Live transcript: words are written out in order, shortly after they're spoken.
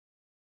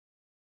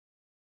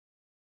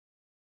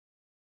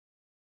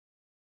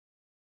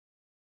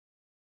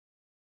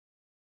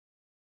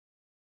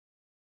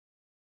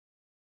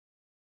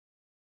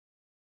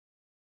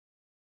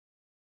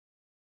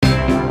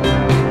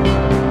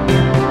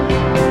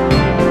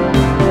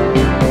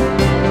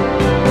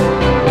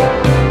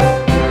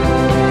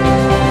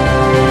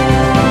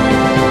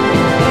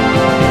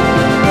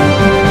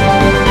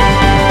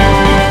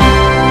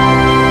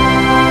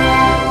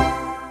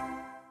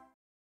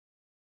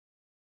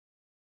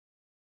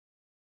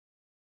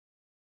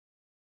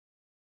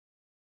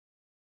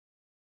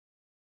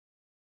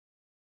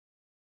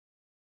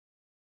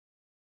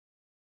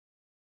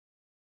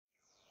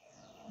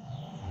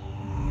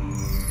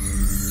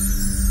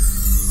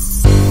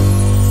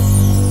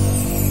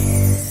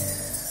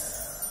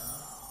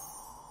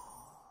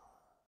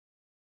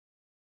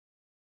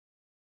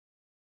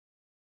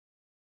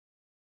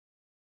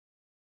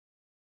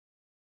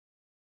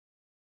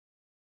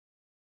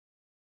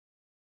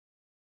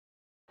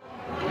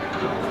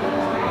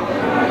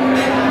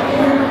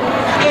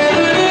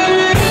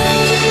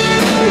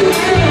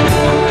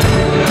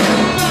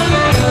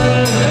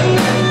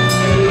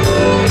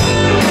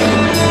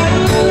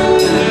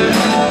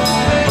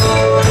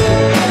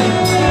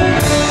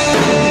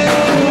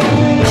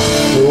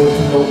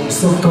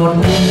Sông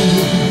còn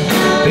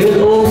bên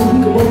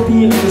ôm có một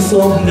tiếng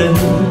sông ngân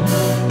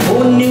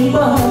hôn những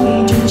bao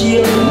trên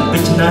chiếc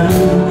bên này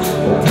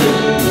một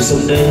việc sông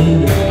đây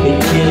bên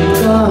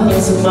kia ta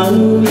sông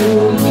măng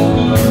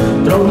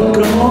trong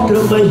gió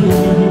cơ bay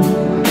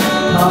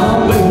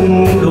thả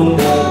bên đồng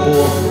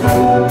buộc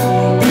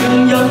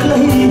tiếng giặc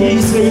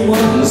lấy xây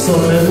mong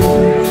sông lên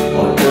hỏi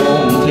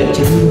con thiệt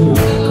chứ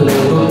không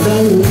còn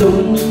đang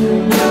tung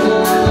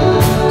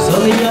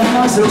sông này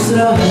đã rực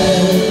rỡ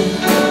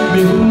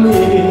miền mê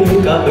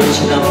cả bên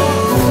nào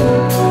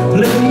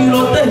lên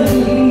lối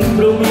tên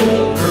râu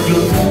miên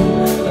rượu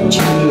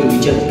chưa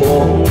chật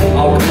bóng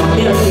ao mặt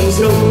đen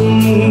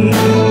sông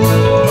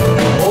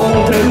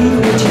bóng thứ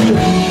chim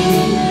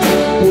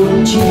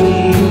cuốn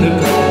chim nơi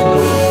cao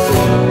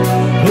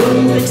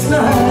hương tích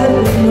sai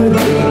nơi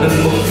bằng lần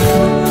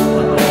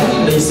một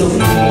đầy sông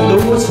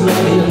đốt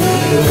lại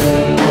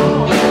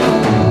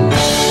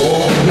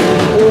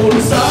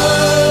ôn xa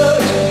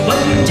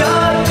vẫn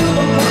trái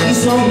bằng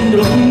sông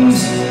rộng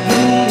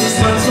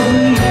sàn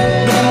sông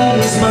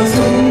sàn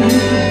sông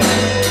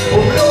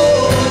ôm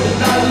lô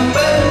đàn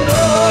bên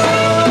đó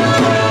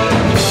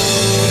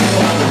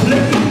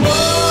lên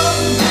mơ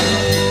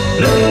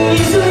lên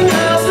đi dưới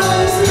nhà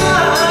sông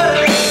dài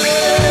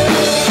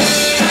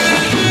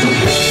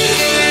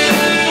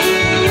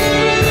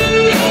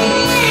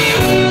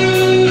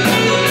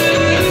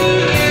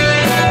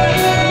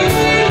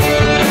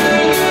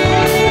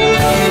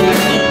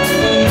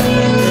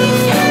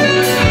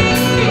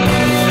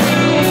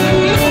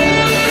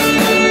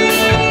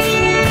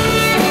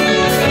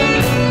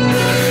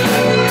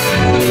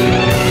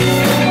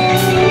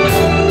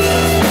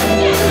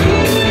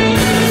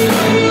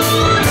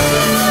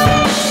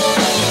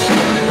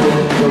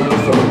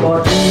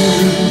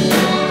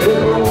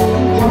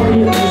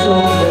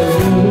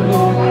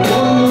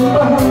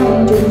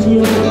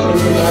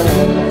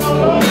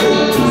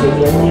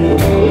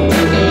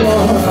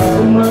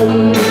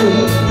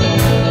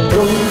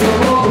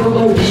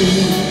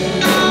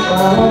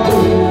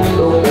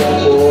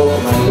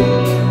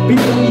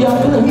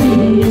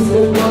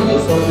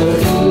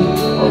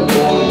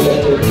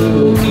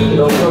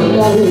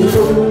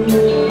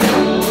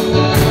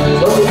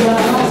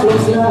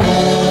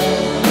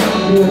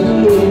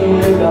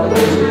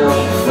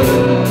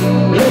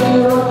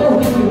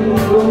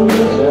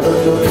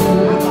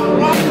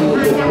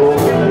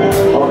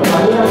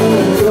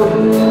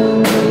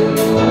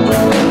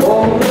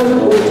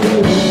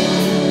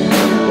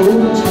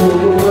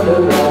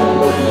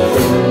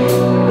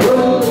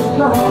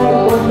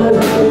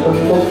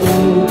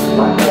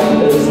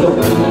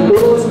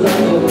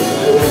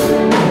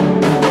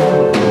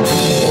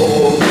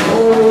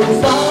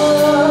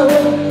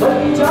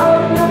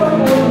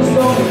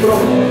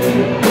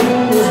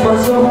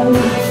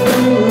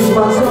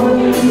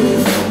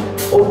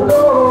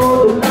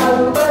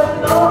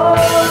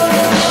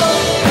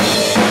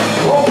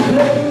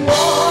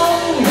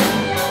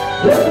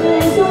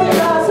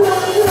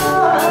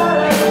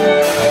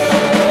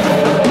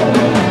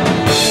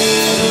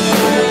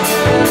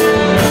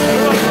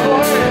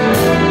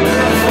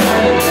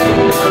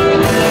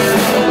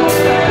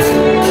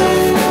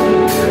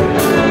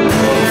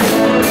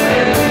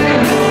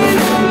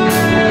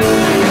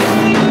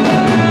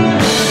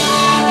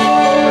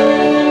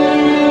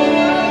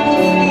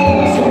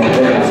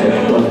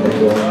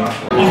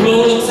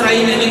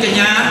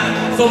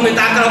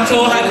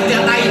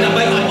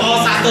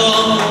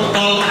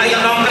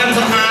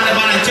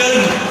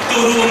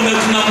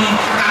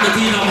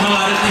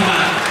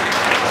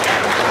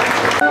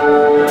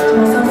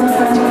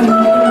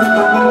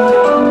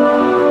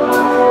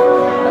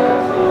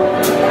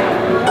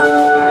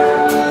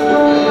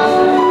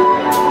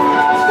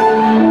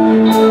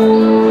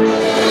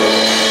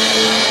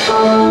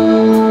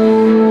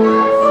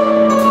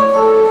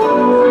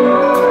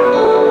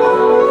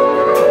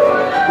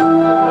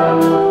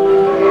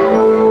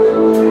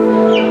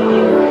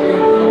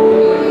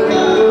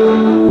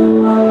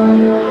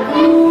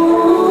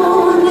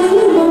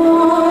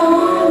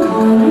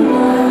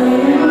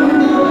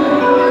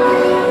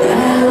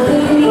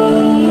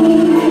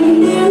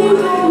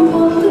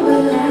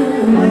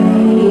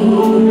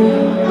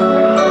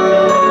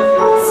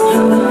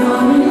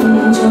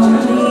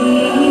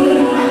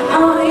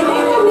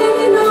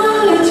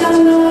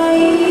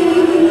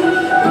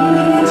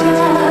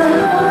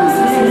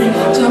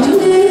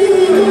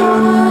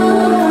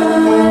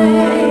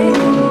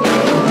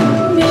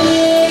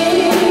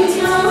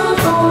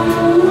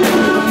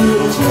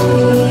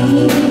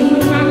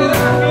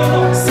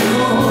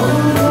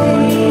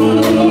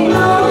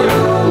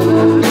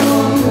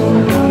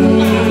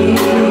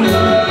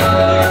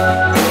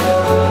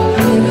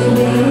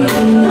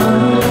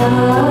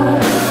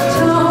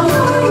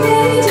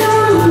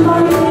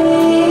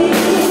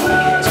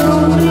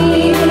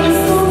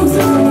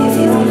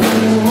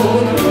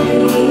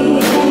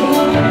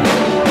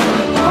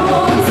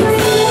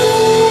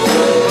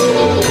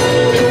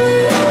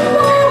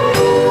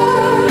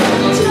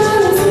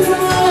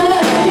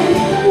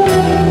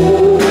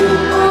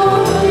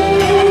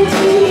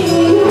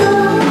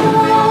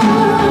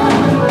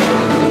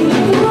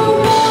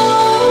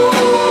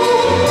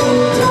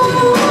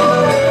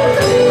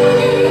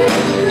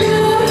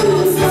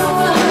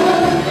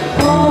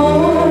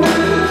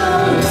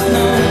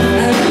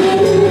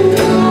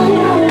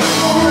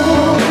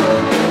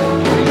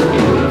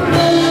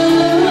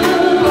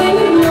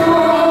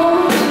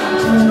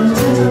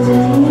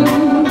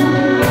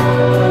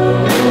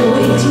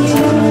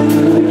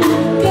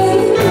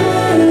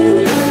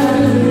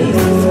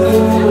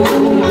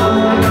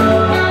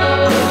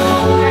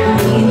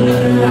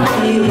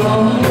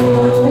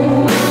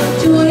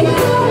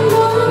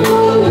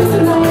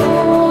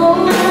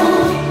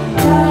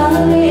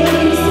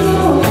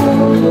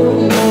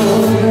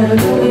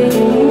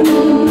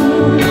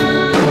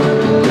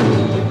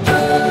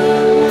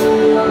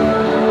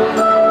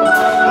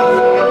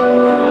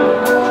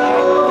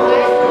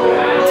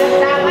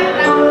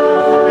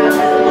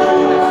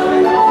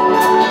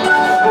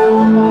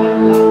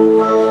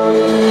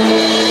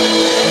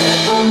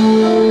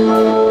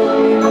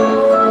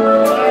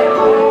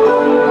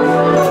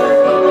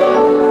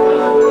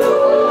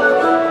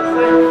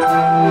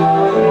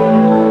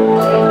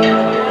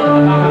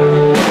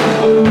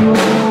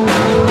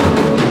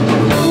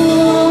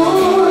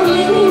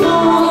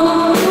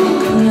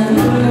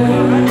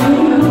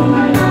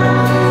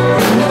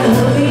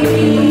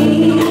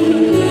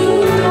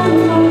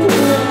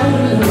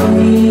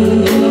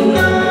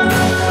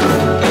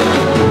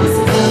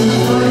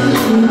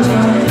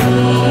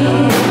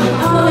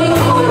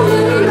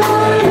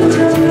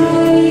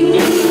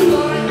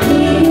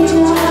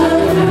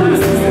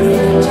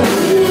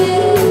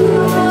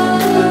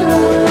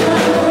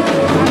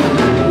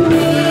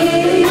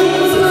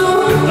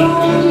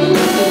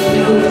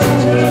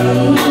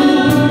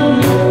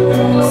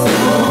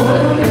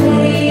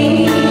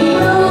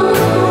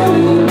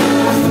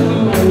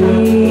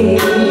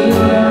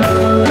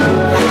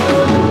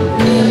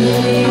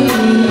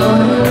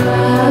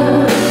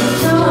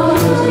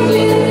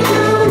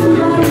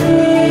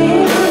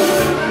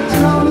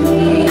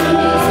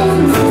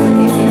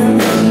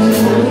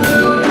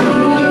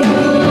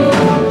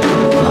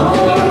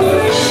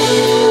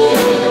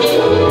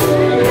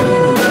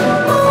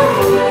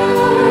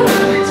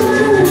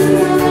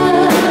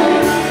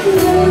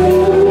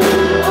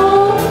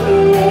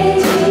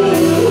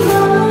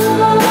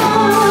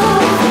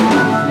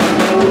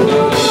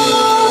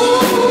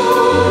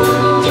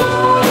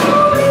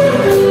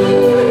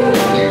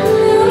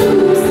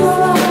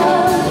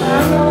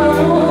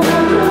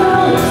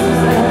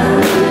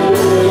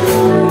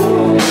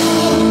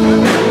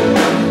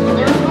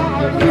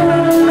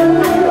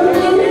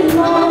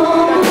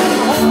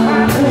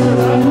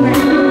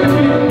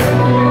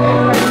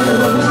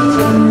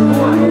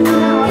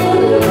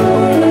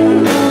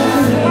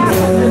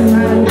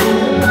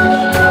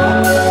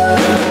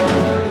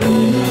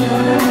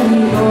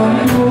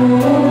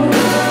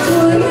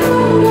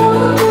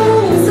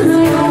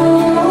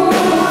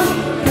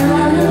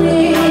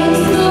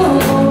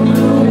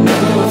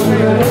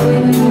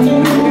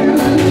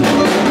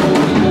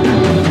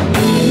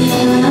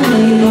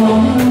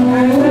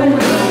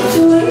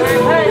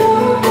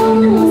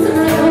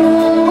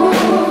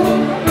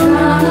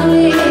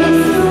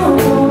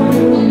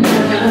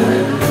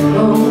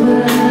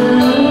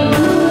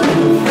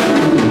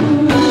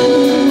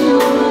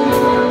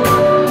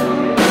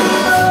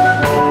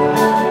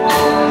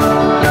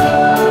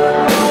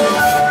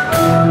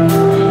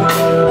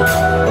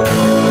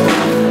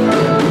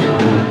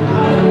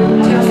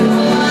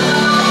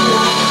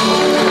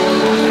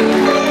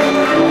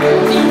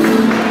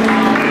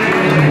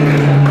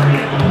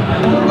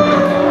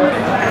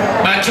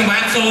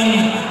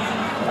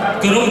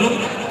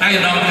យ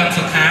រំកំ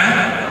សុខា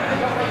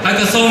ហើយ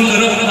ក៏សូមគោ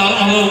រពដល់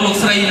អស់លោក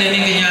ស្រីនៃនា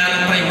ងកញ្ញា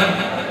ប្រិមិត្ត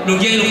លោក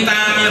យាយលោកតា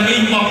មានមី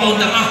ងបងប្អូន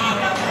ទាំងអស់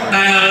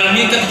ដែល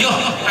មានកិត្តិយស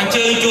អញ្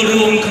ជើញចូល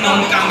រួមក្នុង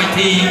កម្មវិ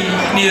ធី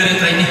នារី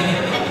ត្រីនេះ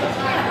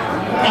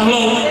អស់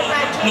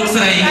លោក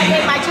ស្រីនៃ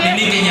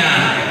នាងកញ្ញា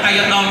អាយ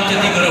ដាមជា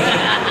ទីគោរព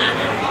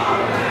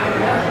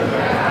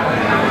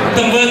ទ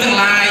ង្វើទាំង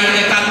ឡាយ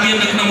ដែលកើតមាន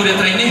នៅក្នុងរា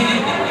ត្រីនេះ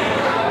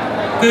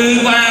គឺ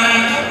បាន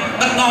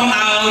ដឹកនាំ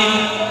ឲ្យ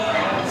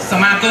ស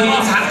មាគម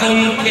សហគម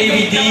ន៍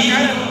KVD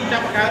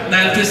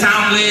ដែលភាសា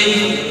អង់គ្លេស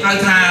ហៅ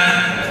ថា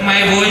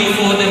Khmer Voice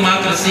for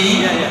Democracy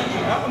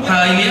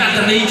ហើយមានអត្ថ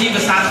ន័យជា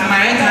ភាសាខ្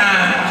មែរថា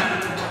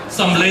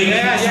សំឡេង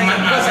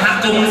សហ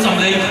គមន៍សំ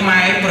ឡេងខ្មែ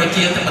រប្រ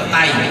ជាធិប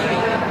តេយ្យ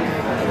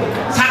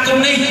សហគម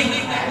ន៍នេះ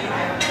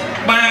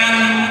បាន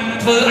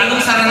ធ្វើអនុ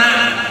សារណៈ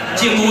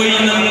ជាមួយ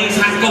នឹង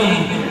សហគមន៍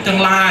ទាំង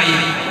ឡាយ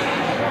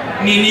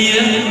នានា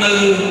នៅ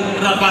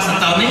រដ្ឋវ៉ាស៊ីន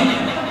តោននេះ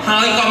ហើ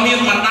យក៏មាន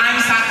បណ្ដាញ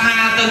សាខា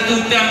ទៅទូ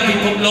ទាំងពិ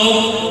ភពលោក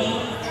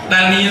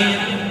ដែលមាន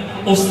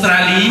អូស្ត្រា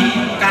លី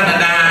កាណា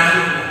ដា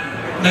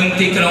និង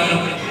ទីក្រុង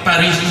ប៉ា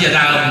រីសជា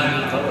ដើម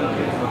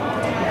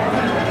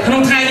ក្នុ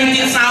ងថ្ងៃនេះ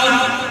ទៀតសោត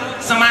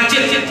សមា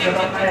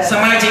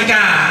ជិ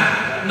កា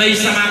នៃ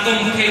សមាគម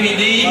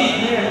KVD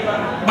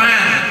បា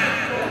ន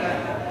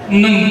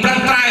នឹងប្រឹង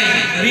ប្រែង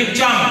រៀប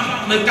ចំ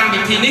នៅកម្ម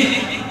វិធីនេះ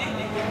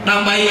ដើ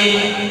ម្បី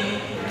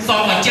ស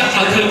របញ្ជាក់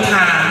ឲ្យឃើញ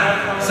ថា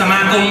សមា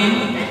គម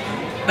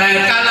ដែល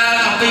កើតឡើង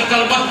អំពីក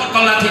លបុត្រ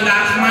កុលធីតា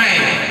ខ្មែរ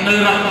នៅ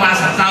រដ្ឋវ៉ា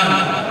ស៊ីនតោន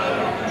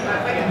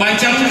បើអ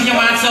ញ្ចឹងខ្ញុំ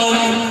បានសូម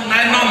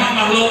ណែនាំ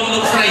អស់លោក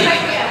ស្រី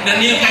អ្នក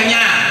នាងកញ្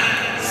ញា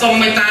សូម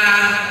មេត្តា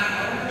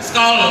ស្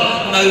គាល់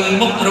នៅ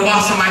មុខរប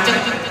ស់សមាជិក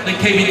នៃ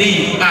KVD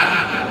បាទ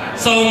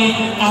សូម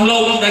អស់លោ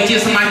កដែលជា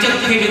សមាជិក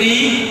KVD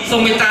សូ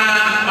មមេត្តា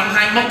បង្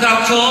ហាញមុខក្រោក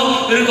ឈ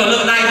រឬក៏លើ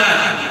កដៃបាទ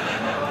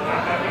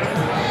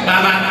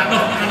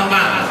នោះ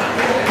បាទ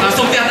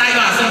សូមផ្ទះដៃ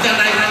បាទសូមផ្ទះ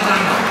ដៃខាងខា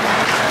ង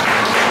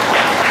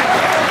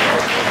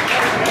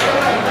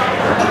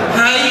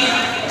ហើយ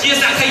ជា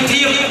សក្ខី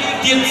ភាព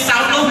ទៀតសោ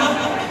តនោះ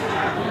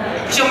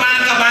ខ្ញុំ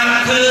ក៏បាន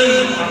ឃើញ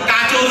កា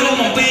រចូលរួម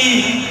អំពី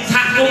ស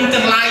ហគមន៍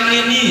ទាំងឡាយនា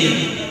នា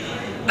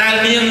ដែល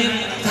មាន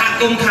សហ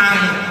គមន៍ខាង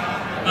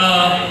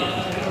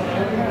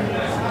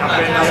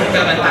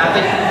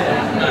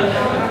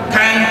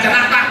ខាងគ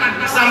ណៈបក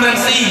សំរង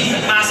ស៊ី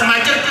បាទសមា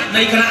ជិក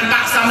នៃគណៈប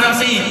កសំរង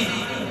ស៊ី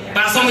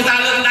បាទសូមមេត្តា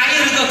លើកដៃ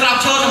ឬក៏ក្រោក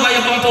ឈរដើម្បី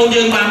ឲ្យបងប្អូន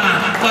យើងបានបា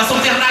ទសូម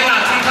ផ្ទះដៃបា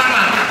ទខាងខាង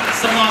បាទ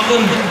សូមអរគុ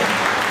ណ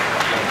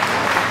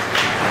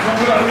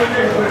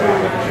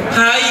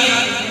ហើយ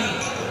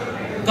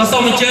ក៏សូ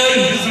មអញ្ជើញ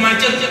សមា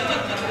ជិក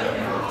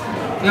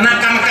គណៈ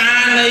កម្មកា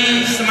រនៃ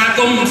សមាគ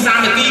មសា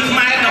មគ្គីខ្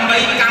មែរដើម្បី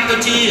កម្ពុ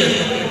ជា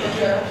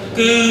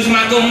គឺស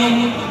មាគម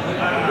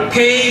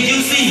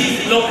KUC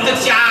លោកទឹក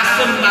ជា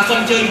សូមបាទសូម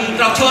អញ្ជើញ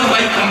ក្រោកឈរដើម្បី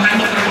បង្ហាញ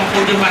មុខរបស់បងប្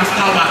អូនយើងបានស្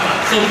គាល់បាទ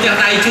សូមផ្ទះ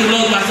ដៃជូន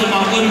លោកបាទសូមអ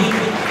រគុណ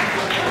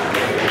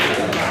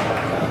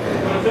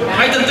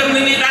ហើយទន្ទឹម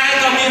នឹងនេះដែរ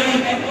ក៏មាន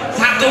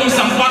សហគមន៍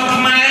សម្ព័ន្ធ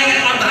ខ្មែរ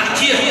អន្តរ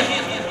ជាតិ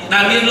ដែ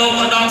លមានលោក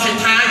ឧត្តមសេ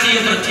ដ្ឋាជា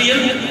ប្រធាន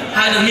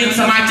ហើយនឹងមាន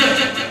សមាជិក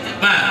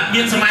បាទ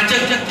មានសមាជិ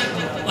ក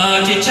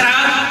ជាច្រើ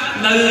ន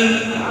នៅ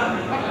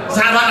ស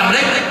ហរដ្ឋអាមេ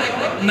រិក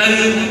នៅ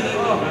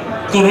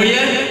កូ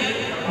រ៉េ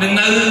និង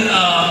នៅ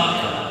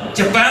ជ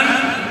ប៉ុន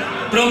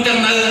ព្រមទាំង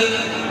នៅ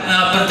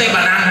ប្រទេស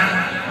បារាំង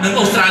និង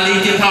អូស្ត្រាលី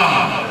ទៀតផង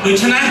ដូ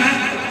ច្នេះ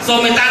សូម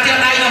មេត្តាទៀត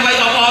ដៃដើម្បី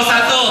អបអរសា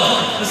ទរ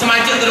សមា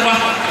ជិករបស់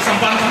ស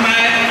ម្ព័ន្ធខ្មែ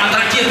រអន្ត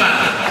រជាតិបាទ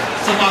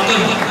សូមអរគុ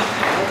ណ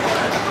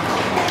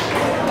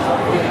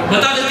ប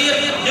ន្តទៅទៀត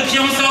យើងខ្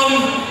ញុំសូម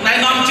ណែ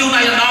នាំជូន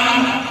អាយដាម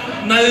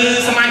នៅ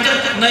សមាជិក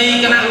នៃ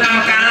គណៈកម្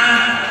មការ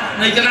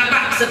នៃគណៈប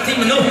កសិទ្ធិ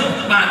មនុស្ស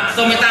បាទ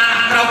សូមមេត្តា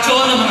ក្រោកឈ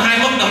រនិងបង្ហាញ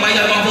មុខដើម្បី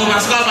ឲ្យបងប្អូនបា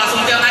នស្គាល់បាទសូ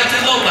មផ្ទះដៃជូ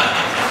នលោកបាទ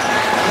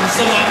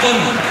សូមអរគុណ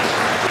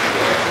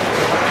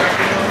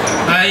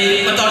ហើយ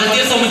បន្តទៅ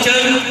ទៀតសូមអញ្ជើ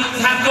ញ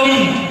សហគម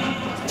ន៍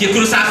ជាគ្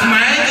រួសារខ្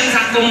មែរគឺស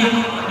ហគមន៍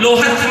លោ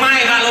ហិតខ្មែរ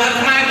បាទលោហិត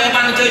ខ្មែរបើ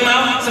បានអញ្ជើញម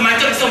កសមា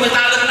ជិកសូមមេត្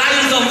តាលើកដៃ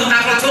សូមមេត្តា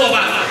ក្រោកឈរ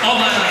បាទអរ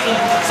បាទ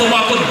សូមអ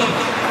រគុណ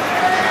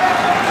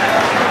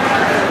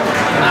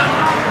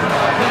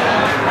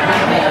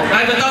ហើ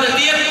យបន្តទៅ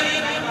ទៀត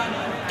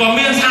ក៏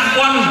មានសហ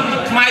ព័ន្ធ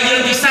ខ្មែរយើ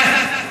ងពិសេស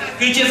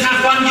គឺជាសហ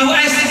ព័ន្ធ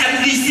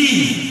USNDC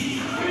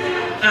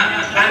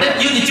អតីត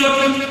យុទ្ធជន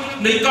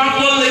នៃកងព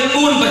លលេខ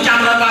4ប្រចាំ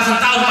រដ្ឋវ៉ាស៊ីន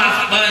តោនបាទ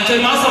បើអញ្ជើញ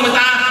មកសូមមេត្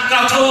តាក្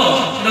រោកឈរ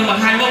និងប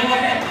ង្ហាញមុខ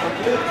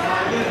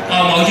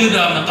មកយឺត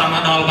មិនតាមម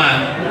កដល់បាទ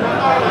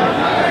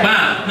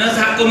នៅស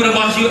ហគមន៍រប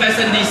ស់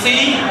USNDC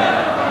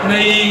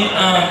នៃ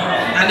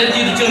អតីត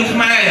យុទ្ធជនខ្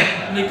មែរ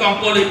នៃកង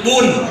ពលលេខ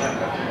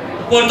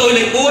4ពលទុយ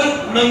លេខ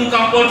4និងក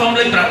ងពលធំ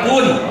លេខ9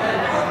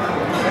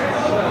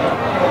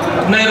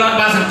នៃរដ្ឋ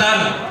វ៉ាស៊ីនតោន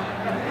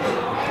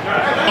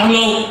អស់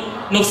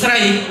លោកស្រី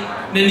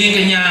នាងក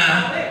ញ្ញា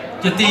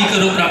ជាទីគោ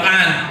រពរាប់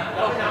អាន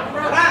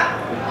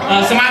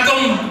សមាគ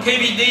ម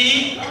KVD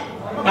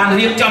បាន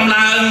រៀបចំ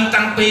ឡើង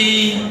តាំងពី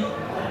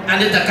អ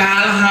តីតកា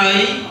លហើយ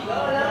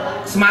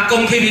សមាគ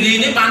ម KVD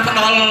នេះបានផ្ដ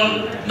ល់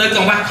នៅក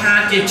ង្វះខា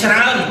តជាច្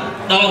រើន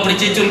ដល់ប្រ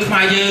ជាជនខ្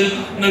មែរយើង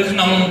នៅក្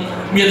នុង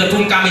មាតុភូ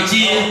មិកម្ពុ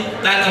ជា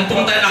ដែលកំពុង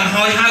តែដង្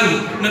ហោយហៅ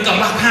នឹងក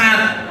ង្វះខាត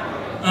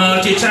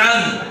ជាច្រើន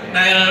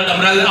ដែលត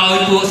ម្រូវឲ្យ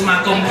ពួកសមា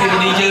គម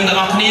KVD យើងទាំង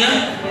អស់គ្នា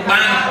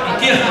បានអ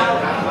ង្គាស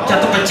ចា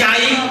ត់ទុកបច្ច័យ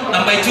ដើ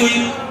ម្បីជួយ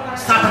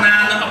ស្ថាបនា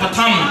និងឧបត្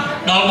ថម្ភ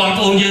ដល់បង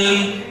ប្អូនយើង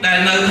ដែល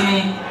នៅក្នុង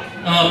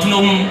ភ្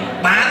នំ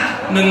បាទ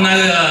និងនៅ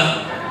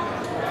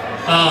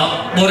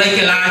បុរី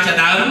កីឡាជា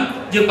ដើម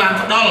យើងបាន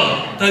ផ្ដល់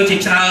ទៅជា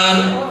ច្រើន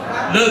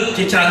លើក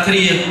ជាច្រើនគ្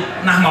រា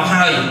ណាស់មក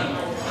ហើយ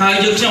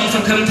យើងខ្ញុំស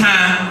ង្ឃឹមថា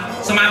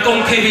សមាគម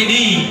KVD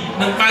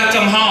នឹងបើក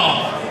ចំហ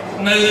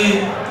នៅ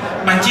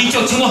បញ្ជី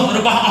ចុះឈ្មោះរ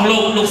បស់អស់លោ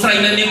កស្រី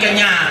នៅនាងកញ្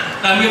ញា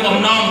ដែលមានបំ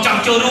ណងច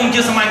ង់ចូលរួម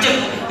ជាសមាជិក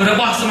រ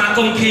បស់សមាគ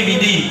ម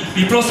KVD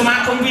ពីព្រោះសមា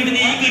គម KVD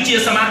គឺជា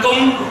សមាគម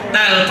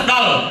ដែលផ្ដ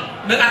ល់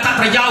នៅអត្ថ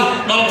ប្រយោជន៍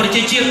ដល់ប្រ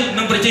ជាជាតិ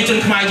និងប្រជាជន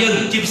ខ្មែរយើង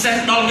ជាពិសេស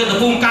ដល់មាតុ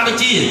ភូមិកម្ពុ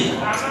ជា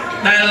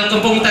ដែលកំ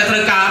ពុងតែត្រូ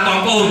វការបង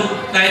ប្អូន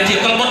ដែលជា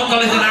កុលបុត្រកុ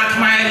លសេនា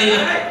ខ្មែរនេះ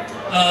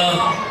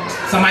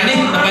សម័យនេះ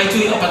ដើម្បី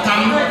ជួយឧបត្ថ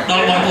ម្ភដ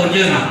ល់បងប្អូន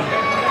យើង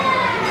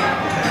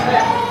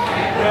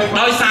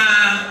ដោយសារ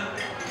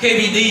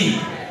KVD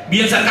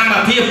មានសកម្ម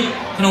ភាព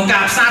ក្នុងកា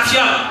រផ្សារភ្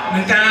ជាប់និ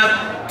ងការ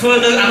ធ្វើ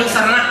នៅអនុស្ស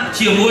រណៈ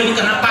ជាមួយនឹង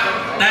គណៈបក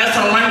ដែល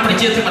ស្រឡាញ់ប្រ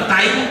ជាធិប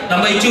តេយ្យដើ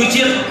ម្បីជួយ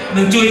ជាតិ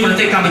និងជួយប្រ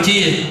ទេសកម្ពុជា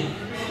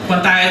ប៉ុ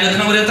ន្តែនៅក្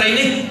នុងរាត្រី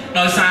នេះ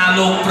ដោយសារ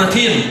លោកប្រ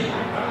ធាន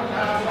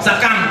ស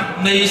កម្ម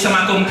នៃស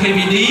មាគម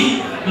KVD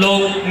លោ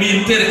កមាន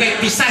ភារកិច្ច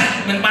ពិសេស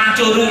មិនបាន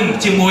ចូលរួម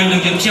ជាមួយនឹ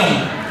ងយើងខ្ញុំ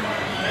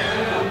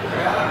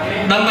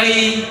ដើម្បី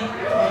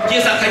ជា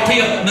សកម្មភា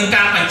ពនឹង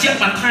ការបញ្ជាក់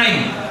បន្ថែម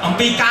អំ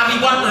ពីការវិ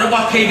វត្តរប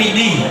ស់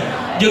KVD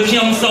យើងខ្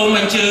ញុំសូម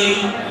អញ្ជើញ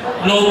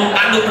លោក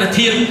អនុប្រ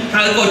ធាន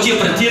ហើយក៏ជា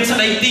ប្រធានស្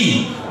ដីទី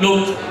លោក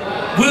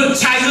វឿន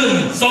ឆៃហឿន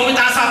សូមមេត្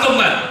តាស្វាគមន៍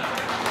បាទ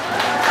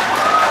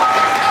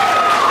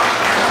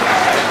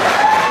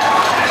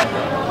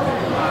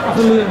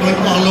ដោយ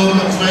អស់លោ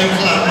កស្រី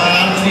ខ្លះបា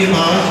នព្រៀប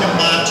ហើយខ្ញុំ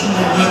បានឈ្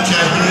មោះវឿន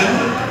ឆៃហឿន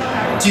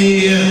ជា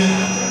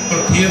ប្រ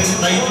ធានស្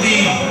ដីទី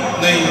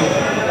នៃ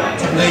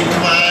សម្លេង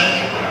ខ្មែរ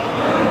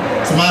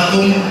សមាគ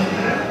ម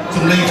ស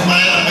ម្លេងខ្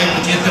មែរដើម្បីប្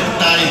រជាធិប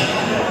តេយ្យ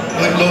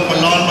ដោយលោកប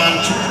ឡនបាន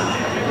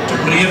ជ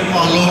ម្រាបអ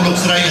ស់លោក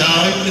ស្រីហើ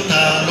យគឺ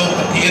ថាលោក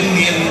ប្រធាន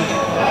មាន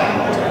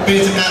បេ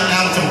សកក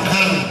ម្មសំ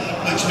ខាន់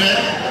ដូច្នេះ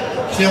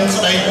ខ្ញុំ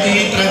ស្ដីទី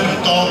ត្រូវប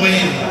ន្តវេ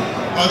ន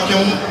ហើយខ្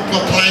ញុំក៏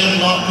ថ្លែងអំ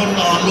ណរគុណ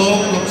ដល់លោ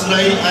កស្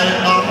រីអាយ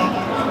ដាម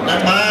ដែល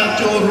បាន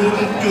ចូលរួម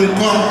ជួយ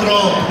គ្រប់គ្រ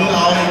ងធ្វើ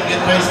ឲ្យរា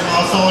ត្រីស្មោ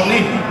សរ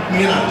នេះ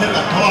មានអធិក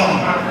អធម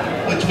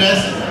ដូច្នេះ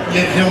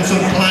យើងខ្ញុំសូ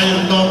មថ្លែង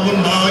អំណរគុណ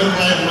ហើយ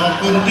ថ្លែងអំណរ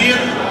គុណទៀត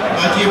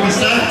ហើយជាពិ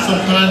សេសសូម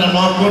ថ្លែងអំណ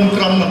រគុណ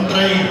ក្រុមមន្ត្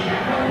រី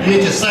រា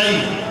ជសី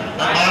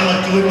ដែលបានមក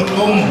ជួយប្រ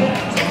គំ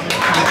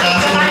មេតា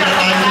សូមតែ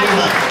ដៃមួយ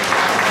បាទ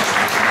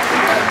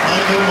ហើ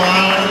យគឺម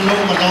កលោក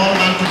បណ្ដោ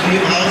បានជម្រា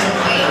បហើយសូម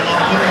ថ្លែងអំណ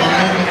រគុណដល់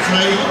លោកស្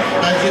រី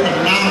ដែលជាតំ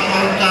ណាងអ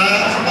ង្គការ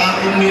សមាគ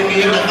មនា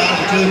នាដែលបាន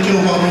អញ្ជើញចូល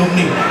មករួម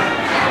នេះ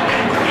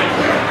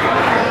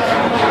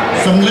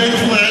សម្លេង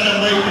ខ្មែរដើ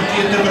ម្បីប្រ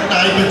ជាធិប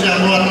តេយ្យប្រចាំ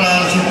រដ្ឋរា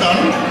ជធា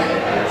នី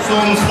សូ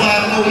មស្វាគ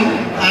មន៍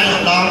អាយ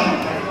ដាម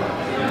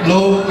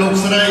លោក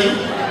ស្រី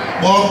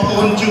បងប្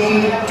អូនជ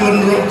ន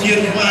រួមជា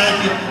តិខ្មែរ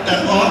ទាំ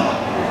ងអស់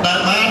ដែល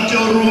បាន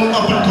ចូលរួម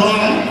ឧបត្ថ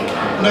ម្ភ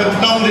នៅ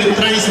ក្នុងរា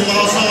ត្រីស្មោ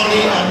សរ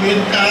នេះឲ្យមាន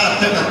ការអ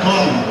ធិកអធ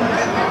ម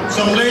ស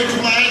ម្លេង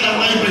ខ្មែរដើ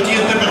ម្បីប្រជា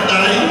ធិប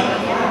តេយ្យ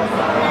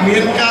មា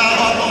នការ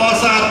អបអរ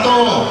សាទ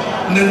រ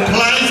និងថ្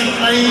លែងសេច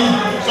ក្តី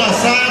សរ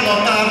សើរដ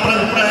ល់ការប្រឹ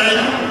ងប្រែង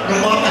រ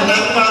បស់គណៈ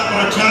បកប្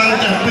រឆាំង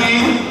ទាំងពីរ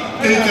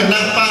គឺគ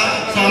ណៈបក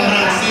សំរ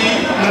ងស៊ី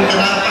និងគ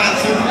ណៈបក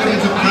សុខឹម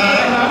សុខា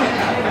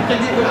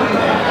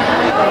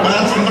បា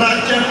នសម្រេច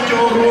ចិត្តចូ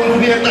លរួម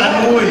គ្នាតែ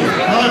មួយ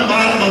ហើយ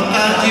បានបង្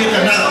កើតជាគ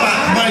ណៈបក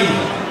ថ្មី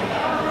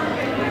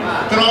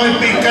ក្រោយ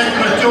ពីកិច្ច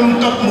ប្រជុំ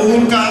តុមូល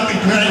កាលពី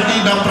ថ្ងៃទី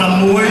16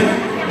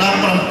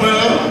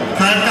 17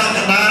ខែកក្ក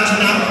ដាឆ្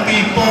នាំ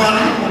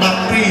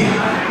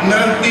2012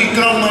នៅទី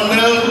ក្រុងម៉ា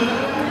នីល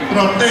ប្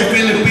រទេសហ្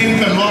វីលីពីន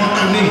កន្លង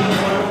ទៅនេះ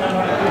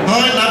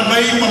ហើយដើម្បី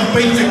បំ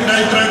ពេញសេចក្តី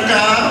ត្រូវ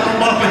ការរ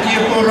បស់ប្រជា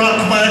ពលរដ្ឋ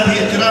ខ្មែរភា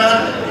គច្រើន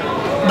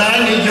ដែល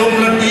និយម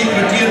លទ្ធិ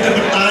ប្រជាធិប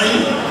តេយ្យ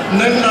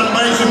និងដើម្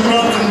បីសម្រ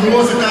បសម្រួ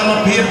លសកម្ម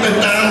ភាពទៅ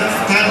តាម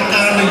ស្ថាន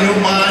ភាពនយោ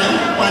បាយ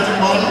បច្ចុ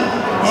ប្បន្ន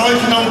ហើយ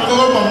ក្នុងគោ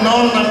លបំណ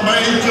ងដើម្បី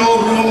ចូល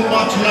រួម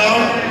បោះឆ្នោត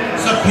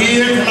សភា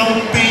ក្នុង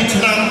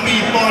ឆ្នាំ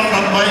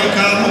2013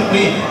ខាងមុខ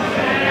នេះ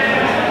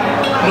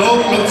លោក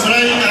ស្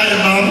រីអាយ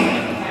ដាម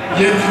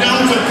យើងខ្ញុំ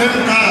សង្ឃឹម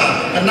ថា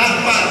គណៈ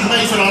បកថ្មី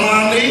ស្រឡា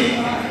ងនេះ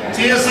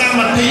ជាស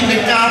មាធិនៃ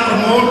ការប្រ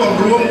មូលប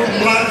ង្រួមក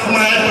ម្លាំងខ្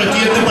មែរប្រ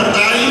ជាធិប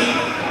តេយ្យ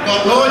ក៏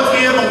ដូច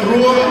ជាបង្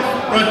រួម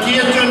ប្រជា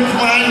ជនខ្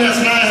មែរអ្នក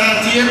ស្នេហា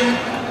ជាតិ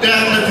ទាំ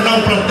ងនៅក្នុង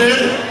ប្រទេស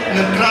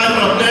និងក្រៅ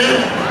ប្រទេស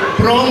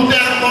ព្រម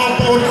ទាំងបង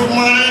ប្អូនខ្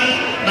មែរ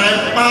ដែល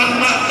បាន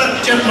បាក់ទឹក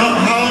ចិត្តមក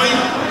ហើយ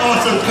អស់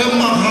សង្ឃឹម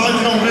មកហើយ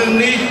ក្នុងរឿង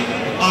នេះ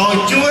ឲ្យ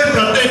ជួយ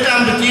ប្រទេសក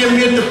ម្ពុជា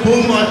មានទំភូ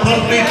មិឲ្យផុត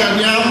ពីក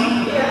ញ្ញាំ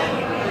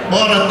ប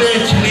រទេស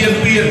ឈ្លាន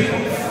ពាន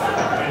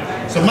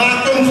សមា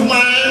គមខ្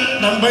មែរ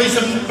ដើម្បី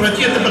ប្រ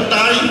ជាធិប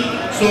តេយ្យ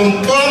សូម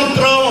គាំ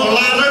ទ្រអ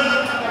ឡារឹក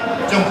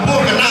ចំពោះ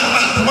គណៈប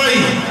កថ្មី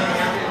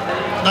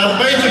ដើម្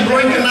បីជំរុ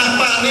ញគណៈ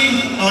បកនេះ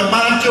ឲ្យ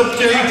បានជោគ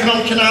ជ័យក្នុង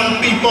ឆ្នាំ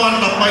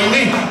2013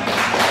នេះ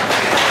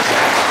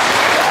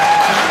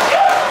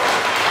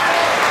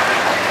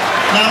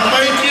ដើម្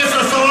បីជាស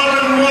សរ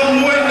រឹងមាំ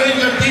មួយនៃ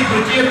លទ្ធិប្រ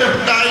ជាធិប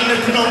តេយ្យ នៅ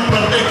ក្នុងប្រ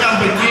ទេសកម្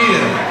ពុជា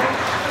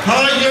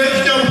ហើយយើង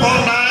ខ្ញុំផង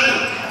ដែរ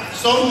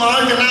សូមឲ្យ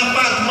គណៈប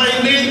កថ្មី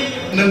នេះ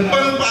នឹង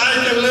ពឹងផ្អែក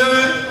ទៅលើ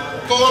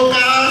គោល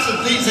ការណ៍ស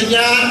ន្ធិសញ្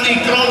ញាទី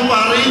ក្រុង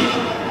ប៉ារីស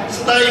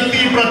ស្ដី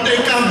ពីប្រទេស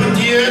កម្ពុ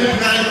ជា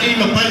ថ្ងៃទី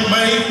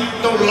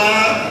23តុលា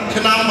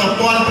ឆ្នាំ1991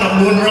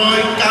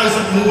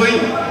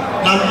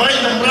ដើម្បី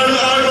តម្រូវ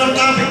ឲ្យរដ្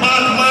ឋាភិបា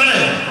លខ្មែរ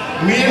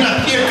មានអ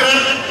ធិក្រិត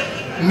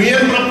មាន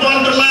ប្រព័ន្ធ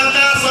តុលា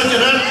ការសុច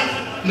រិត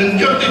និង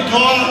យុត្តិធ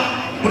ម៌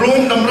ព្រម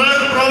តម្រូវ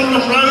ឲ្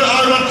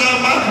យរដ្ឋាភិ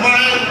បាលខ្មែ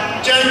រ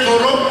ចេះគោ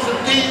រពសិ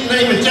ទ្ធិនៃ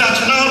ម្ចាស់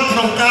ឆ្នោតក្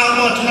នុងការ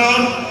បោះឆ្នោត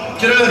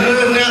ជ្រើសរើ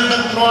សអ្នកដឹ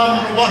កនាំ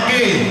របស់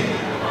គេ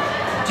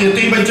ជា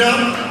ទីបញ្ច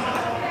ប់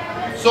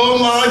សូម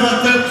ឲ្យវ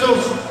ត្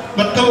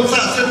ថុ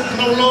ស័ក្តិសិទ្ធិក្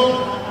នុងលោក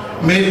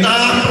មេត្តា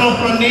ប្រោស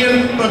ប្រទា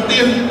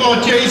នពរ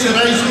ជ័យសិ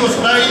រីសួ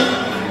ស្តី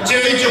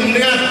ជ័យជំ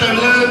នះទៅ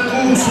លើ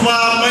គូស្វា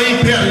មី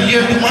ភរិយា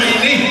ថ្មី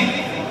នេះ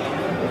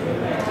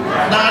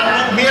ដែល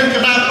មានគ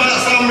ណៈបក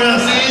សំរង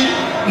ស៊ី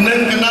និង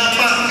គណៈ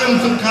បកកឹម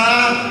សុខា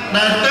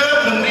ដែលទើប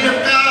នឹងរៀប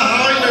ការ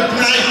ហើយនៅថ្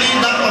ងៃទី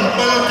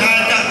17ខែ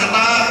កក្ក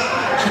ដា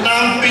ឆ្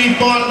នាំ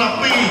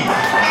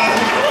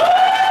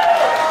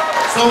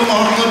2012សូមអ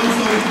រគុណ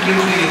សូមជ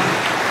ម្រាប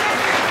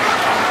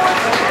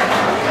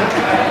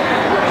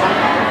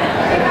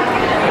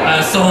លា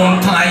សូម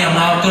ថ្លែងអំ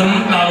ណរគុណ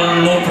ដល់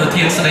លោកប្រ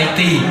ធានស្ដី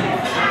ទី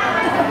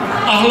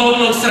អស់លោក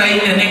ស្រី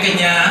អ្នកក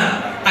ញ្ញា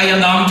អាយ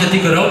ដាមជាទី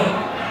គោរព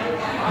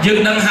យើង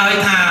នឹងហើយ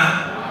ថា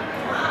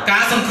កា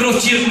រសង្គ្រោះ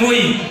ជាតិមួយ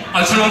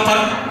ឲ្យឆ្លងផុត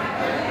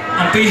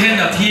អំពីហេ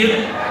តុភាព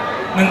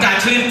និងការ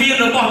ឈ្លានពាន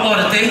របស់ប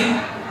រទេស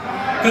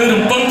គឺ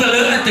រំពឹងទៅ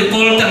លើឥទ្ធិព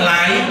លទាំង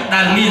ឡាយ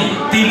ដែលមាន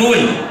ទី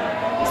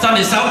1សន្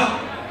តិសុខ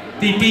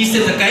ទី2សេ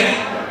ដ្ឋកិច្ច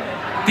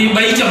ទី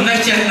3ចំណេះ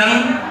ចេះដឹង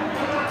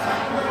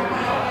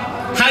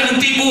ហើយនិង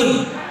ទី4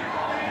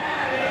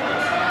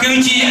គឺ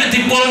ជាឥទ្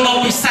ធិពលដ៏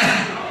ពិសេស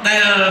ដែ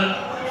ល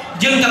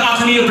យើងទាំងអស់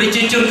គ្នាប្រ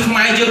ជាជនខ្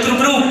មែរយើងគ្រ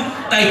ប់រូប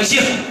តែជៀ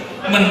ស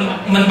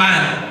មិនបាន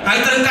ហើយ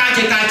ត្រូវការ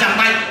ជាការចាំ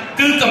បាច់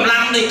គឺកម្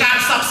លាំងនៃការ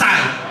ផ្សព្វផ្សាយ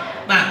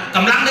បាទក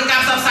ម្លាំងនៃការ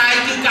ផ្សព្វផ្សាយ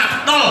គឺការ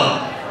ផ្ដល់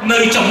នៅ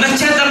ចំណេះ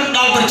ចេះដឹងដ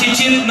ល់ប្រជា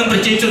ជាតិនិងប្រ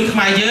ជាជនខ្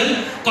មែរយើង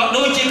ក៏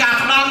ដូចជាការ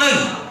ផ្ដល់នៅ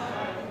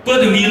ព័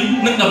ត៌មាន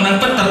និងដំណឹង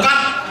ពិតប្រាកដ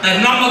ដែល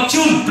នាំមក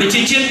ជូនប្រ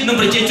ជាជាតិនិង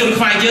ប្រជាជន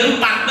ខ្មែរយើង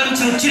បានដឹង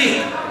ជ្រាបជ្រាប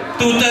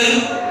ទូទៅ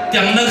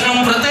ទាំងនៅក្នុង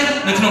ប្រទេស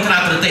នៅក្នុងក្រៅ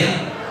ប្រទេស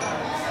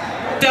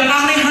ទាំងអ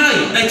ស់នេះហើយ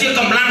ដែលជា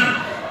កម្លាំង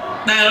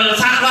ដែល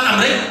សហរដ្ឋអា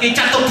មេរិកគេ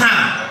ចាត់ទុកថា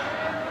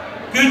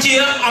គឺជា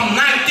អំ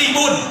ណាចទី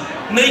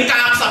4នៃ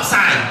ការផ្សព្វផ្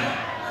សាយ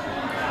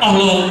អស់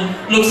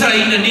លោកស្រី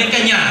អ្នកនាងក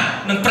ញ្ញា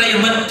និងប្រិយ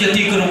មិត្តជា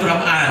ទីគោរពរា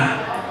ប់អាន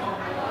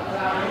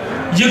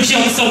យើងខ្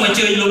ញុំសូមអញ្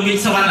ជើញលោកវិ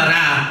សវណ្ណ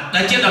រា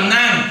ដែលជាតំ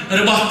ណាង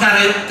របស់កា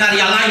រិ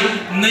យាល័យ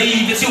នៃ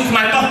វិទ្យុខ្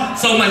មែរប៉ុស្តិ៍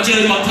សូមអញ្ជើញ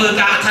មកធ្វើ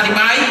ការអធិប្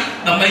បាយ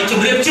ដើម្បីជ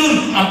ម្រាបជូន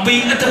អំពី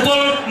ឥទ្ធិពល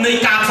នៃ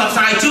ការផ្សព្វផ្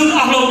សាយជូនអ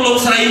ស់លោក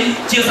ស្រី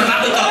ជាសម្រា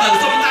ប់ដូចតទៅ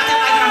សូមការអធិ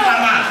ប្បាយខាង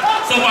បាទ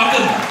សូមអរគុ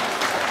ណ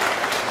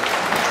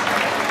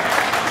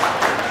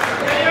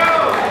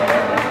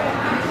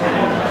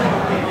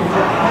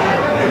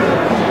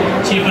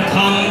ជាបឋ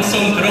មសូ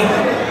មគោរព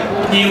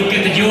ភ្ញៀវកិ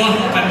ត្តិយស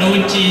ក៏ដូច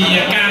ជា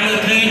ការមើល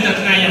ឃើញទៅ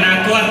ថ្ងៃអនា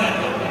គត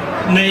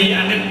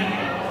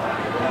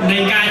នៃ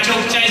ការជោ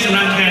គជ័យសម្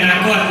រាប់ថ្ងៃអនា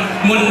គត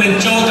មុននឹង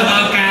ចូលទៅដ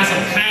ល់ការស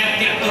ង្ខេប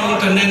ទាក់ទង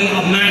ទៅនឹង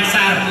អំណាច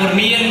សារព័ត៌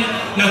មាន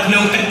នៅក្នុ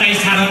ងទឹកដី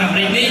សហរដ្ឋអាមេ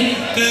រិកនេះ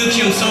គឺខ្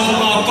ញុំសូម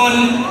អរគុណ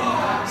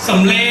ស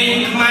ម្លេង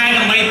ខ្មែរ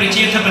ដើម្បីប្រ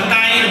ជាធិប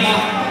តេយ្យរប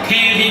ស់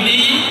KVD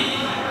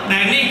ដែ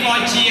លនេះក៏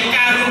ជា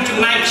ការរួមចំ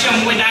ណែកខ្ញុំ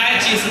មួយដែរ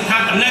ជាស្ថា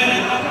បនិក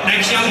ដែល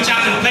ខ្ញុំចាំ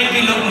មិនភ្លេច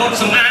ពីលោកមុត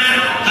សំអាត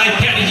ហើយ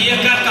ភរិយា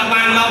គាត់ក៏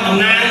បានមកតំ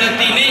ណាងនៅ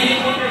ទីនេះ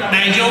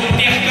ដែលយកផ្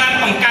ទះគាត់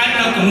បង្កើត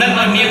នៅគំនិត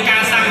ឲ្យមានកា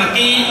រសាមគ្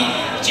គី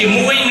ជា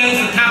មួយនឹង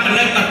ស្ថាប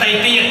និកដទៃ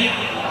ទៀត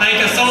ហើយ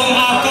ក៏សូម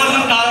អរគុណ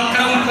ដល់ក្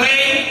រុមភ្លេ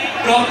ង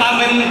ព្រោះបើ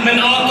មិន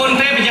អរគុណ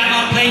ទេប្រយ័ត្នអ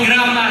ត់ភ្លេង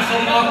រំបាទសូ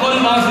មអរគុណ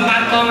បងសម្ប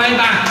ត្តិផងហើយ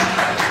បាទ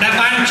ដែល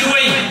បានជួ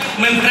យ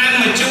មិនត្រឹម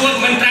មកជួល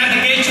មិនត្រឹមតែ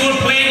គេជួល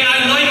ភ្លេងឲ្យ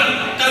លុយ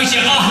ទៅជា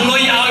អស់លុ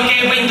យឲ្យគេ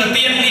វិញទៅ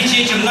ទៀតនេះជា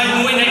ចំណុច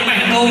មួយនៃបេះ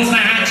ដូងស្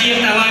នេហាជាតិ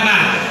ទៅហើយបា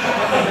ទ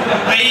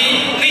ហើយ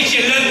នេះជា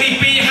លើកទី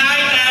2ហើយ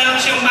ដែល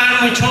ខ្ញុំបាន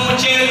មកឈរ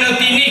ជើងនៅ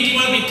ទីនេះធ្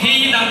វើពិធី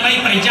ដើម្បី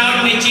ប្រយោជ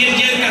ន៍នៃជាតិ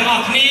យើងទាំងអ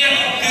ស់គ្នា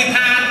គឺ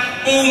ថា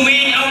ពូមី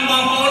ងអង្គប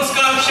ងប្អូនស្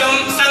គាល់ខ្ញុំ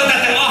សឹងតែ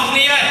ទាំងអស់គ្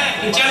នា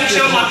អញ្ចឹងខ្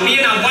ញុំអត់មាន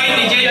អ្វី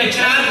និយាយឲ្យ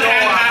ច្រើនក្រៅ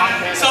ថា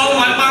សូម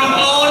ឲ្យបង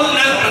ប្អូន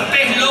នៅប្រ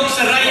ទេសលោក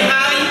សេរី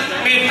ហើយ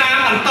មេត្តា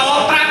បន្ត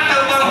ប្រាប់ទៅ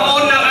បងប្អូ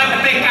ននៅឯប្រ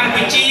ទេសកម្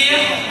ពុជា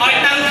ឲ្យ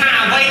ដឹងថា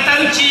អ្វីទៅ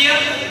ជា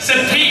សិ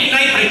ទ្ធិ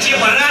នៃប្រជា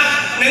ពលរដ្ឋ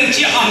និង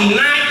ជាអំ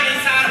ណាចនៃ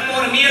សារព័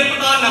ត៌មានផ្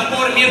ដល់នូវ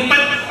ព័ត៌មានពិ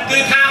តគឺ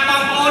ថាប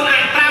ងប្អូនអា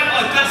ចប្រាប់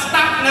ឲ្យគាត់ស្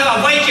ដាប់នៅ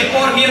អ្វីជា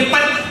ព័ត៌មាន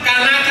ពិតកាល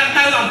ណាគាត់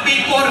ទៅអំពី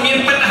ព័ត៌មាន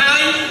ពិតហើ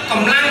យក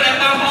ម្លាំងដែល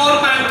បងប្អូន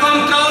បានគ្រ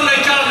ប់គ្រងនៅ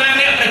ចលនា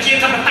អ្នកប្រជា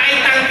ធិបតេយ្យ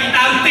តាំងពី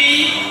ដើមទី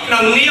ក្នុ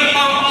ងនាមប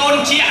ងប្អូន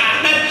ជាអ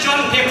តីតជន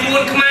ភៀសខ្លួ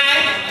នខ្មែរ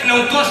ក្នុង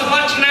ទសវ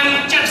ត្សរ៍ឆ្នាំ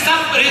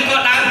70ឬក៏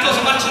ដើមទស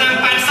វត្សរ៍ឆ្នាំ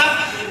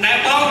80ដែល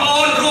បងប្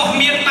អូនរស់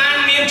មានបាន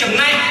មានចំ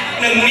ណេះ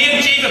និងមាន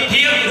ជីវ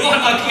ភាពរស់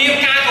ដោយគ្មាន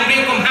ការគំរា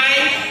មកំហែង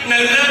នៅ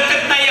លើទឹ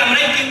កដីអាមេ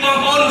រិកគឺបង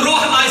ប្អូនរ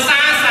ស់ដោយសា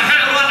រសហ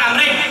រដ្ឋអាមេ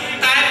រិក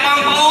តែបង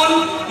ប្អូន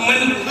មិ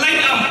នភ្លេច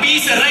អំពី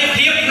សេរី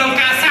ភាពក្នុង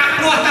ការសាក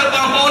ព្រោះទៅប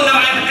ងប្អូននៅ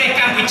ឯប្រទេស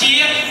កម្ពុជា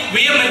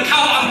វាមិនខ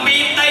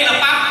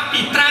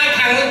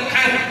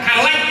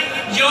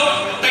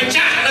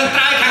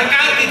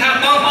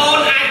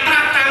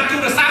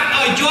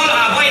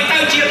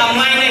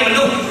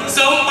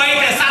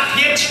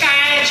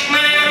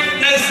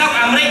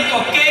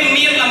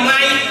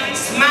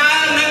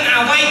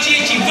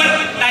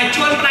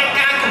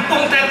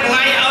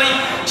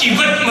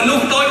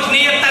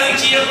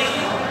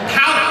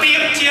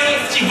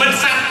ជីវិត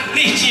សត្វ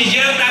នេះជា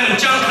យើងដែលមិន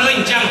ចង់ឃើញ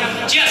អញ្ចឹង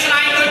ជាក់ស្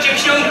ដែងដូចជា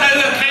ខ្ញុំទៅ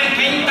ខេម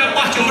ពេញទៅ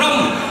បោះជំរំ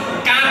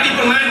កាលពី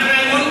ប្រហែលថ្ងៃ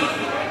មុន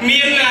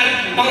មាន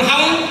បង្ហុ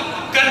ង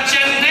កាត់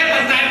ចិនទេ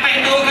ប៉ុន្តែបេះ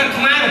ដូងកាត់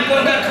ខ្មែរប្រព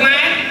ន្ធកាត់ខ្មែ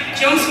រ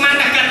ខ្ញុំស្មាន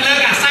តែកាត់លើ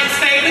អាសាច់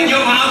ស្តេកនឹងយ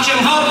កមកឲ្យខ្ញុំ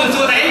ហូបទៅ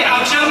សួរតែឲ្យ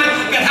ខ្ញុំ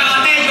គាត់ថាអ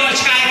ត់ទេយក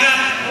ឆ្កែកា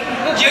ត់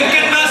យើងគិ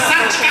តមើលស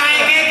ត្វឆ្កែ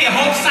គេ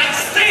ហូបសាច់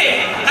ស្តេក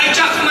ហើយ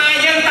ចុះខ្មែរ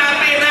យើងតើ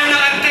ពេលណា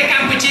នៅប្រទេសក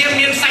ម្ពុជា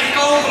មានសាច់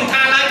គោខ្ញុំ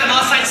ថាឡើយទៅដ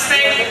ល់សាច់ស្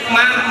តេក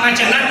មួយ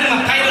ចំណិតនឹង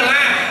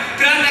$20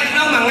គ្រាន់តែក្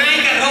នុងមួយថ្ងៃ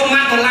ក៏រោម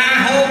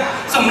$1ហូប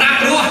សម្រាប់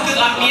រស់គឺ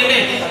អត់មានទេ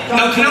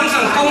នៅក្នុងស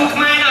ង្គមខ្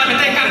មែរនៅប្រ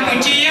ទេសកម្ពុ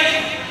ជា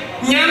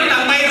ញ៉ាំដើ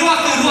ម្បីរស់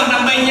គឺរស់ដើ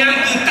ម្បីញ៉ាំ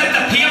គឺទស្សន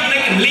វិជ្ជានៃ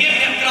កលៀន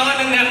អ្នកក្រ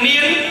និងអ្នកមា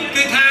ន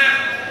គឺថា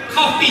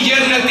ខុសពីយើ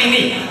ងនៅទី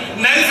នេះ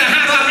នៅសហ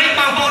រដ្ឋអាមេរិក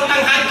បងប្អូនទាំ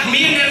ងហើយគ្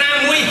មានអ្នកណា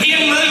មួយហ៊ា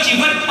នមើលជី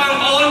វិតបង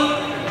ប្អូន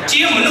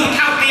ជាមនុស្ស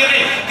ថោកទាបទេ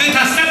គឺ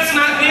ថាសិទ្ធិស្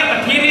មើគ្នាប្រ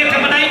ធានាធិ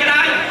បតីក៏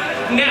ដោយ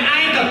អ្នកឯ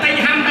ងទៅទិញ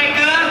ហាំប៊ែហ្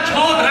គឺឈ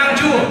រតារាង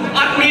ជួរ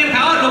អត់មាន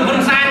ថាលោកហ៊ុន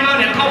សែនមក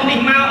អ្នកធំនេះ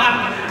មកអត់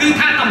គឺ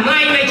ថាតម្លៃ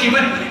នៃជី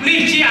វិតនេះ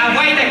ជាអ្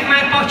វីដែលខ្មែ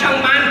របោះចង់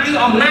បានគឺ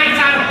អំណាច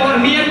សារព័ត៌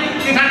មាន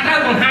គឺថាត្រូវ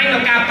បង្ហាញដ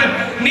ល់ការពិត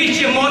នេះ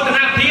ជាមោទន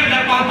ភាពដែ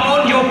លបងប្អូ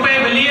នយកពេល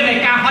វេលានៃ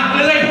ការហត់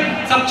នឿយ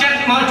សុខចិត្ត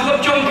មកជួប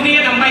ជុំគ្នា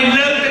ដើម្បី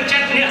លើកទឹកចិ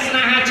ត្តអ្នកស្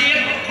នេហាជាតិ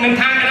មិន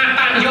ថាគណៈប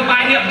កនយោបា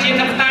យអ្នកប្រជា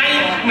ធិបតេយ្យ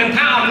មិន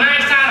ថាអំណាច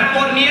សារ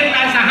ព័ត៌មាន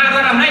ដែលសហរ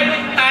ដ្ឋអាមេរិក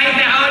តែង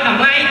តែឲ្យត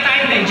ម្លៃតែ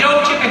ងតែយក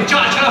ជាកញ្ច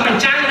ក់ឆ្លុះប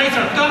ញ្ចាំងនៃ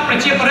ស្រទាប់ប្រ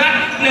ជាប្រដ្ឋ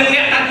និងអ្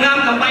នកដឹកនាំ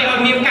ដើម្បីឲ្យ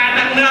មានការ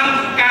ដឹកនាំ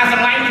ការស្រ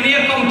ឡាញ់គ្នា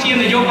កុំជា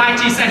នយោបាយ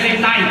ជីសេះលេង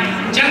ដៃអ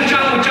ញ្ចឹងច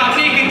ង់បញ្ចប់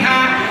នេះគឺថា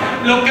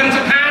លោកកឹម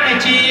សុខាដែល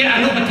ជាអ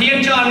នុប្រធាន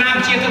ចលនា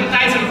ប្រជាធិប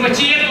តេយ្យសង្គម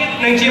ជាតិ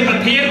និងជាប្រ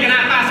ធានគណៈ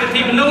បក្សសិទ្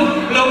ធិមនុស្ស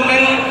លោកនឹ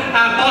ង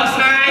បក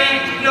ស្រាយ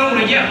ក្នុង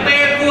រយៈពេ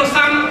លគួរស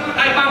ម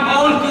ហើយបងប្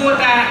អូនគួរ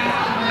តែ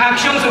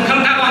ខ្ញុំសង្ឃឹម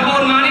ថាបងប្អូ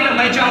នមកនេះដើម្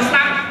បីចង់ស្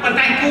ដាប់ប៉ុន្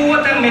តែគួរ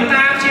តែមេត្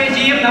តាព្យា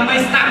យាមដើម្បី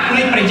ស្ដាប់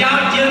នៃប្រយោជ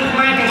ន៍យើងខ្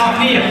មែរទាំងអស់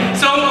គ្នា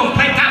សូមកុំ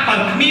ភ្លេចថាបើ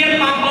គ្មាន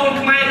បងប្អូន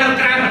ខ្មែរនៅ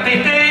ក្រៅប្រទេស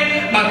ទេ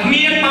បើគ្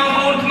មានបង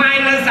ប្អូនខ្មែរ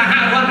នៅសហ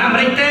រដ្ឋអាមេ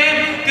រិកទេ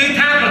គឺ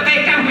ថាប្រទេស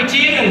កម្ពុ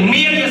ជានឹង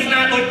មានវាសនា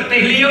ដូចប្រទេ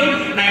សលាវ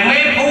ដែលមេ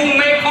ភូមិ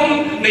មេឃុំ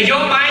នយោ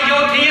បាយយោ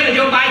ធាន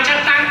យោបាយចា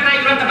ត់តាំងផ្នែក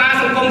រដ្ឋបាល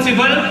សង្គមស៊ី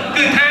វិល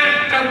គឺថា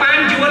ត្រូវបាន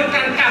យួន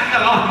កាន់កាប់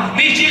ទាំងអស់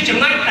នេះជាចំ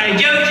ណុចដែល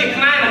យើងជា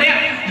ខ្មែរម្នាក់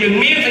យើង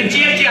មានសញ្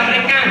ជាតិជាអាមេ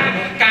រិក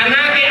កាល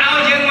ណាគេឲ្យ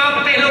យើងមក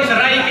ប្រទេសលោកសេ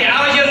រីគេ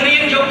ឲ្យយើងរៀ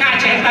នយកការ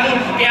ចេះដឹង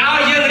គេឲ្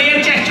យយើងរៀន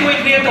ចេះជួយ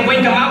គ្នាទៅវិញ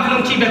ទៅមកក្នុង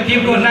ជីវភាព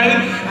រស់នៅ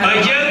បើ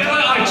យើងធ្វើ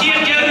ឲ្យជា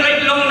តិយើងលិច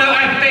លង់នៅ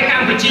ឯប្រទេសក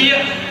ម្ពុជា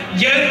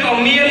យើងក៏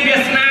មានវា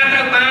សនាត្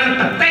រូវបាន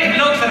ប្រទេស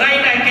លោកសេរី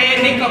ដែលគេ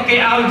នេះក៏គេ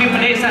ឲ្យវិប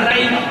ដិសេ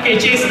រីគេ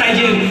ជាស្ដេច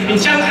យើងអ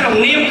ញ្ចឹងក្នុង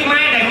នាមខ្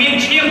មែរដែលមាន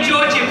ឈាមចូ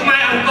លជាខ្មែ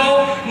រអង្គរ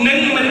នឹង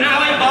មិន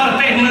ឲ្យបរ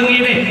ទេសនឹង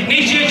នេះ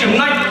នេះជាចំ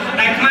ណុច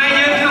ដែលខ្មែរ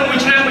យើងក្នុងមួយ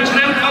ឆ្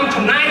នាំខំ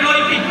ចំណាយលុយ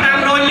ពី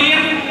500លា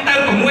នទៅ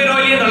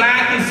$600លា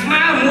នគឺស្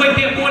មើ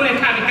1/4នៃ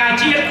ថវិកា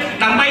ជាតិ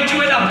ដើម្បីជួ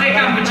យដល់ប្រទេសក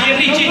ម្ពុជា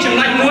នេះជាចំ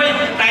ណុចមួយ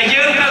ដែល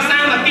យើងត្រូវសា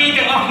មគ្គី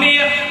ទាំងអស់គ្នា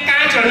កា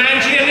រចំណាយ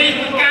ជាតិនេះ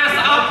ការ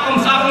ស្អប់កុំ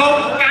ស្អប់ងប់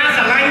ការ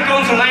ស្រឡាញ់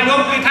កុំស្រឡាញ់ង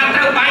ប់គឺថាត្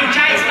រូវបែង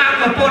ចែកស្ដាប់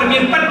ព័ត៌មា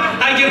នពិត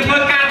ហើយយើងធ្វើ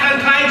ការថ្លៃ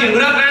ថ្លៃយើង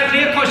រកអានគ្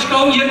នាខុសឆ្គ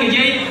ងយើងនិ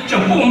យាយ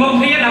ចំពោះមុខ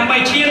គ្នាដើម្បី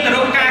ឈានទៅរ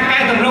កការកែ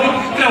តម្រង់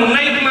ក្នុង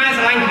ន័យខ្មែរ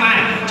ស្រឡាញ់ខ្មែរ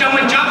ចង់ប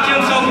ញ្ចប់ខ្ញុំ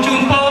សូមជូន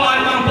ពរឲ្យ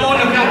បងប្អូន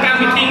នៅក្នុងកម្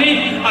មវិធីនេះ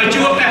ឲ្យ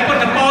ជួបតែពុ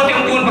ទ្ធពរទាំ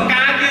ង4ប្រ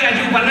ការគឺអា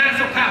យុវណ្ណៈ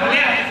សុខៈព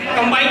លៈ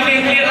កំបីគ្លៀង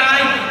គ្លាឡើយ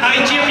ហើយ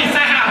ជាពិ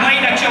សេសអ្វី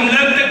ដែលខ្ញុំ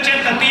លើកទឹកចិត្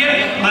តទៅទៀត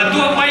បើ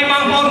ទោះបីប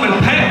ងប្អូនមិន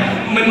ភ័យ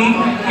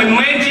មិន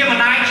មែនជាម្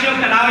ដាយខ្ញុំ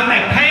ក៏ដោយតែ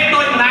ភ័យ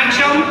ដូចម្ដាយខ្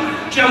ញុំ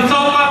សូ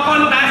មអរគុណ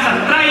ដែលស្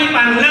ត្រី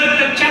បានលើក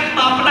ទឹកចិត្ត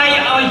តបប្តី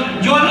ឲ្យ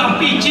យល់អំ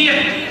ពីជាតិ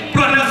ព្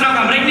រោះនៅស្រុក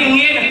អាមេរិកនេះ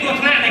ងាយនឹងគ្រោះ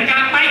ថ្នាក់នៃកា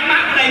របែកបា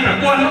ក់ប្តីប្រ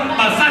ពន្ធ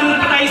បើសិន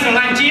ប្តីស្រ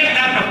ឡាញ់ជាតិ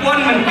ដែលប្រពន្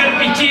ធមិនគិត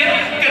ពីជាតិ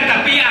គិតតែ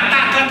ពីអត្ត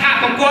កថា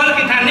បុគ្គល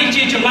គឺថានេះ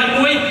ជាចំណុច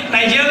មួយ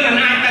ដែលយើងមិន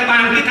អាចទៅបា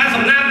នគឺថា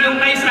សំណាបយើង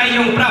ប្តីស្រី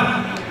យើងប្រុស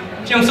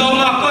ខ្ញុំសូម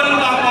អរគុណ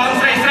បងប្អូន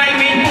ស្រី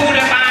មីងពូ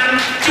ដែលបាន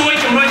ជួយ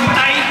ជំរុញប្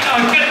តីឲ្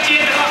យគិតជា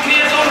តិរបស់គ្នា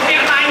សូមពា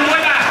ក្យដៃមួ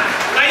យបាទ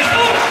ហើយ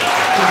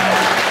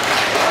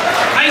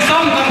សូ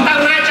មកុំទៅ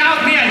ណាចោល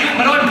គ្នាអាយុ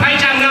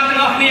120ឆ្នាំដល់ទាំ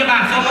ងអស់គ្នាបា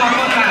ទសូមអរ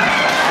គុណបាទ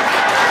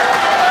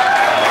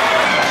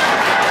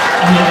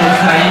លោក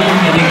ស្រី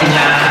មានកញ្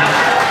ញា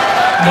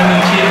មុននឹ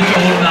ងឈាន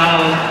ចូលដ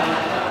ល់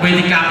វេ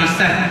ទិកាពិ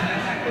សេស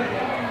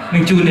នឹ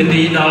ងជួននា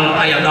ទីដល់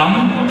អាយដាម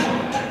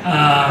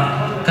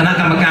គណៈ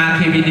កម្មការ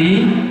KVD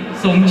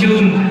សូមជូ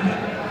ន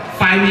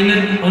5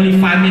 minutes only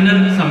 5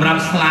 minutes សម្រា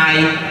ប់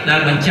slide ដែល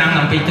បញ្ចាំង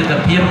អំពីទស្សនវិ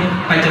ជ្ជា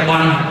បច្ចុប្ប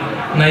ន្ន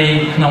នៃ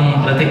ក្នុង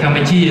ប្រទេសកម្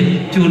ពុជា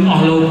ជូនអ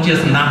ស់លោកជា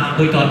សម្ដាប់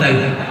ដូចតទៅ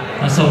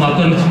សូមអរ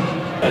គុណ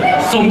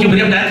សូមជម្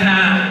រាបដែរថា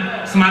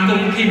សមាគម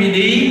KVD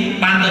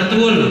បានទ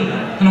ទួល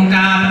ក្នុង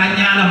ការបដិញ្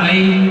ញាដើម្បី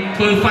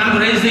ធ្វើ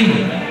fundraising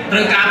ត្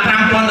រូវការ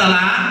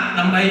$5,000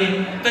ដើម្បី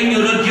ទិញ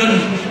រថយន្ត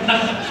ដឹក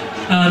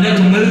អ្នក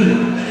ជំងឺ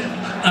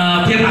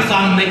ភាពអាស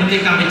ន្ននៃប្រទេស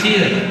កម្ពុជា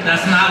ដែល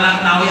ស្នើឡើង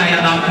ដោយអាយ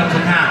ដាមខិត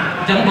សុខា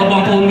អញ្ចឹងបើប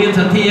ងប្អូនមាន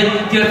សទ្ធា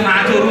ជឿថា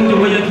ចូលរួមជា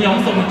មួយយើងខ្ញុំ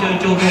សូមអញ្ជើញ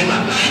ចូលរួមបា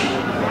ទ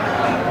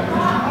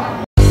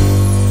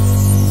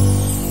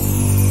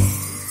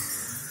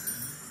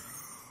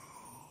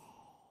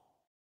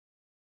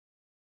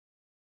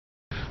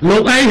លោ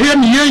កឯងហ៊ាន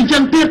និយាយអញ្ចឹ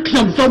ងទៀតខ្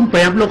ញុំសូមប្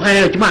រាប់លោកឯង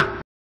ឲ្យច្បាស់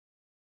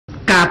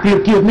ការ เปรียบ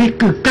เทียบนี้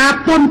คือการ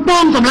ปนป้อ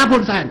งสำหรับค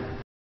นแสน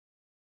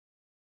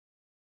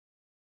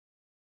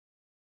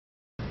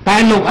แต่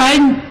ลูกเอ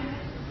ง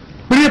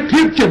เปรียบเที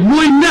ยบจะม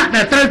วยเนื้อแ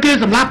ต่เตอเก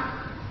สำหรับ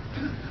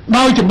โด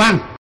ยจำบัง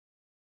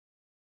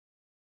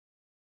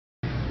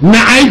น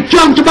าย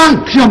จ้องจำบัง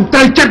ขยมเต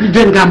ยจัดเ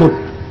รียนการหมด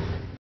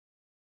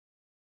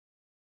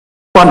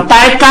ก่อนต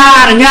ายกา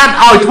เนี่ย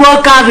เอาชั่ว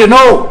กาสิโน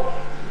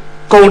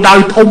กูได้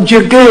ทมเชี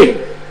ยงกี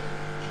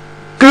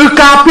คือ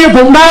กาเปียผ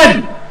มได้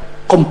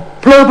ผม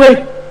เพลิดไป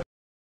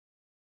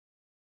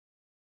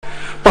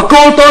ปะโก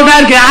ตัวนั้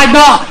นแกไอ้ด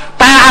อก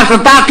แต่อาส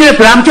ตาเก็บ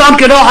แหลมจอนแ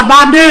กดอกอัดบ้า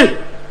นดิ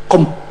ผ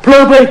มเพลิ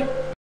ดไป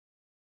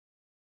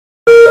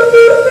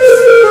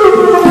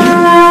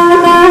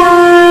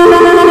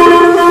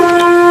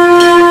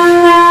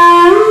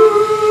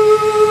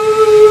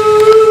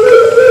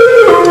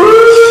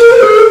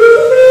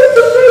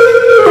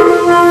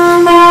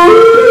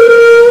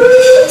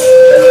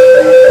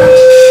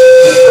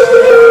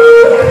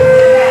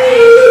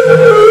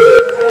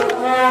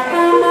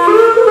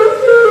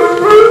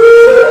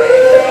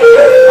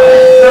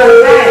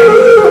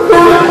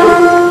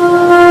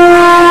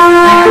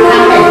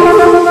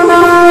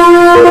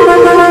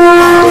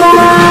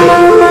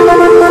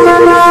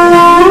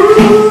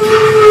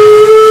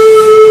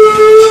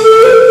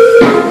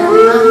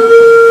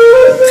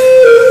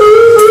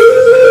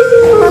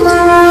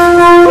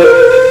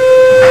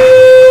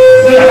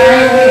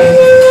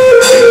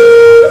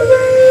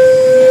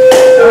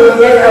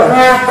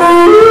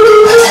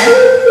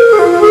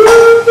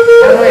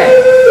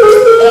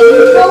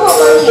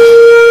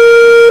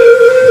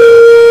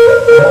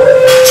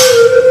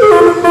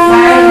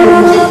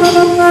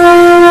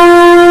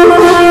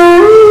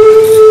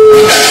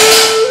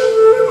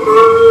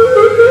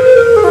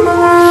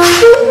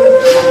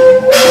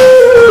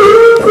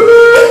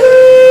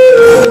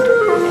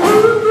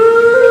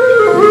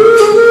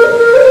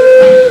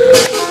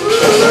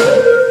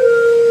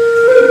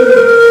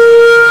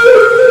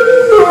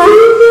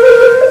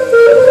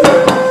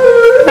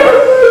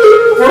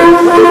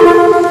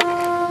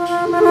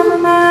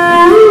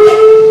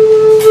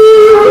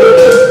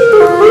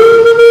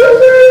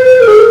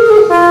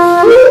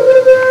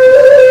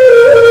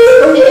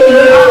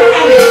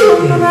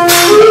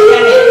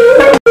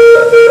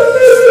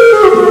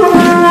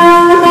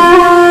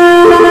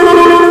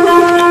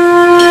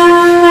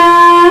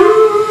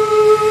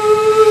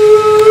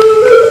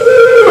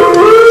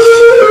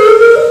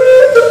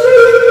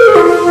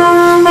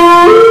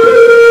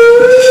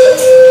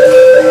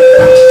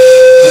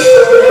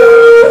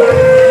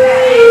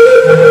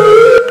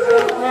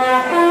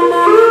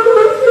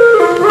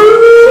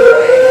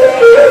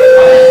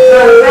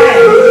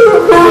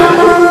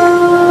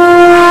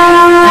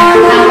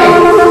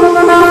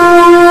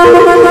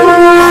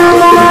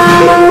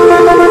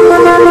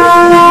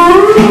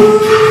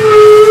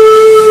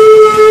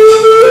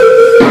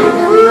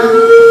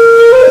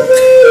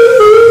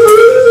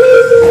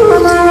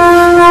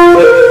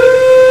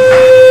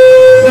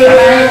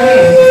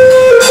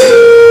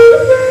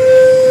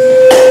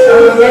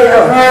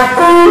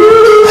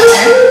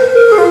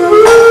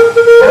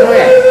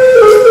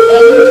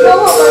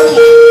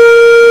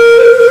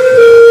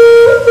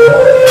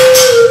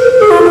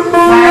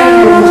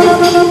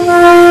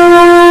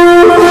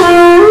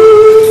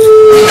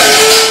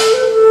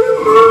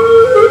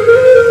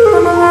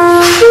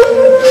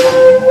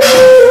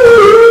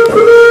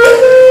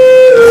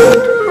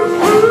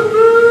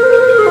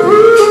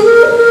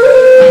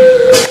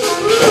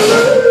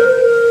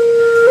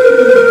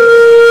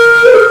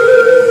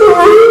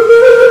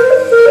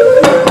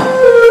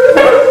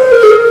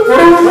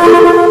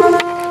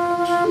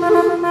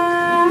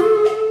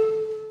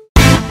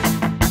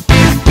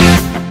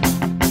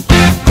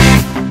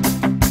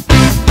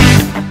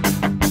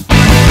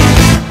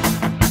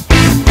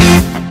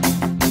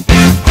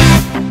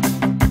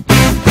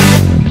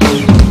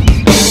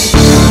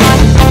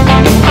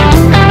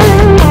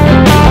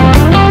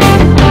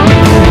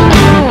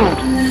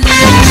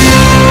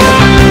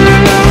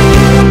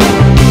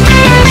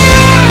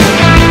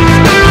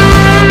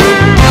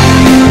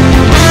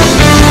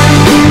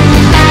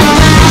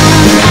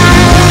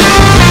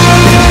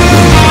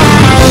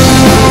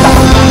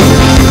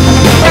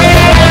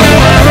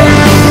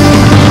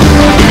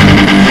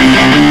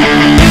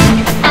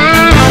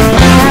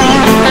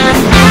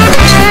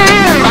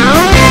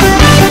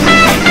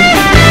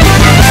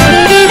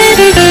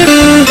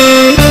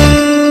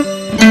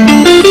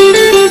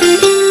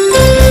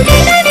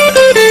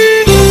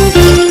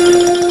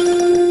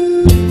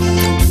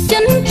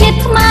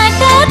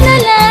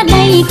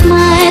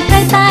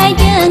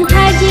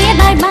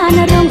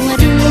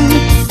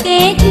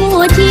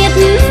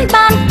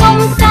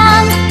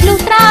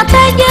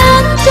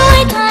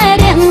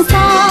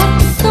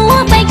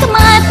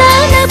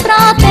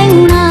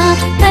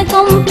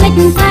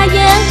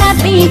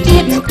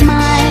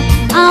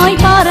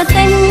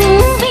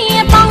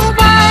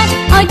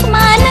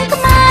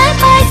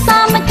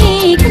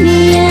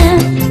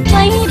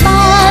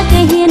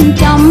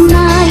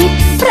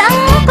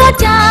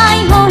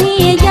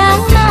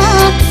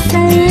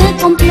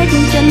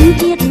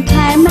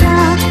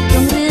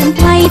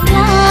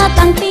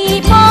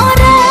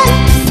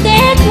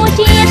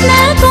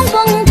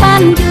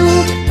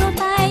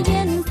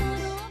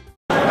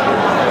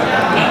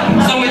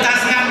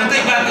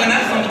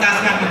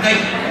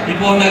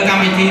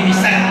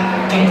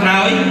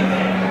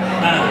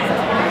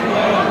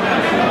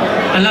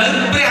លើ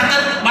ព្រះអាទិ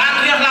ត្យបាន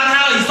រះឡើង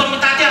ហើយសូមមេ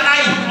ត្តាទៀតដៃ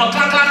ឲ្យខ្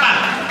លាំងៗបាទ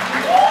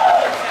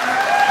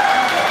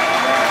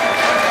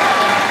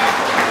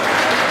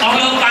អស់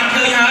លោកបាន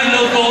ឃើញហើយ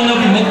លោកកូននៅ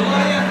ពីមុខ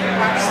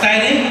ស្តែ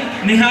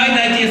នេះហើយ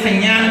ដែលជាស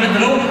ញ្ញាណមិត្ត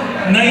រូប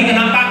នៃគ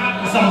ណៈបក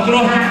សង្គ្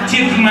រោះជា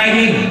តិខ្មែរ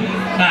យើង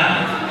បាទ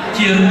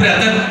ជារូបព្រះអា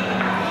ទិត្យ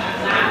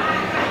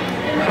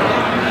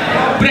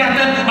ព្រះអា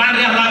ទិត្យបាន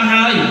រះឡើង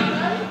ហើយ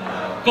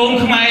កូន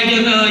ខ្មែរយើ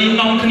ងអើយ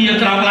នាំគ្នា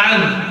ក្រោកឡើង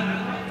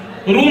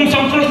រួមស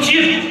ង្គ្រោះជា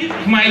តិ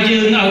ខ្មែរយើ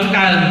ងឲ្យស្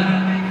កើង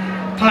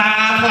ថ្លា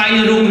ថ្លៃ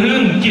រុងរឿ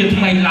ងជា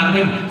ថ្មីឡើង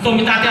វិញសូម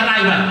មេត្តាទៀតដៃ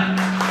បាទ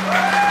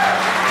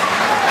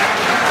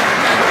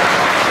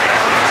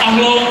អស់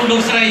លោ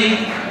កស្រី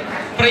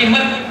ប្រិ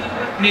មិត្ត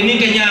អ្នកនាង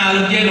កញ្ញា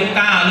លោកយាយលោក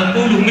តាលោក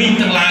ពូលោកមីង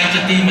ទាំងឡាយជា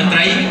ទីមេត្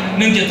រី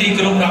និងជាទី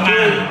គោរពរាប់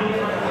អាន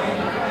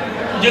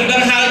យើងដឹ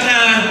ងហើយ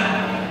ថា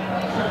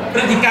ព្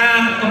រឹត្តិការ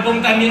ណ៍កំពុង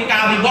តែមានកា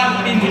រវិវត្ត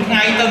ពីមួយថ្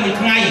ងៃទៅមួយ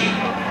ថ្ងៃ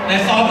ដែល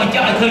សរបញ្ជា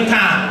ក់ឲ្យឃើញ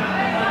ថា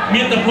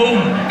មាតុភូមិ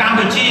កម្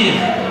ពុជា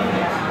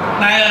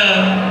ដែល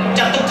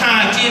ចាត់ទុកថា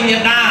ជាមា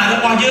តារ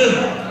បស់យើង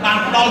បាន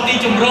ផ្ដល់ទី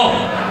ជម្រក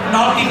ដ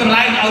ល់ទីកន្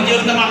លែងឲ្យយើ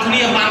ងទាំងអស់គ្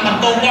នាបានបន្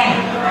តវង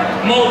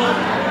មក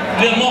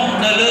វាមក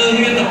នៅលើ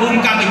មាតុភូមិ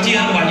កម្ពុជា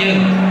របស់យើង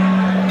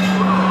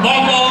បង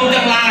ប្អូន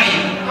ទាំងឡាយ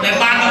ដែល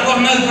បានរ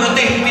ស់នៅប្រ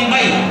ទេសទី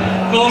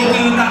3គោល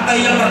គឺតន្ត្រី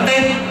ប្រទេ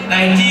ស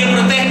ដែលជាប្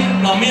រទេស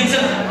ដ៏មានសិ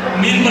ទ្ធិ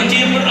មានប្រជា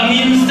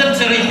មានសិទ្ធិ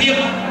សេរីភាព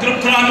គ្រប់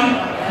គ្រាន់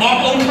បង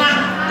ប្អូនខ្លះ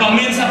ក៏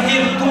មានសភា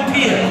ពទូ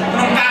ធាក្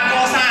នុងការក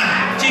សាង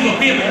ជីវ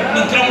ភាព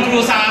នៅក្នុងគ្រួ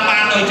សារបា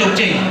នដោយជោគ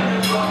ជ័យ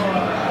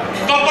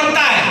ក៏ប៉ុន្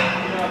តែ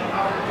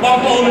បង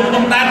ប្អូន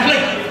ពុំដែលភ្លេ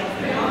ច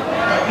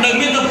នៅ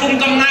មានទំពុំ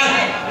កំណើត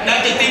ដែល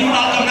ជាទីផ្ដ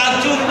ល់កំណើត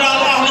ជូនដល់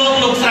អស់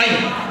លោកស្រី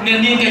អ្នក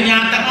នាងកញ្ញា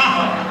ទាំងអស់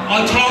ឲ្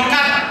យឆ្លង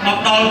កាត់មក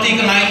ដល់ទី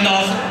កន្លែងដ៏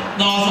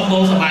សម្បូ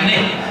រសប្បាយ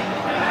នេះ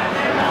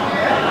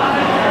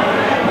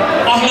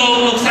អស់លោ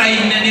កស្រី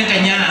អ្នកនាងក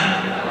ញ្ញា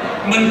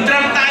មិនត្រឹ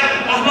មតែ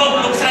អស់លោ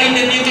កស្រី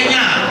អ្នកនាងកញ្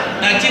ញា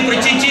ដែលជាប្រ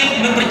ជាជាតិ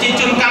និងប្រជា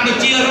ជនកម្ពុ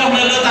ជារស់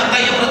នៅលើតន្ត្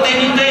រីប្រទេស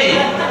នេះទេ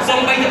សូ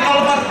ម្បីតែ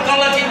ក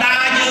លធីតា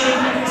យើង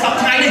សប្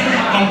តាហ៍នេះ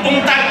កំពុង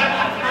តែ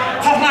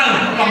ខុសឡើង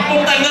កំពុង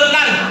តែងើប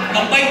ឡើង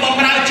ដើម្បីប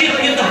ម្រើជាតិ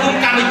មាតុភូមិ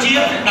កម្ពុជា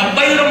ដើម្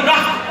បីរំ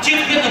ដោះជា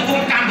តិមាតុភូ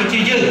មិកម្ពុជា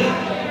យើង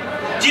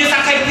ជាស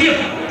ក្ខីភាព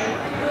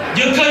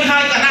យើងឃើញហើ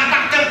យគណៈប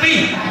កទាំងពីរ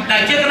ដែ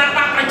លជាគណៈប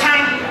កប្រឆាំង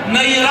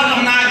នៃរដ្ឋ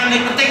អំណាចនៃ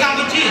ប្រទេសកម្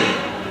ពុជា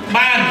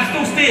បានស្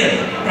ទុះស្ទា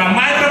ប្រ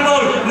ម៉ែប្រមូ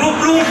លរួប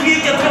រวมគ្នា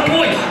ជាធំ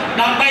មួយ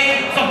ដើម្បី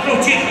សង្គ្រោះ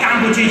ជាតិក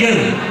ម្ពុជាយើង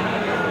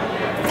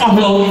អស់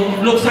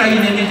លោកស្រី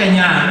អ្នកនាងកញ្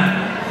ញា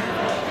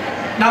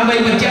ដើម្បី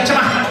បញ្ជាក់ច្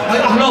បាស់ឲ្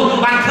យអស់លោក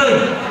បានឃើញ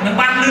និង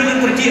បានលឺនឹង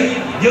ប្រជា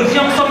យើងខ្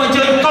ញុំសូមអញ្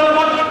ជើញកុល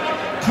បុត្រ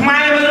ខ្មែ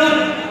រមួយរូប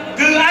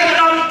គឺឯកឧត្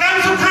តមកម្ម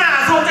សុខា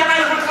សូមចាត់ដៃ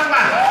របស់ខាង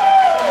បាទ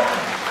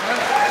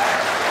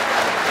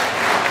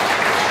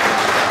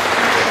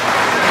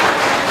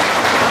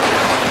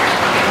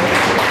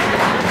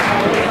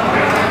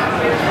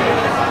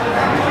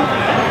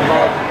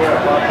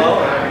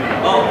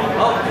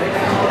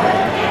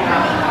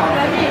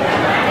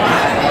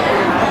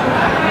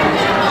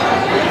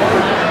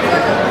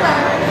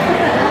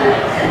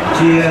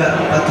ជា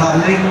បឋម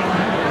នេះ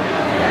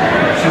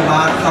ខ្ញុំ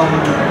បានសូមអ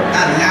នុ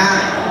ញ្ញាត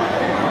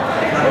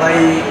ដើម្បី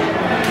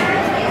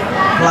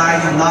ថ្លែង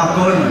អំណរ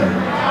គុណ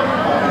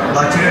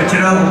ដ៏ជ្រាលជ្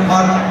រៅបំផុ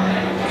ត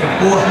ចំ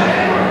ពោះ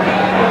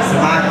ស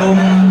មាគម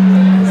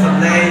ស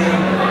ម្លេង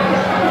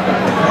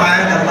ខ្មែរ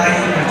ដើម្បី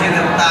ប្រជា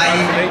ធិបតេយ្យ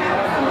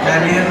ដែល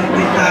មាន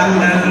ទីតាំង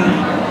នៅរ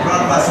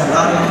ដ្ឋវ៉ាស៊ីន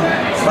តោន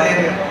ស្វេត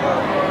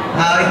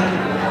ហើយ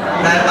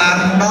ដែលបាន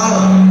ផ្ដ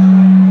ល់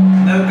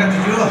នៅកិត្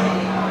តិយ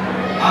ស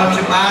ឲ្យ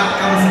ច្បាប់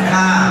កម្មស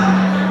ខា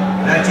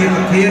ដែលជា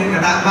ប្រធានគ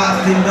ណៈបក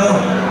ទីនោះ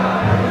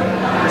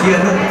ជាអ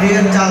នុប្រធា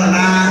នចល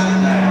នា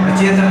ប្រ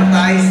ជាធិប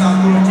តេយ្យសង្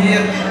គ្រោះជា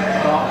តិ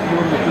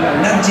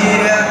និងជា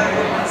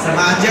ស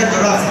មាជិក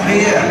រដ្ឋស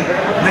ភា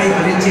នៃ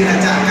ប្រជាជាតិ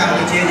កម្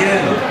ពុជាយើ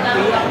ង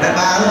ដែល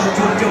បាន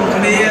ជួបជុំ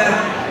គ្នា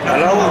ក្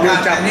នុងឱ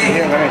កាសនេះ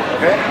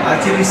ហើយ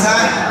ជាពិសេ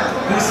ស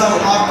គឺសូម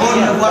អរគុណ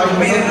វត្ត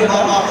មានរប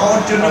ស់បងប្អូន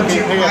ជនជា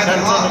តិខ្មែរ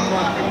ទាំងអស់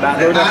ដែ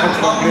លបាន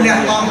ខំលះ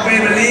បង់ពេល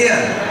វេលា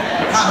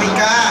ថវិ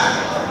កា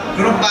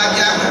គ្រប់បែប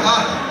យ៉ាងទាំងអ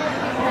ស់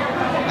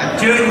អញ្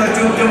ជើញមក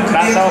ជួបជុំគ្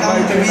នាក្នុង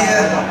ទិវា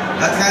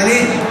ថ្ងៃ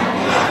នេះ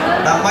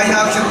ដើម្បី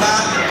ឲ្យខ្ញុំ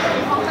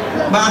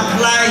បាន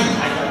ថ្លែង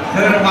ធ្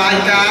វើរបាយ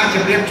ការណ៍ជ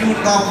ម្រាបជូន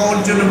ដល់បងប្អូន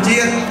ជន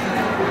ជាតិ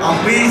អំ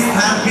ពីស្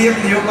ថានភាព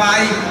នយោបា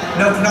យ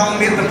នៅក្នុង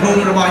មាតុភូ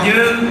មិរបស់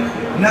យើង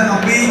និង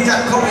អំពីច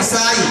ក្ខុវិ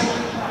ស័យ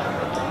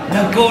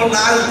និងគោល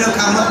ដៅនៅ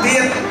ខាងមុខទៀ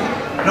ត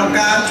ក្នុង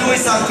ការជួយ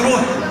សង្គ្រោះ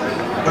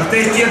ប្រទេ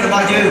សជាតិរប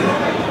ស់យើង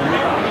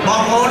ប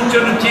ងប្អូនជ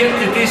នជាតិ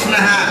ជាទីស្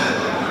នេហា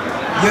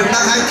យើងដឹ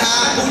ងហើយថា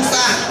ភូមិ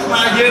សាស្ត្រខ្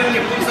មែរយើង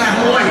ជាភូមិសាស្ត្រ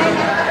មួយ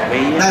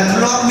ដែល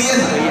ធ្លាប់មាន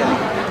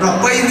ប្រ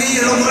ពៃណី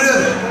រុងរឿង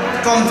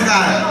កុំឆ្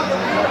ងាយ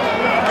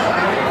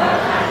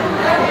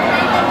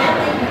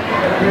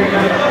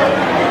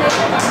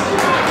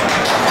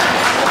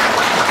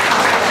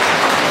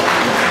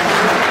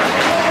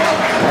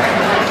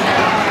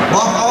ប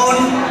ងប្អូន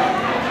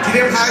ជ្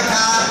រាបហើយ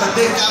ថាប្រ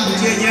ទេសកម្ពុ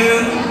ជាយើ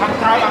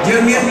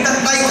ងមានទឹក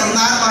ដីកំ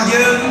ណើតរបស់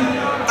យើង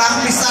តាំង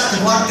ពីសត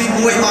វត្សទី1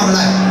មកម្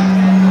ល៉េះ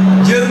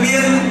យើងមា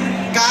ន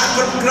ក ការ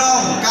គ្រប់គ្រង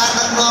ការ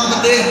ដឹកនាំប្រ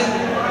ទេស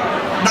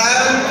ដែល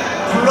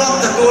ធ្លាប់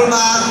ទទួល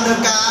បាននូវ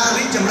ការ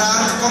រីកចម្រើន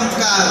ស្កប់ស្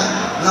កល់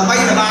ល្បី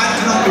ល្បាញ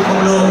ក្នុងពិភព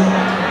លោក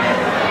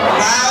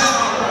តែ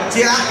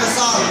ជាអកុស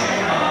ល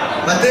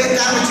ប្រទេសក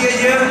ម្ពុជា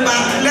យើងបា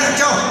នធ្លាក់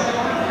ចុះ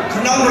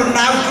ក្នុងរណ្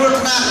ដៅគ្រោះ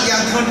ថ្នាក់យ៉ា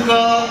ងធ្ងន់ធ្ង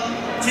រ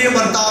ជាប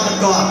ន្តបន្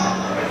ទាប់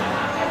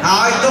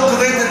ហើយទុក្ខ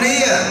វេទនា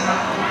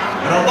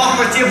របស់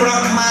ប្រជាពលរ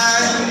ដ្ឋខ្មែរ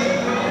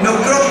នៅ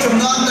គ្រប់ជំ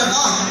នាន់ទាំងអ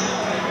ស់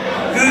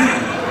គឺ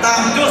តា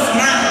មទស្ស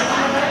នៈ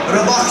រ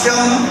បស់ខ្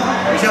ញុំ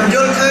យ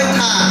ល់ឃើញ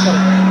ថា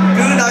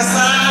គឺដោយ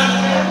សារ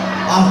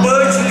អំពើ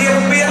ឈ្លាន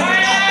ពានរ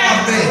បស់ប្រ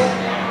ទេស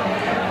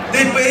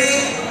ទី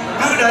2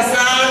គឺដោយ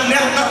សារអ្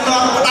នកដឹក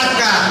នាំផ្ដាច់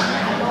ការ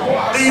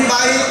ទី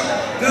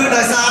3គឺ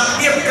ដោយសារ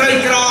ភាពក្រី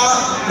ក្រ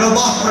រប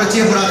ស់ប្រ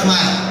ជាពលរដ្ឋខ្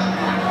មែរ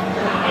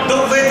ទុ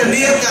ក្ខវេទ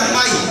នាទាំង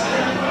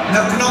3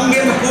នៅក្នុងមា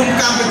តុភូមិ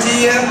កម្ពុជា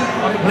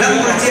និង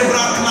ប្រជាពលរ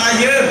ដ្ឋខ្មែរ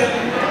យើង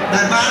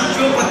ដែលបាន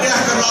ជួបប្រទះ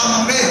កន្លងម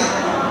កនេះ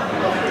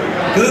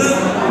គឺ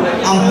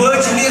អំពើ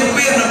ឈ្លាន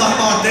ពានរបស់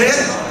បរទេស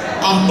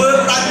អំពើ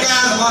ផ្ដាច់កា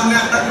ររបស់អ្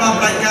នកដឹកនាំ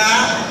ផ្ដាច់ការ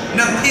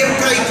និងភាព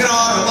ក្រីក្រ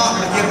របស់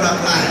ប្រជាពលរដ្ឋ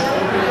ខ្មែរ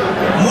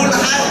មូល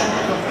ហេតុ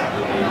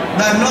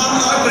ដែលនាំ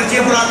ឲ្យប្រជា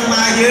ពលរដ្ឋខ្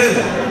មែរយើង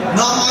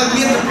នាំឲ្យ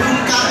មាតុភូ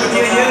មិកម្ពុ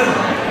ជាយើង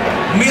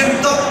មាន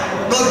ទុក្ខ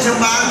ដូចខ្ញុំ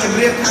បានជម្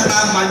រាបខាង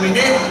ដើមបាញ់វិញ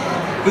នេះ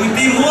គឺ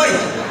ទី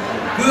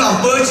1គឺអំ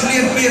ពើឈ្លា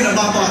នពានរប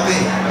ស់បរទេ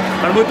ស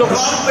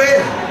រាល់ពេល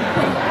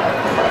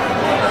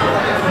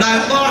ដែល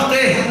បរ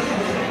ទេស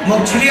ម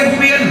កឈ្លាន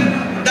ពាន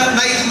ទឹក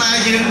ដីខ្មែរ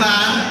យើងបា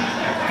ន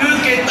គឺ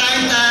គេតែង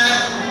តែ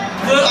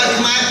ធ្វើឲ្យ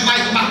ខ្មែរបែ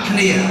កបាក់គ្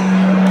នា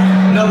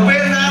នៅពេ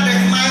លណាដែល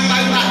ខ្មែរបែ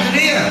កបាក់គ្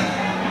នា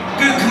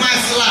គឺខ្មែរ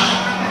ស្លាប់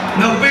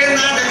នៅពេល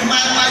ណាដែលខ្មែ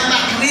របែកបា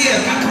ក់គ្នា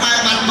គឺខ្មែរ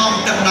បាត់បង់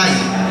ទឹកដី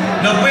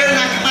នៅពេល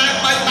ណាខ្មែរ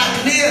បែកបាក់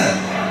គ្នា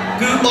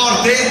គឺបរ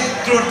ទេស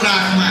ត្រួតត្រា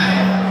ខ្មែរ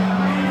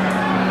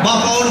បង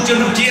ប្អូនជ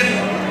នជាតិ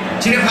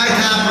ជ្រាបហើយ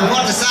ថាប្រវ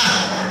ត្តិសាស្ត្រ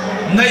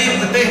នៃ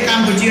ប្រទេសក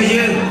ម្ពុជា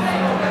យើង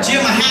ជា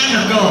មហាន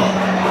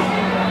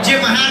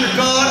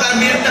គរដែល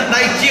មានទឹក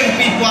ដីជាង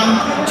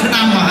 2000 ឆ្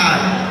នាំមកហើយ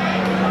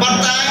ប៉ុន្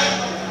តែ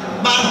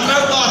បានត្រូ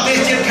វបរទេស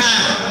ជិតខា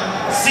ង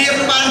សៀម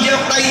បានយ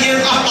កដីយើង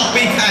អស់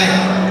12ខែ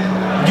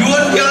យួ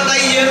នយកដី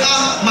យើងអ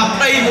ស់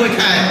21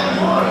ខែ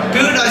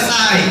គឺដោយ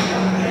សារ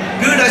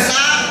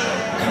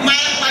ខ្មែ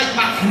របែក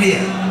បាក់គ្នា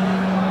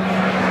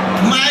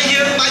ខ្មែរ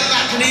យើងបែក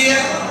បាក់គ្នា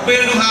ពេ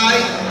លនោះហើយ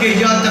គេ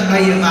យកទឹកដី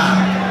យើងបាន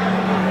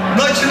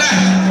ដូច្នេះ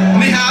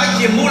នេះហើយ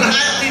ជាមូល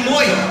ហេតុទី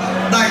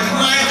1ដែលខ្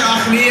មែរទាំងអ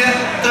ស់គ្នា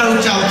ត្រូវ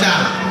ចោទចា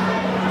ត់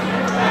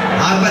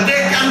ហើយប្រទេស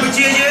កម្ពុ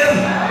ជាយើង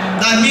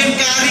ដែលមាន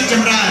ការរីកច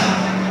ម្រើន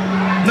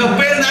នៅ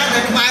ពេលណាដែ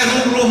លខ្មែរ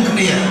រួមគ្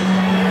នា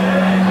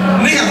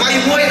នេះអ្វី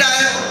មួយដែ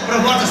លប្រ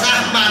វត្តិសាស្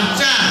ត្របាន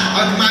ចារ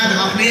ឲ្យខ្មែរទាំ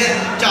ងអស់គ្នា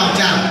ចោទ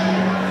ចាត់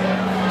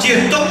ជា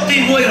ទុកទី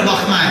1រប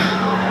ស់ខ្មែរ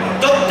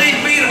ទុកទី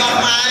2របស់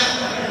ខ្មែរ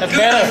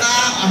គឺដោយសា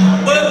រអំ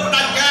ពើផ្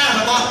ដាច់ការ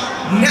របស់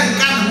អ្នក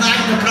កាន់អំណាច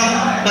នៅក្នុង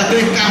ប្រទេ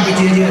សកម្ពុ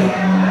ជាយើង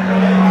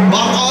ប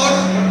ងប្អូន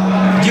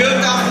យើង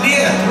ទាំងគ្នា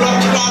ធ្លាប់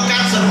ឆ្លងកា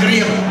ត់សង្គ្រា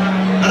ម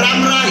រ៉ាំ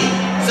រ៉ៃ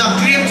សង្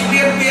គ្រាមឈ្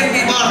លានពាន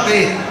ពីបរទេ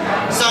ស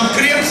សង្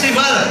គ្រាមស៊ី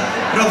វិល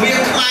រវាង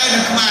ខ្មែរនិ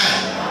ងខ្មែរ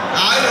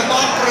ហើយរប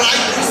បប្រល័យ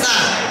ពូជសាស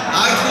ន៍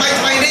ហើយថ្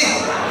មីនេះ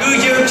គឺ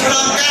យើងឆ្ល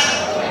ងកាត់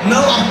នៅ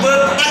អំពើ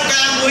ផ្ដាច់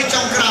ការមួយ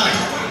ចុងក្រោយ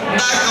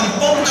ដែលកំ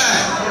ពុងតែ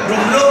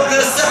រំលោភលើ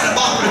សិទ្ធិរប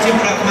ស់ប្រជា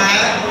ពលរដ្ឋខ្មែរ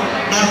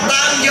ដែល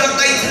តាមយក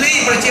ដីធ្លី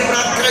ប្រជាពលរ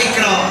ដ្ឋក្រី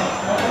ក្រ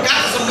កា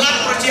ប់សម្លាប់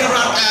ប្រជាពលរ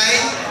ដ្ឋឯង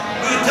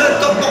គឺធ្វើ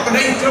ទុកបុកម្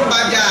នេញគ្រប់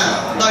បែបយ៉ាង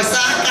ដោយ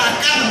សារការ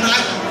កាន់អំណា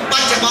ចប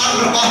ច្ចុប្បន្ន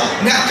របស់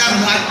អ្នកកាន់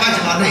អំណាចបច្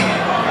ចុប្បន្ន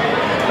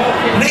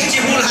នេះជា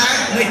មូលហេតុ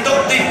នៃទុក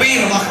ទី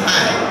2របស់ខ្មែ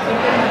រ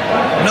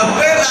នៅ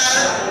ពេលដែល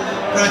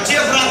ប្រជា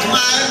ពលរដ្ឋខ្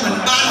មែរមិន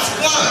បានស្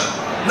គាល់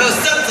នៅ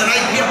សិទ្ធិសេរី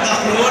ភាពរបស់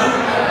ខ្លួន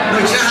ដូ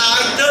ច្នេះហើ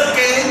យទើប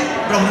គេ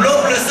រំលោភ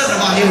លើសិទ្ធិរ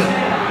បស់យើង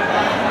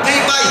ទី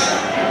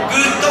3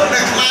គឺទុក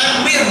ដែលខ្មែរ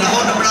មានរហូ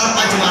តដល់ប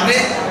ច្ចុប្បន្ន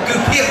នេះគឺ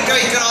ភាពក្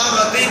រីក្ររ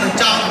ទីបញ្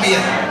ចប់មា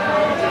ន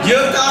យើ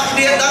ងទាំងគ្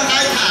នាដឹង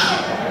ហើយថា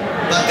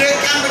ប្រទេស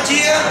កម្ពុ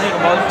ជា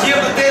ជា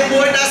ប្រទេស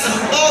មួយដែលស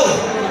ម្បូរ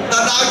ទៅ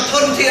ដោយធ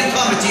នធានធ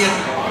ម្មជាតិ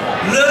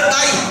លើ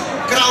ដី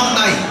ក្រោម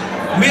ដី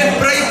មាន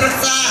ព្រៃព្រឹ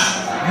ក្សា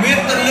មាន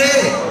ទន្លេ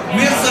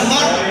មានស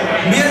មុទ្រ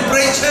មានព្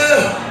រៃឈើ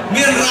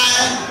មានរ៉ែ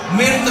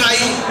មានត្រី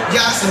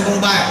យ៉ាងសម្បូរ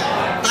បែប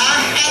តែ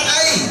ហេតុ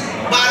អី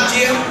បាន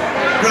ជា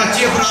ប្រ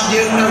ជាពលរដ្ឋ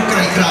យើងនៅក្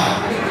រីក្រ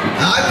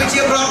ហើយប្រជា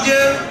ពលរដ្ឋ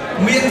យើង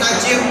មានតែ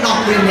ជាង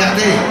10លាននាក់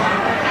ទេ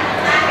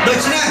ដូ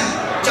ច្នេះ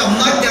ចំ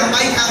ណុចទាំង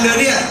3ខាងលើ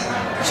នេះ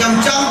ខ្ញុំ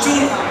ចង់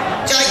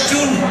ចែក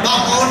ជូនបង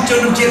ប្អូនជ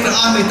នជាតិទាំង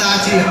អស់មេត្តា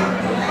ជា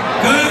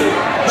គឺ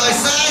ដោយ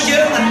សារយើ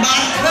ងមិនបា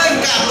នឃើញ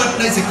ការពិត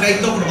នៃសេចក្តី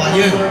ទុក្ខរបស់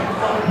យើង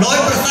ដោយ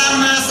ព្រះសម្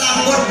មាស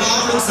ម្ពុទ្ធព្រះអ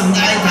ង្គលោកសម្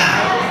ដែងថា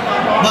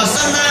បើ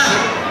សិនណា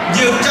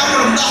យើងចង់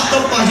រំដោះទុ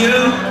ក្ខរបស់យើ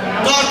ង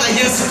ក៏តែ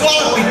យើងស្គា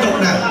ល់ពីទុក្ខ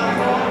ហ្នឹង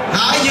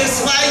ហើយយើង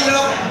ស្វែងរ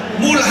ក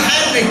មូលហេ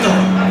តុនៃទុក្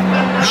ខ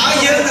ហើយ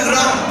យើងនឹងរ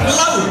កផ្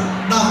លូវ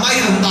ដើម្បី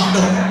រំដោះ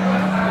ទុក្ខ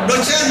ដូ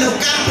ច្នេះនៅ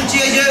កម្ពុ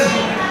ជាយើង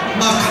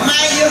បើខ្មែ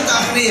រយើង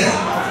ទាំងគ្នា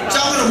ច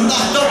ង់រំ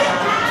ដោះទុក្ខ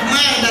ខ្ ខ្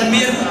មែរដែល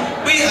មាន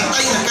ពីអ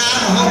តីតកាល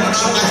រហូតដ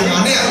ល់បច្ចុប្ប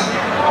ន្ននេះ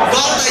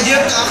ក៏តែយើ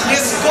ងទាំងគ្នា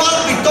ស្គាល់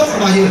ពីទុករ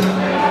បស់យើង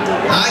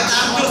ហើយ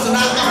តាមទស្ស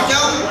នៈរបស់ខ្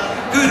ញុំ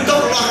គឺទុ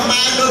ករបស់ខ្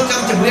មែរដូចខ្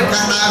ញុំជម្រាប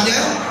ខាងដើមអញ្ចឹ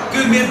ង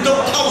គឺមានទុក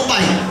ធំ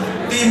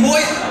3ទី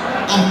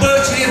1អំពើ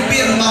ឈ្លានពា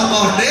នរបស់ប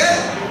រទេស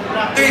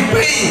ទី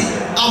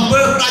2អំ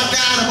ពើផ្ដាច់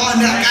ការរបស់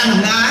អ្នកកាន់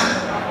អំណាច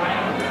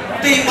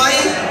ទី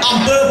3អំ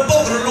ពើពុ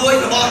ករលួយ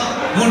របស់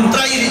មន្ត្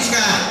រីរាជ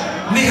ការ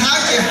នេះហើយ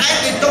ជាហេតុ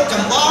នៃទុកច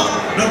ម្បង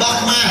របស់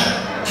ខ្មែរ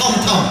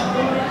ធំ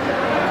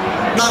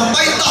ដើម្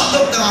បីតប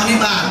ទុកទាំងអស់នេះ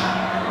បាន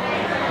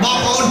បង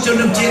ប្អូនជ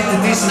នជាតិ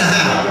ទីស្នេ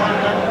ហា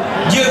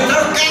យើងត្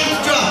រូវកាន់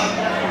ខ្ជាប់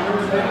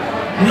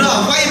នៅ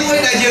អ្វីមួយ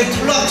ដែលយើង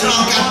ធ្លាប់ឆ្ល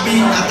ងកាត់ពី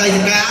អតីត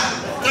កាល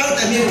ត្រូវ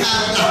តែមានការ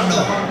ផ្លាស់ប្ដូ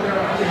រ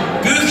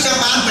គឺខ្ញុំ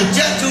បានបញ្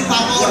ជាក់ជូនប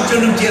ងប្អូនជ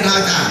នជាតិហើ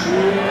យថា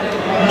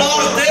ប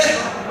រទេស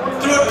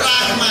ត្រួតត្រា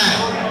ខ្មែរ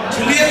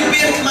ឈ្លាន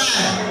ពានខ្មែរ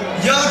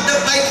យកទឹក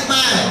ដីខ្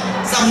មែរ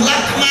សម្លា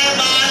ប់ខ្មែរ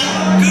បាន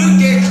គឺ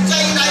គេខ្ចី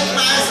ដៃខ្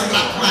មែរសម្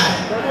លាប់ខ្មែរ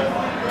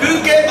គឺ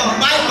គេបំ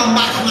បែកបំ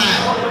បាក់ខ្មែរ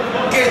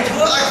គេធ្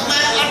វើឲ្យខ្មែ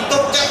រអត់ទុ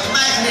កចិត្តខ្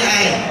មែរគ្នា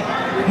ឯង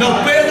នៅ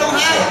ពេលនោះ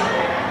ហើយ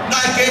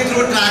ដែលគេត្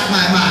រួតត្រាខ្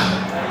មែរបាន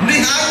នេះ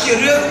ហើយជា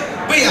រឿង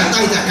ពីអ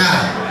តីតកាល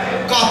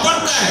ក៏ប៉ុ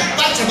ន្តែ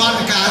បច្ចុប្បន្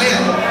នកាលនេះ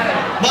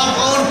បង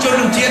ប្អូនជន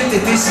ជាតិ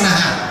ទីស្នេ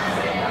ហា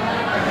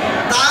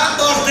តើ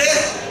បរទេស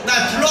ដែ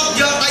លធ្លាប់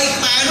យកដី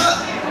ខ្មែរនោះ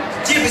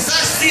ជាភាសា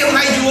សៀម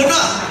ហើយយួន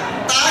នោះ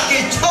តើគេ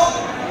ឈប់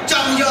ច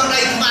ង់យក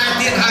ដីខ្មែរ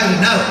ទៀតហើយឬ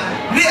នៅ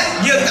នេះ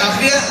យើងទាំង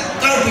គ្នា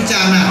ត្រូវពិចា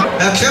រណា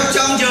ខ្ញុំច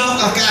ង់យក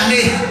ឱកាស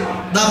នេះ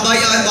ដើម្បី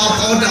ឲ្យបង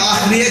ប្អូនទាំងអ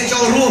ស់គ្នា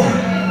ចូលរួម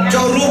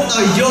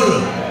ដោយយល់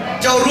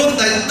ចូលរួម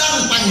ដោយដឹង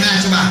បញ្ហា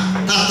ច្បាស់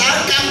ថាតើ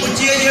កម្ពុ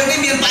ជាយើងនេះ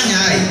មានបញ្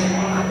ហាអី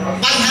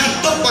បញ្ហា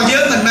ទុករបស់យើ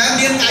ងមិនមែន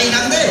មានថ្ងៃហ្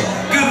នឹងទេ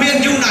គឺមាន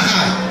យូរណាស់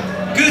ហើយ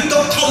គឺទុ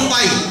កធំ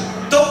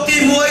3ទុកទី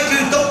1គឺ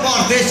ទុកប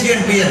រទេសឈ្លាន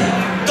ពាន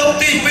ទុក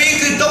ទី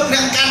2គឺទុកអ្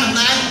នកកាន់អំ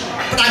ណាច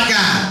ផ្ដាច់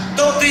ការ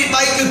ទុកទី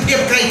3គឺភាព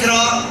ក្រីក្រ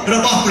រ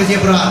បស់ប្រជា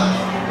ពលរដ្ឋ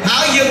ហើ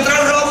យយើងត្រូ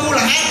វរកមូល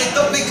ហេតុនៃ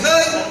ទុកនេះឃើ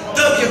ញ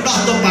ទើបយើងដោះ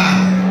ទុកបាន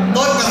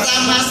ដោយប្រសា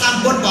មាស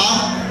ម្ពុទ្ធបង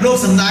លោក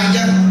សម្ដែងអញ្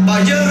ចឹងបើ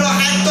យើងរក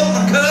ហេតុទុក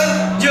មិនឃើញ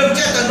យើង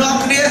ចេះតែនាំ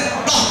គ្នា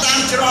ដោះតាម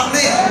ច្រក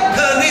នេះធ្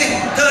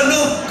វើ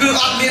នោះគឺ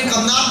អត់មាន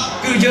កំណត់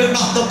គឺយើង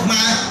ដោះទុកខ្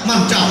មែរមិន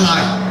ចប់ឡើ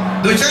យ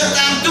ដូច្នេះ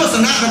តាមទស្ស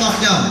នៈរបស់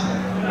ខ្ញុំ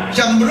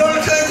រល់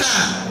ឃើញថា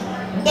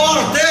បរ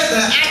ទេស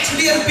ដែលអាចឈ្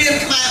លានពាន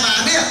ខ្មែរបាន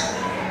នេះ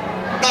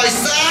ដោយ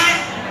សារ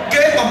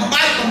គេបំ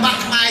បែកបំបាក់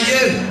ខ្មែរ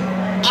យើង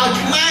ឲ្យ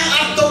ខ្មែរអ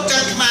ត់ទុកចិ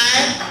ត្តខ្មែរ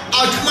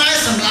ឲ្យខ្មែរ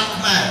សម្លាប់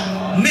ខ្មែរ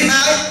នេះ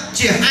ហើយ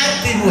ជាហេតុ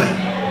ទី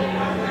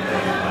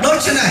1ដូ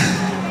ច្នេះ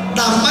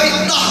ដើម្បី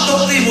ដោះទុក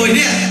ទី1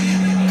នេះ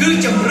គឺ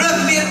ជំរឿន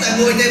មានតែ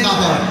មួយទេបង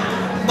ប្អូន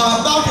បើ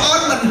បងប្អូន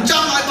មិនច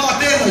ង់ឲ្យបរ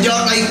ទេសមកយក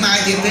ដីខ្មែរ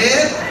ទៀតទេ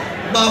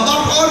បើប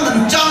ងប្អូនមិន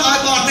ចង់ឲ្យ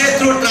បរទេស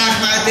ត្រួតត្រា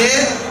ខ្មែរទេ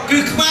គឺ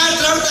ខ្មែរ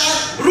ត្រូវតែ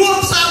រួម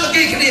សាមគ្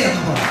គីគ្នាបង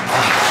ប្អូន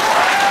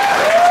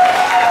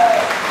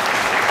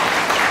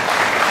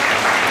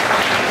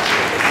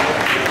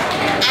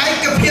ឯ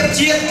កភាព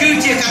ជាតិគឺ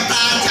ជាកត្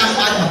តាចាំ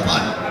បាច់បំផុ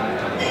ត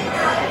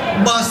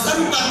បើសិន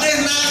ប្រទេស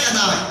ណាក៏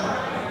ដោយ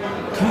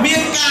គ្មា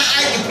នការ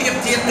ឯកភាព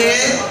ជាតិទេ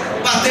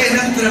ប្រទេស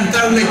នឹងត្រឹមត្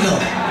រូវលេចលោ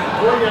ក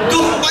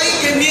ទោះបី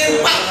គេមាន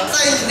បក្សផ្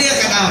សេងគ្នា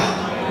ក៏ដោយ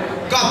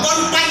ក៏ប៉ុ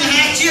ន្តែបញ្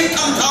ហាជាតិ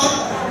ធំ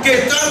គេ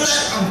ត្រូវតែ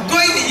អង្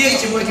គុយនិយាយ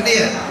ជាមួយគ្នា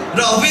រ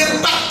វាង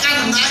បក្សកាន់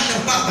អំណាចនិង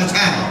បក្សប្រ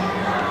ឆាំង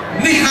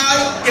នេះហើយ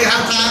គេហៅ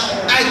ថា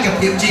ឯក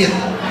ភាពជាតិ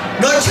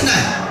ដូច្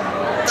នេះ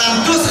តាម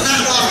ទស្សនៈ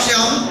របស់ខ្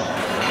ញុំ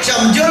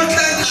យល់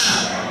ឃើញថា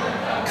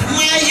ខ្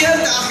មែរយើង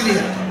ទាំងអស់គ្នា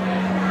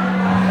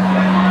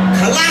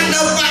ខ្លះ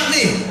នៅបាត់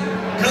នេះ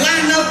ខ្លះ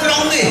នៅក្រុ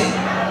ងនេះ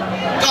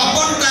ក៏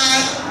ប៉ុន្តែ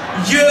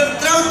យើង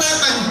ត្រូវតែ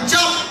បញ្ច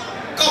ប់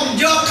កុំ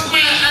យកខ្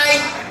មែរឯង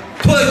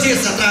ធ្វើជា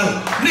សត្រូវ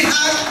នេះ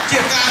ហើយជា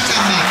ការ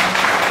ចាំបាច់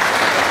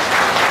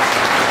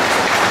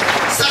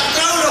ស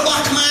ត្រូវរប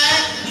ស់ខ្មែរ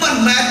មិន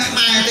មែនខ្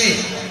មែរទេ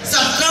ស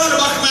ត្រូវរ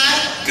បស់ខ្មែរ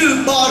គឺ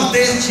បរ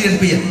ទេសឈ្លាន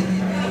ពាន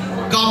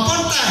ក៏ប៉ុ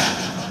ន្តែ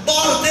ប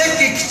រទេស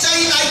គេខ្ចី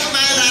ដៃខ្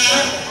មែរណា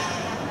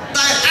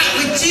តែអ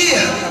វិជ្ជា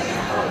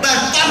តែ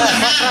បញ្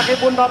ហា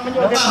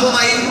ដើម្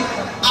បី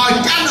ឲ្យ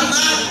កាន់អំ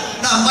ណាច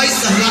ដើម្បី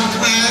សម្លាប់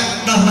ខ្មែរ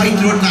ដើម្បី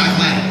ត្រួតត្រាខ្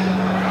មែរ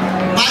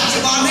បច្ចុ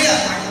ប្បន្ននេះ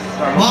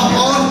បងប្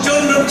អូនជ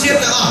នរួមជាតិ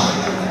ទាំងអស់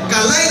ក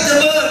លែងទៅ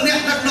មើលអ្នក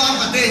ដឹកនាំ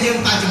ប្រទេសយើង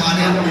បច្ចុប្បន្ន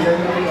នេះ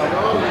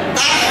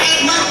តែហេ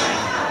តុម៉េច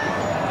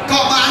ក៏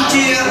បាន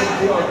ជា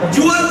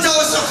យួនចូល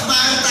ស្រុកខ្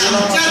មែរតាម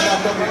ចិត្ត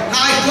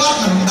ហើយគាត់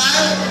មិនដែ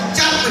ល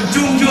ចាប់បញ្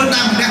ជូនយួន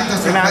តាមម្នាក់ទៅ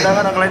ស្រុកខ្មែរ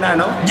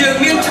យើង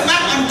មានច្បា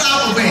ប់អន្តរ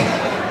ប្រវេសន៍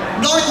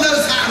ដូចនៅ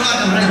សហរដ្ឋ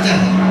អាមេរិកចឹង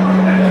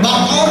បង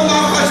ប្អូនម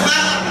កខុសច្បា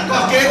ប់ក៏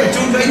គេបញ្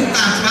ជូនវិញ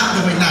តាមច្បាប់ទៅ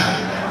វិញដែរ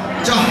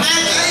ចុះហេ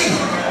តុអី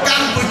ក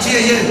ម្ពុជា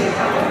យើង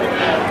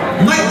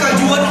មិនក៏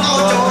យួនឲ្យ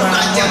ចូល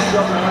តាមចិត្ត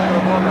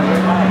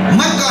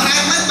មិនក៏ហេ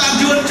តុមិនបាន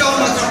យួនចូល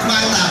មកស្រុកខ្មែ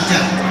រតាមចិ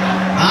ត្ត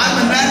ហើយ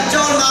មិនមែន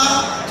ចូលមក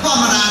ធ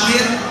ម្មតាទៀ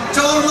ត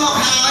ចូលមក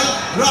ហើយ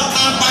រដ្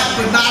ឋាភិបាលប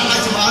ណ្ដាលប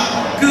ច្ចុប្បន្ន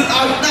គឺ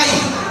ឲ្យដី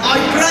ឲ្យ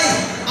ព្រៃ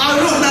ឲ្យ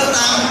រស់នៅ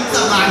តាមស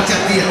មាជិក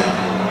ទៀត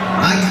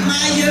ហើយខ្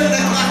មែរយើង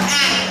ដែលខ្វះ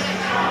ខាត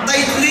ដី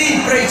ធ្លី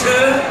ព្រៃឈើ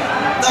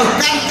ទៅ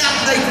កាន់កាប់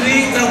ដីធ្លី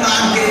ត្រូវបា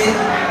នគេ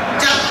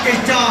ចាប់គេ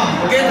ចង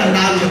គេដណ្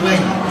ដើមទៅវិញ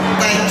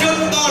តែជន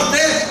បរ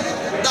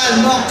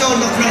មកចូល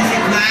នៅក្នុងស្រុ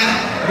កខ្មែរ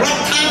រ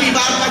ដ្ឋាភិ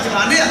បាលបច្ចុប្ប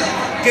ន្ននេះ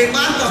គេ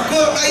បានប្រគ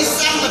ល់ដី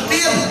សម្ប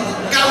ទាន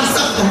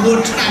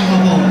99ឆ្នាំម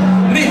ក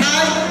នេះហើ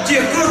យជា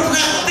គ្រោះថ្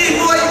នាក់ទី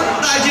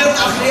1ដែលយើង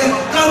អស់គ្នា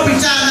ត្រូវពិ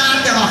ចារណា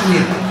ទាំងអស់គ្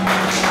នា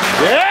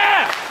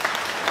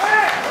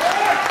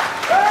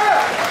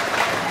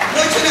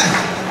ដូច្នេះ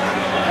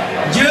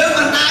យើង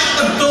មិនអាចប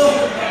ន្ទោស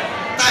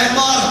តែប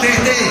រទេស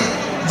ទេ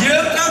យើ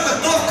ងត្រូវប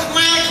ន្ទោសខ្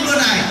មែរខ្លួ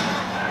នឯង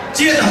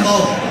ជាដំបូ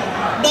ង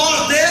បរ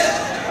ទេស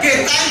គេ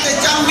តែងតែ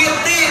ចង់មាន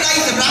ទីដី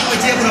សម្រាប់ប្រ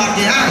ជាពលរដ្ឋ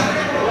គេហើយ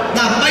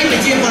ដើម្បីប្រ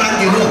ជាពលរដ្ឋ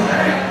គេនោះ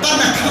ប៉ុន្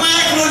តែខ្មែរ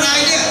ខ្លួនឯង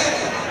នេះ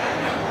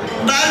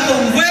ដែលវ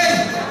ង្វេង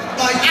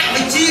ដោយអ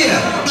វិជ្ជា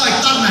ដោយ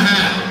តណ្ហា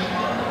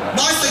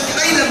ដោយសេចក្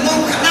តីល្ងង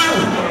ក្តៅ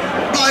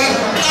ដោយ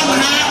តណ្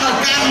ហាដោយ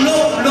ការលោ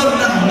ភលន់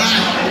នឹងអំណាច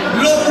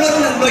លោភលន់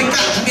នឹងលុយ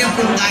កាក់គ្មាន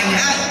ព្រំដែន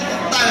នេះ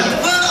តែ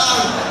ធ្វើឲ្យ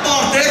ប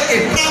រទេសគេ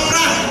ប្រើប្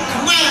រាស់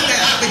ខ្មែរដែល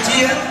អវិជ្ជា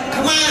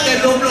ខ្មែរដែល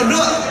លោភលន់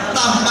នោះ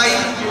ដើម្បី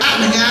អ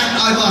នុញ្ញាត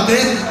ឲ្យបរទេ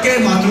សគេ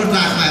មកត្រួតត្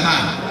រាខ្មែរបា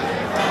ន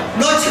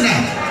ដូច្នេះ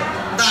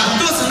តាម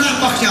ទស្សនៈរ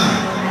បស់ខ្ញុំ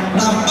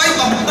ដើម្បី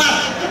បំបត្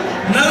តិ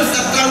នៅស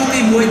ត្រូវទី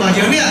1របស់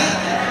យើងនេះ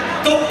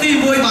ទុកទី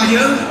1របស់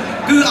យើង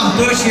គឺអង្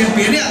គើឈាន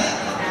ពៀននេះ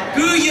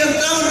គឺយើង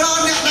ត្រូវរក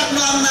អ្នកដឹក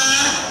នាំណា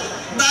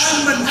ដែល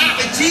មិនអ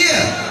វិជ្ជា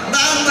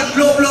ដែលមិន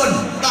លោភលន់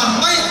ដើម្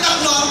បីដឹក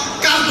នាំ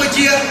កម្ពុ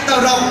ជាទៅ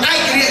រកឯករា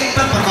ជ្យ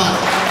ពិតប្រាកដ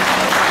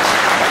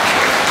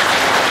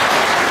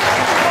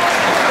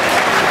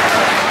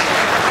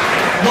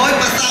ដោយ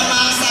ភាសា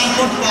មាសម្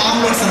ពុទ្ធព្រះអង្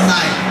គលោកសម្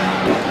ដែង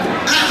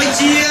អវិជ្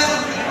ជា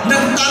និ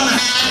ងតណ្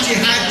ហាជា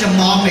ហេតុចម្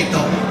បងនៃ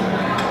ទុក្ខ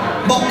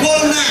បុគ្គល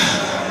ណា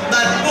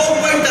ដែលពោរ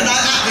ពេញទៅដោ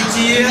យអវិជ្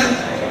ជា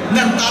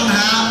និងតណ្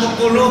ហាបុគ្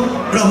គលនោះ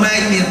រមែង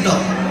មានទុ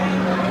ក្ខ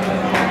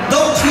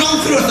ក្នុង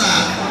គ្រួសារ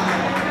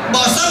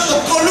បើសិនបុ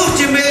គ្គលនោះ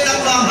ជាមេដឹក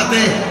នាំប្រ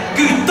ទេស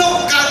គឺទុក្ខ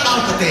កើតដ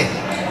ល់ប្រទេស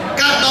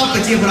កើតដល់ប្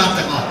រជាពលរដ្ឋ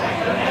ទាំងអស់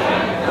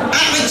អ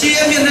វិជ្ជា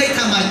មានន័យ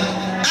ថាម៉េច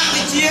អ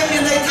វិជ្ជាមា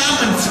នន័យថា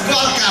មិនស្គា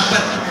ល់ការពិ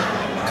ត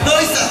ឃើ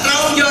ញសត្រូ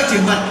វយកជា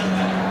មិត្ត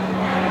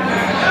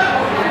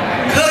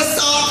ឃើញស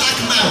ថា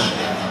ខ្មៅ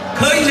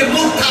ឃើញល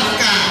មុខថាផ្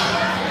កា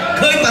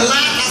ឃើញប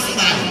លាថាស្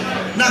បែក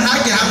នឹងហើយ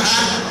គេហៅថា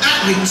អ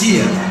វិជ្ជា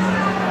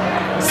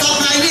សព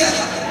ថ្ងៃនេះ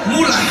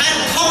មូលហេតុ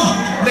ធំ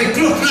នៃ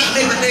គ្រោះថ្នាក់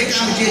នៃប្រទេសក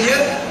ម្ពុជាយើ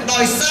ងដោ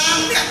យសារ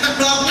អ្នកដឹក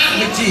នាំអ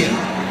វិជ្ជា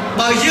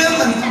បើយើង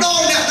មិនដូរ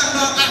អ្នកដឹក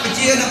នាំអវិជ្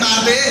ជានឹងបាន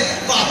ទេ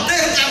ប្រទេ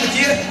សកម្ពុ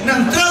ជានឹង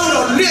ត្រូវរ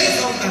លាយ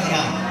ទៅទាំងស្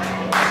រុង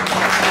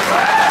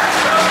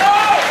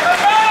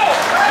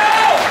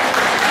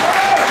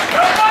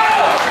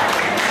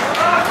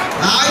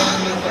ហើយ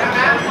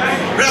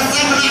ព្រះស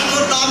ម្មាសម្ពុ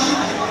ទ្ធ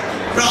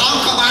ព្រះអង្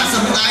គក៏បានស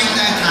ម្ដែង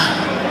ដែរថាត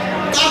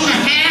ណ្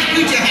ហា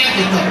គឺជាហេតុ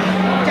នៃទុក្ខ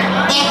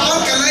បងប្អូន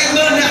កលែង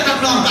មើលអ្នកដឹក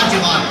នាំបច្ចុ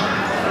ប្បន្ន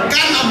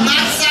កាន់អំណា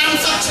ច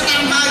30ឆ្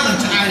នាំហើយមិន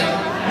ឆ្អែត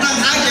នឹង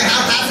ហើយគេហៅ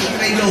ថាសេច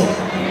ក្តី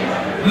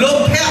លោ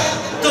ភៈ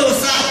ទោ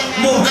សៈ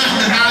មោហៈ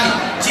នឹងហើយ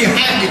ជា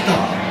ហេតុនៃទុ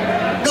ក្ខ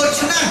ដូ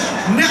ច្នេះ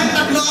អ្នក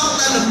ដឹកនាំ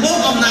ដែលលំមុខ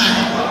អំណាច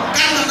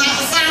កាន់អំណាច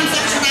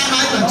30ឆ្នាំ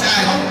ហើយមិនឆ្អែ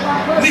ត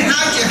នេះ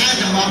ហើយជាហេតុ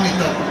ចម្បងនៃ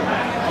ទុក្ខ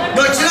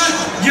ដូច្នេះ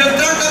យើង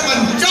ត្រូវតែប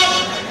ញ្ចប់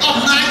អំ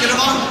ណាចរ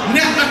បស់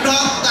អ្នកដឹក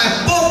នាំដែល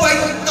ពោរពេញ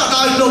ទៅ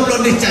ដោយលោភល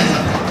ន់នេះចេញម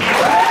ក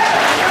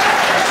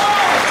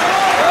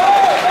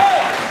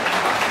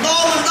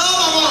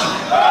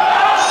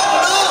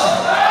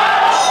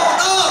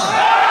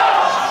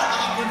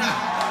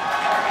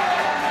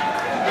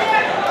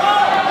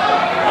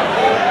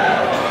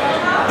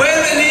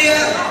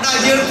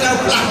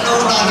ផ្លាស់ប្ដូរ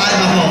ដល់ហើយ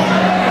មក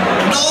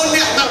ដូរ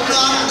អ្នកដឹក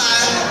នាំដែ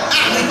លអ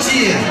វិជ្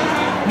ជា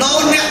ដូរ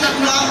អ្នកដឹក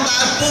នាំដែ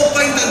លពោរ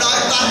ពេញទៅដោយ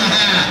តណ្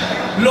ហា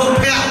លោ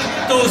ភៈ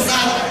ទោ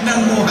សៈនិង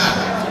មោហៈ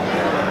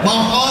ប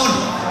ងប្អូន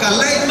ក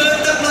លែងមើល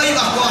ទឹកលុយរប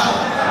ស់គាត់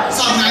ស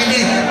ពថ្ងៃ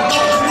នេះត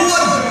បខ្លួ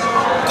ន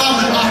ក៏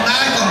មិនអស់ដែ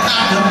រក៏ថា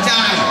ត្រឹម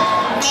ចាយ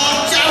ត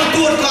ចៅ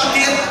ទួតគាត់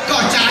ទៀតក៏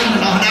ចាយមិ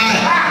នអស់ដែរ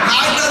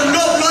ហើយទៅ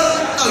លោភលន់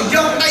ទៅយ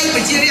កដីប្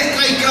រជារាស្ត្រ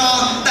ក្រីក្រ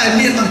តែ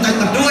មានបន្តិច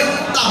បន្តួច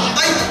ដើម្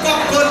បីផ្គ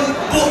ប់គុណ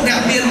ពួកអ្នក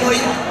មានលុយ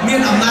មាន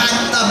អំណាច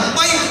ដើម្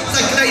បី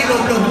សេចក្តីលោ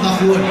ភលន់របស់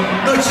ខ្លួន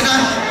ដូច្នេះ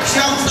ខ្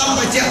ញុំសូម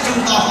បញ្ជាក់ជូន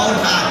បងប្អូន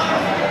ថា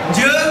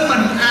យើងមិ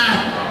នអាច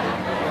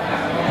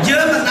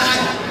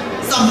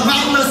សម្រ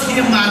ង់នៅស្ងៀ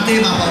មបានទេ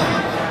បងប្អូន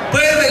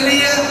ពេលវេ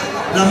លា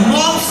ល្ម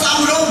មសំ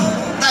រុំ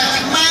តែ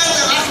ខ្មែរ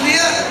ទាំងអស់គ្នា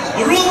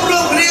រួម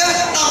គ្នា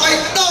ដើម្បី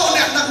ដូរ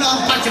អ្នកដឹកនាំ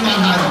បច្ចុប្បន្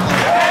នហើយបងប្អូន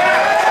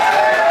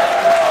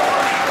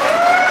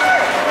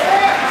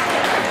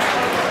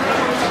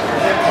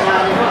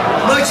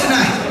ដូច្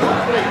នេះ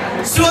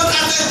សួរថា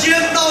តើយើ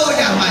ងដូរ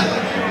យ៉ាងម៉េច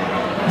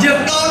យើង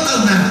ដូរទៅ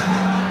ណា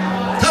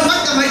ធ្វើម៉េច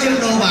ដើម្បីយើង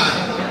ដូរបាន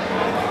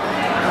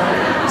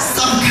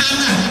សំខាន់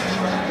ណាស់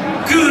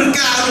គឺ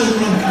ការរួ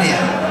មគ្នា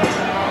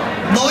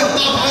ដោយប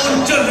ងប្អូន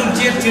ជនរួម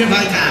ជាតិជ្រាប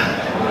ហើយថា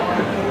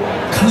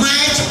ខ្មែ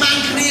រច្បាំង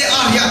គ្នាអ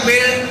ស់រយៈពេ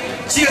ល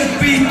ជាង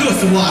2ទ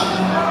សវត្សរ៍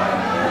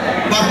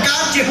បង្កើ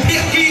តជាភា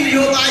គីន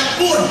យោបាយ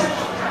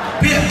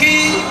4ភាគី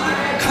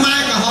ខ្មែរ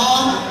ក្រហ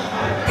ម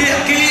ភា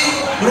គី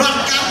រដ្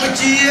ឋកម្ពុ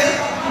ជា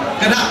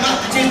គណៈបក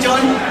ប្រជាជ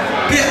ន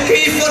ភាគី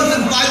ហ៊ុនស៊ិ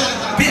នប៉ាច់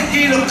ភា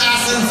គីលោកតា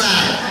សឹងសា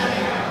ន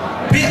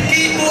ភា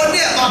គី4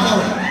នេះបងប្អូ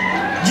ន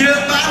យើង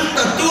បាន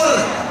ទទួល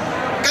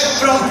កិច្ច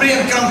ព្រមព្រៀង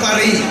ក្រុងប៉ា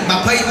រី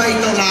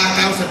23ដុល្លារ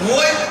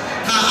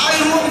91ថាឲ្យ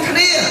រួមគ្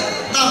នា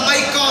ដើម្បី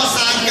ក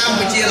សាងកម្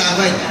ពុជាឡើង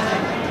វិញ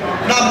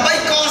ដើម្បី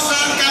ក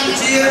សាងកម្ពុ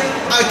ជា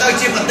ឲ្យទៅ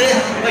ជាប្រទេស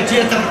ប្រជា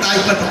ធិបតេយ្យ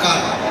ពិតប្រាកដ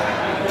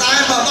តែ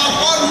បើបង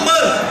ប្អូនមើ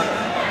ល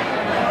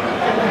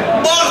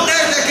បរទេ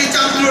សដែលគេច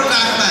ង់ត្រួតត្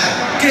រាខ្មែរ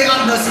គេអ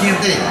ត់នៅស្ងៀម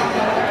ទេ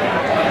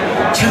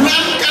ឆ្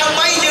នាំ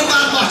93យើង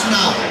បានបោះឆ្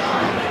នោត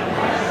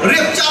រៀ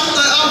បចំ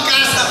ដោយអង្គកា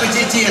រសហប្រ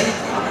ជាជាតិ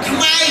ខ្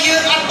មែរយើ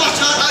ងអត់បោះ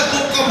ឆ្នោតឲ្យពួ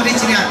កកុម្មុយនីស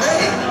ឈ្នះទេ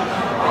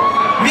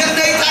មាន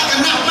ន័យថាគ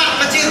ណៈបក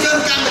ប្រជាជន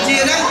កម្ពុជា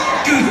ហ្នឹង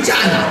គឺចា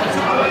ញ់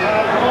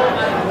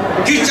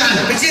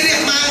ប្រជារា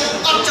ស្ត្រខ្មែរ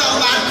អត់ចង់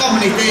បានកុម្មុ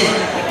យនីសទេ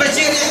ប្រ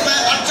ជារាស្ត្រខ្មែរ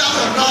អត់ចង់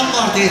រំលងប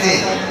រទេសទេ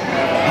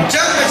អញ្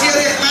ចឹងប្រជា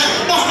រាស្ត្រខ្មែរ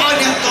បោះឲ្យ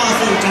អ្នកត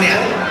ស៊ូឈ្នះ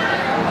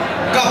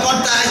ក៏ប៉ុ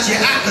ន្តែជា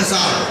អកុស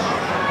ល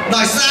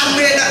ដោយសារ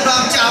មេដឹក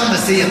នាំចោលម៉ា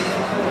ស៊ីន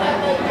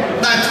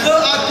ដែលធ្វើ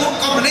ឲ្យពួក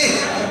កុម្មុយនីស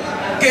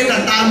គេដ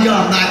ណ្ដើមយក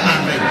អំណាចបាន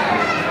វិញ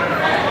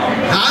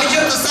ហើយយុ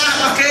ទ្ធសាស្ត្ររ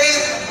បស់គេ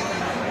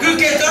គឺ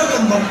គេត្រូវ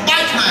កំបំបា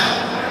ច់ខ្មែរ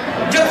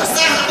យុទ្ធ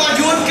សាស្ត្ររបស់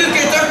យួនគឺ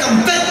គេត្រូវកំ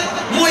ទេច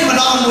មួយម្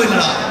ដង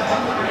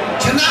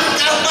ឆ្នាំ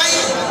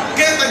93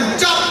គេបញ្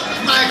ចប់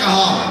ខ្មែរក្រហ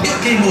មភា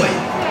គី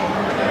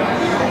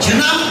1ឆ្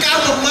នាំ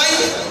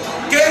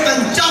98គេប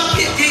ញ្ចប់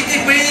ភាគីទី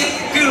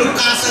2គឺលោក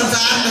តាសឿន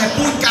សានដែល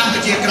ពូជកម្ពុ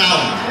ជាក្រោម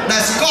ដែ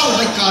លស្គាល់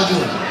វិកល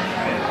យួន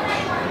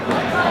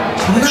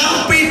ឆ្នាំ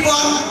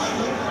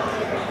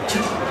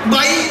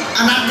2003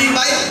អាណត្តិទី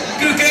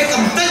3គឺគេ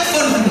កំទេច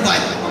ហ៊ុនស៊ិនប៉ិ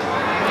ច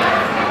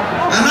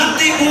អាណត្តិ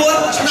ទី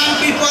4ឆ្នាំ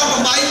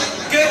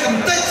2008គេកំ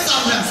ទេច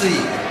សំរងស៊ី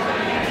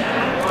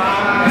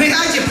នេះ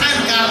ហើយជាផែន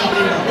ការរបស់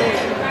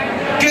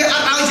គេអ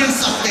ត់ឲ្យយើង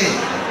សក់ទេ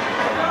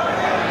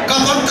ក៏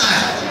ប៉ុន្តែ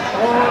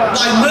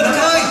ដោយមើល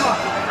ឃើញ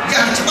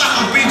យ៉ាងច្បាស់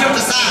អំពីយុទ្ធ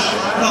សាស្ត្រ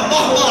រប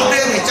ស់បរទេ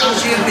សដែលចង់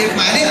ឈានពីខ្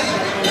មែរនេះ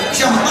ខ្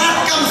ញុំបាទ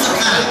កម្មស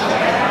ខា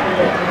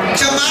ខ្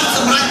ញុំបានស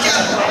ម្រេចចិ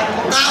ត្ត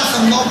តាម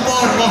សំណូមព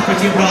ររបស់ប្រ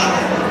ជាពលរដ្ឋ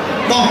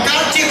បង្កើ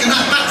តជាគណៈ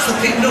បក្សសិទ្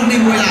ធិមនុស្សនេះ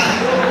មួយឡើង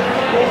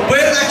ពេ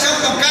លដែលខ្ញុំ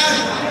បង្កើត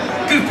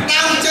គឺផ្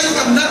ដើមចេញ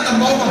កំណត់ដំ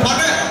បូងបំផុត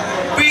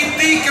ពី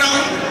ទីក្រុង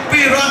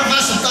ពីរដ្ឋ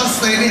Washington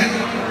State នេះ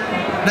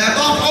ដែលប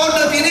ងប្អូន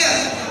នៅទីនេះ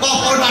បង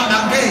ប្អូនបានដឹ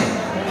ងទេ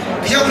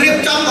ខ្ញុំរៀប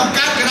ចំបង្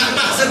កើតគណៈប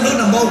ក្សសិទ្ធិមនុស្ស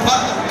ដំបូងបំផុត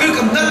គឺ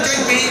កំណត់ចេញ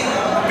ពី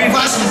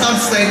Washington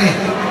State នេះ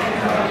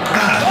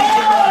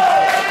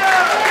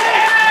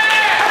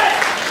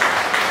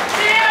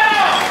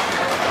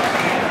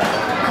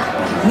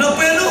នៅ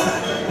ពេលនោះ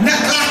អ្នក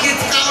ខ្លះគេ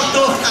ថ្កោល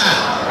ទោសថា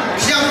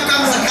ខ្ញុំក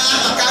ម្មសខា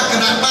បង្កើតគ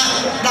ណៈបក្ស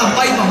ដើម្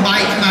បីបំបា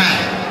យខ្មែរ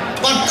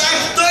ប៉ុន្តែ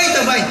ផ្ទុយ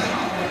ទៅវិញ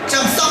ខ្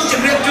ញុំសូមជ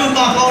ម្រាបជូនប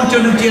ងប្អូនជ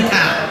នជាតិ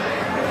ថា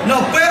នៅ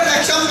ពេលដែល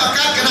ខ្ញុំបង្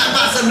កើតគណៈប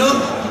ក្សនោះ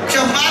ខ្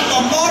ញុំបានប្រ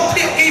មូល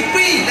ភាគី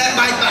2ដែល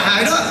បែកបាក់ហើ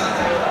យនោះ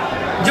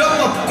យក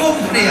មកគុំ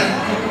គ្នា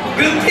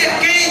គឺភា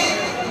គី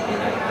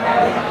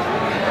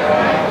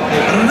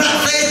រណ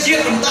សេរីជា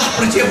តិរំដោះ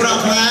ប្រជាប្រដ្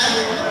ឋខ្មែរ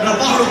រ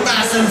បស់លោកតា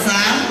សឿន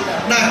សាន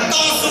ដែលត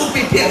ស៊ូ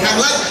ពីភាគខាង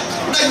លិច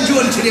ដេញយួ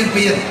នឈ្លាន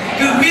ពាន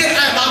គឺមាន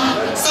អាដាម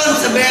សឿន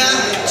សាបែ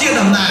ជា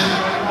តំណាង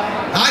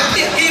ហើយ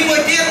ភាគីមួយ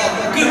ទៀត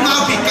គឺមក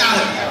ពីកើត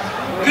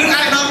គឺ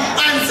អាដាម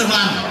ប៉ាន់សវ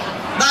ណ្ណ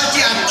ដែល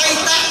ជាអតី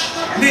ត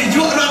នាយ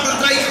ករដ្ឋមន្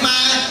ត្រីខ្មែ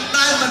រ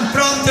ដែលមិនព្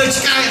រមធ្វើ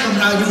ឆ្កែបំ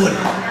រើយួន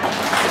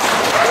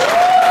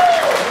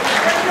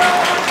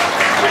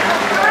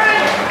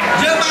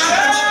យើងបាន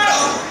ប្រមូល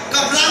ក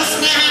ម្លាំង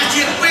ស្នេហា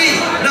ជាតិ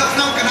2នៅក្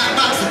នុងគណៈប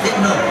ក្សសិទ្ធិម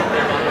នុស្ស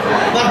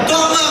បន្ទា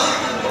ប់មក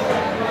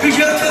គឺ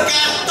យើងធ្វើ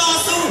ការត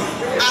ស៊ូ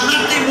អាណ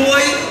ត្តិទី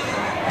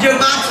1យើង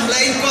បានសម្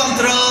លេងគ្រប់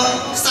គ្រង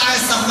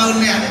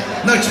40,000 នាក់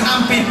នៅឆ្នាំ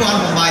2008ឥ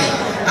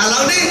ឡូ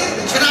វនេះ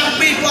ឆ្នាំ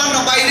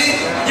2013នេះ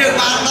យើង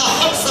បានដល់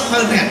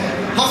60,000 នាក់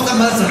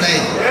60,000សម្លេង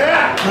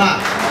បាទ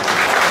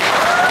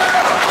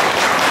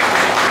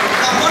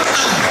ក៏ប៉ុន្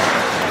តែ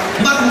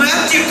មិនមែន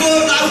ជាគោល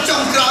ដៅចុ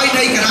ងក្រោយ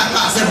នៃគណៈប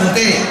ក្សសិទ្ធិនោះ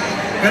ទេ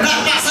គណៈ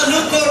បក្ស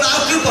នោះគោលដៅ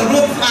គឺប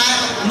រួមខ្មែរ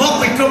មក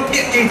ពីគ្រប់ភា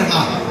គីទាំងអ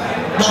ស់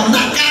ដំ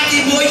ណាក់កាលទី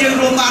1យើង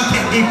រួមបានភា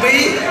គី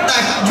2តែ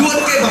យួន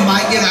គេបំបា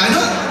យគេហើយ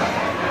នោះ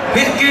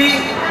ភាគី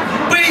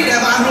2ដែល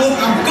បានរួម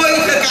អង្គុយ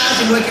ធ្វើការ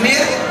ជាមួយគ្នា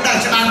ដែល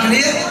ច្បាស់គ្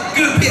នា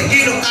គឺភាគី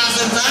លោកតា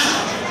សឿនសាន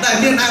ដែល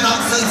មានអាដាម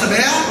សឿនសា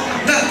បែ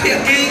និងភា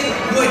គី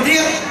មួយទៀ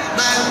ត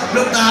ដែល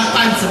លោកតា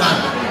ប៉ាន់សវណ្ណ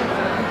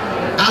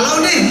ឥឡូវ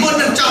នេះមុន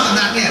នឹងចប់អា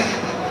ណត្តិនេះ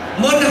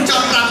មុននឹងច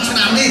ប់5ឆ្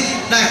នាំនេះ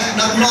ដែល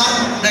ដឹកនាំ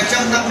ដែលខ្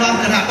ញុំដឹកនាំ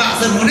គណៈបក្ស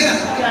សិទ្ធិនេះ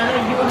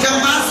ខ្ញុំ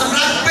បានសម្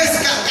រេចបេស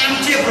កកម្ម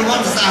ជាប្រវ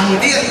ត្តិសាស្ត្រមួយ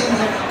ទៀត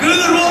គឺ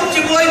រួម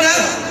ជាមួយនឹង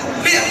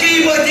ភាគី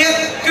មួយទៀត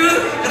គឺ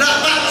គណៈ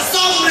បក្ស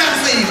សំរង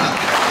ស៊ីបាទ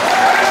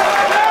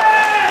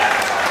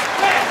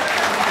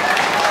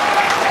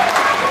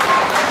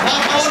បង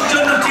ប្អូនជ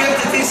នជា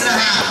តិទីស្នេ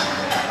ហា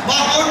ប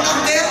ងប្អូនដឹង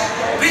ទេ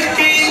ភា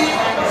គី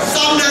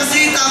សំរង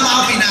ស៊ីតើមក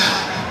ពីណា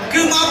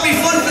គឺមកពី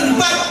ហ៊ុនស៊ិន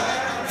ប៉ិច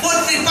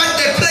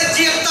ដែលផ្លេច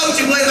ជាតិទៅ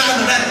ជាមួយរ៉ា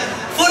ម៉ាណិត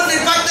ហ៊ុនស៊ិន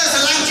ប៉ិចដែលស្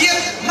រឡាញ់ជាតិ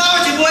មក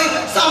ជាមួយ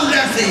សំរ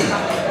ងស៊ី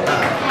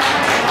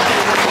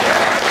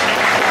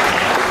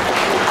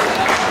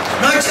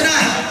ដូច្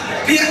នេះ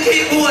ភាគី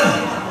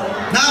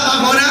4ណាបង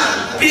ប្អូនណា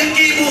ភា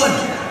គី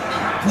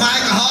4ខ្មែរ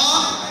ក្រហម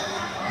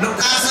លោក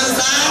តាសឿន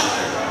សាន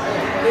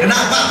គណៈ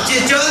បកប្រជា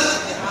ជន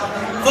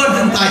ហ៊ុន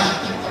ស៊ិនប៉ិច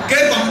គេ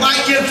បំបាយ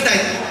យើងផ្ទៃ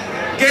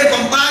គេ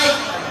បំបាយ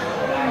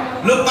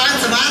លោកបាន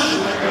សមាន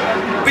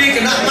ពីគ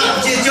ណៈបកប្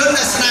រជាជន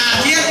ដែលស្នា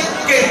ជាតិ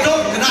គេទុក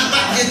គណៈប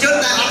កប្រជាជន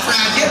ដែលអត់ស្នា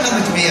ជាតិនៅ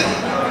មួយជំនាញ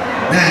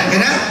ណាគេ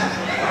ណា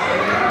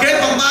គេ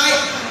បំបាយ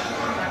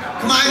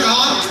ខ្មែរក្រហ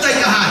មស្ទេច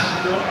ទៅហើយ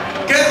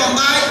គេបំ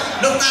បាយ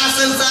លោកតា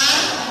សឹងសា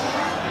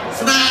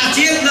ស្នា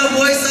ជាតិនៅ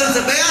មួយសឹង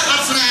សាបេអ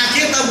ត់ស្នា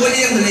ជាតិនៅមួយ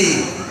អៀងលី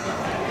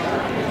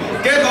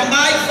គេបំ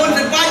បាយគុណ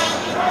ទៅបាច់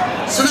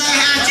ស្នេ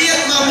ហាជាតិ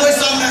នៅមួយ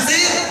សំរា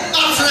ស៊ីអ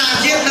ត់ស្នា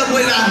ជាតិនៅមួ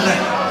យរ៉ាំទេ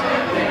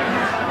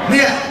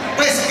នេះ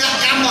បេសក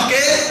កម្មរបស់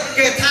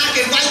គេថា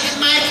គេវាយខ្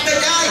មែរស្ទេច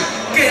ហើយ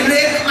គេ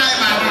លេងខ្មែរ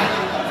បានហើយ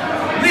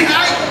នេះ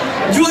ហើយ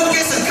យួន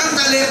គេសង្ឃឹម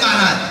ថាលេងបាន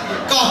ហើយ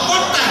ក៏ប៉ុ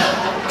ន្តែ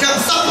ខ្ញុំ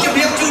សូមជម្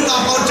រាបជូនបង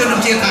ប្អូនជន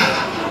ជាតិថា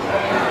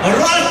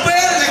រាល់ពេ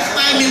លដែលខ្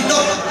មែរមានទុ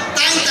ក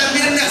តែងតែ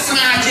មានអ្នកស្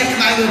នាជាតិខ្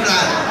មែរមួយដែ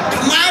រ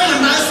ខ្មែរមិន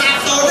ដែលសាប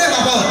សូន្យទេប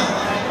ងប្អូន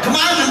ខ្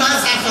មែរមិនដែល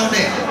សាបសូន្យ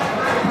ទេ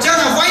ចឹង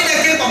អ្វីដែល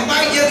គេបំបា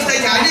យយើងស្ទេច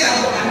ហើយនេះ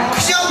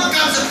ខ្ញុំក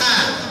ម្មសខា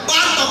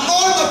បានប្រមូ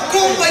លមក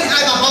គុំវិញឲ្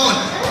យបងប្អូន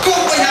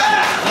គុំវិញហើយ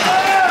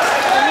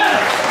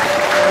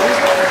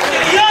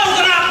យកគ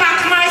ណៈបក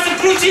ខ្មែរសង្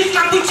គ្រោះជាតិក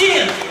ម្ពុជា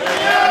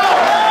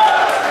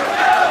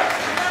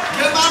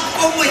យើងបាន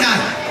គុំវិញហើយ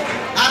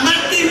អាណ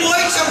ត្តិទី1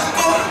ខ្ញុំ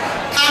គុំ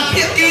ខាង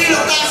ភាគីលោ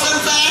កតាសឹង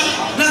សាន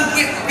និង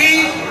ភាគី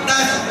ដែ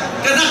ល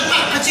គណៈប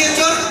កប្រជា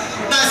ជន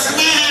ដែលស្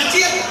នេហា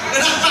ជាតិគ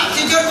ណៈបកប្រ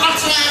ជាជនអត់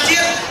ស្នេហាជា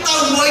តិទៅ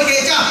មួយគេ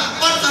ចា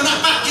អត់គណៈ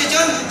បកប្រជាជ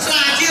នស្នេ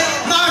ហាជាតិ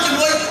មកជា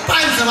មួយ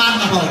ប៉ែនសវណ្ណ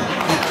បងប្អូន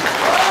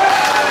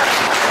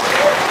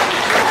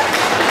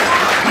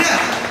នេះ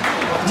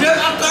យើង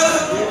អត់ទៅ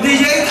និ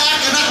យាយថា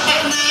គណៈប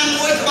កណា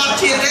មួយក្បត់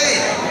ជាតិទេ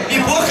ពី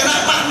ព្រោះគណៈ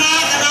បកណា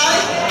ក៏ដោយ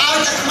ឲ្យ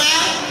តែខ្មែរ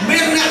មា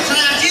នអ្នកស្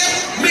នេហាជាតិ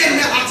មាន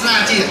អ្នកអត់ស្នេ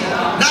ហាជាតិ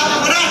ដល់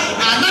បរិបទ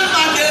អានោះ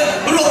បានយើង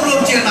រួម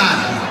ជាតិបាន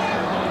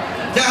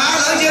យ៉ាងហើយឥ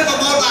ឡូវយើងប្រ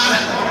មូលបាន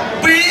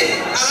ពីឥ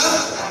ឡូវ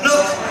លោ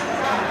ក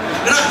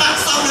រដ្ឋបាល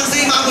សំនឹង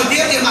ស៊ីមកមួយទៀ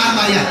តយើងបាន3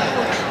ហើយ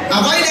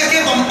អ្វីដែលគេ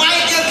បំបែក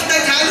យើងស្ទេ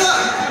ចហើយនោះ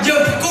យើ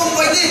ងគុំ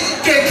វិញនេះ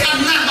គេខំ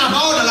ណាស់បងប្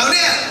អូនឥឡូវ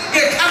នេះ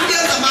គេខំយើ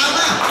ងសម្បើម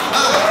ណា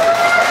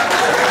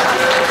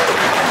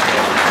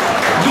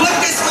យួន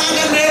គេស្មាន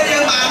នៅយើ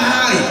ងបាន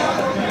ហើយ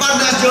ប៉ុន្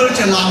តែយល់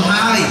ច្រឡំ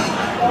ហើយ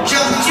ខ្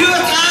ញុំជឿ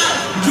ថា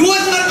យួ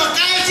នមិនបក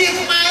កែជា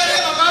ខ្មែរទេ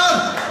បងប្អូន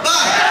បា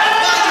ទ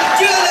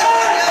ជឿលើយើង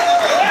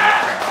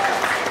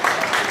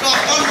ក៏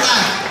ប៉ុន្តែ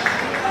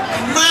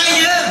ខ្មែរ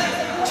យើង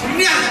ឈ្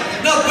នះ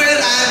នៅពេល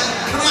ដែល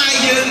ខ្មែរ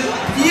យើង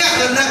ញាក់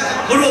ទៅនឹង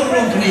រួ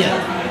មគ្នា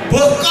ព្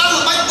រោះកល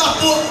ល្បិចរបស់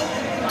ពួក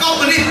កុម្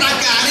មុយនីសផ្ដាច់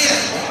ការនេះ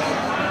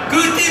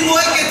គឺទី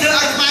1គេធ្វើ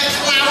ឲ្យខ្មែរ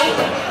ខ្លោច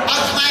ឲ្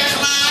យខ្មែរ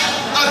ខ្លាច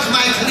ឲ្យខ្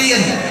មែរឃ្លាន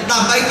ដើ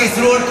ម្បីគេ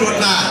ស្រួលត្រួត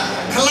ត្រា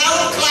ខ្លោច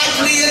ខ្លាច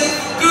ឃ្លាន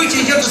គឺជា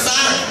យុទ្ធសា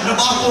ស្ត្ររ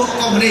បស់ពួក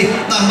កុម្មុយនីស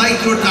ដើម្បី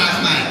ត្រួតត្រា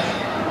ខ្មែរ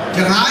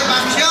ចឹងហើយបា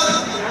នខ្ញុំ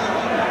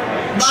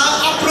ដើរ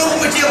អប់រំ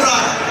ប្រជាប្រ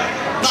ដ្ឋ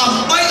ដើ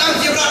ម្បីឲ្យប្រ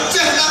ជាប្រដ្ឋ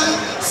ចេះដឹង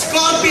ស្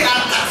គាល់ពីអ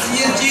ត្តសញ្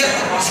ញាណជាតិ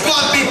ស្គា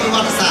ល់ពីប្រវ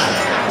ត្តិសាស្ត្រ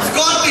ស្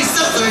គាល់ពី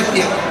សិទ្ធិសេរី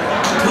ភាព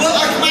ធ្វើ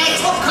ឲ្យខ្មែរ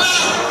ឈប់ខ្លា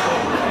ច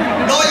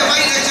ដោយអ្វី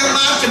ដែលខ្ញុំ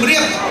បានជម្រា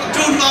ប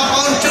ជូនបងប្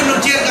អូនជន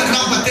ជាតិនៅក្នុ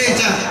ងប្រទេស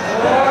ចា៎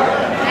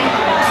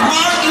ខ្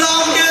មោចឡ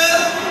ងយើង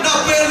ដ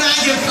ល់ពេលណា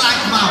យើងខ្លាច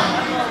ខ្មោច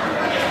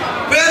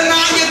ពេល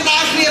ណាយើងដើ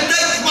រគ្នាតិ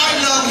ចខ្មោច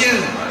ឡងយើង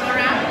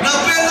ដ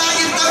ល់ពេលណា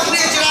យើងទៅគ្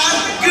នាច្រើន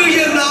គឺ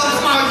យើងឡង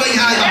ខ្មោចវិញ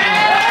ហើយបងប្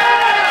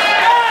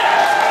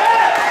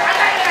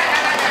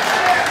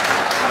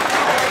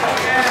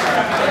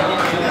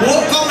អូនពួ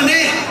កកុម្មុយ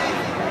នីស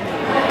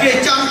គេ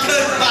ចង់ធ្វើ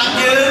បាប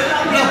យើង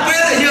នៅពេល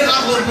ដែលយើងអ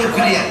ត់រួមគ្នា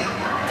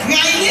ថ្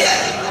ងៃនេះ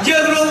យើ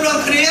ងរួម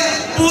គ្នា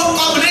ពួក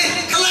កុម្មុយនីស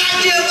ខ្លាច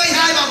យើងវិញ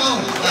ហើយបងប្អូន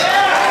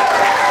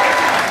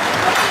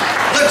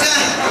ដូច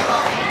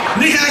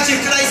នេះហើយជា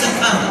ក្តីសង្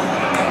ឃឹម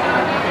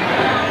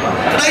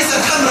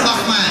របស់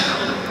ខ្មែរ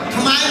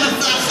មិន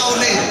ស្ដាប់សូន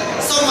ទេ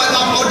សូមឲ្យប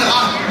ងប្អូនទាំងអ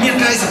ស់មាន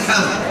ក្តីសង្ឃឹ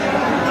ម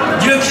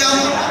យើងខ្ញុំ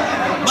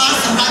បាន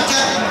សម្រេចចិ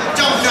ត្ត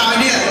ចុងក្រោយ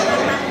នេះ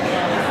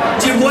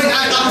ជាមួយ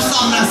អាដាម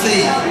សំរាស៊ី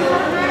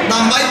ដើ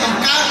ម្បីបង្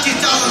កើតជា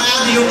ចលនាន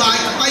យោបាយ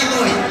ថ្មី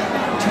មួយ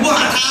ឈ្មោះ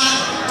ថា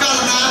ចល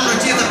នាប្រ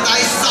ជាធិបតេ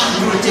យ្យសង្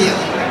គ្រោះជាតិ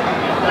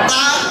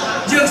តើ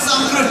យើងស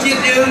ង្គ្រោះជាតិ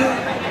យើង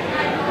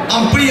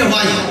អំពីអ្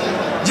វី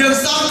យើង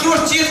សង្គ្រោះ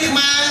ជាតិខ្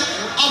មែរ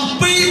អំ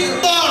ពី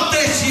បរ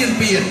ទេសឈាន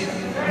ពាន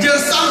យើង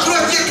សង្គ្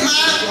រោះជាតិខ្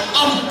មែរ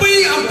អំពី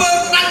អំពើ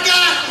ផ្ដាច់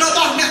ការរប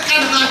ស់អ្នកកា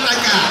ន់អំណាចផ្ដា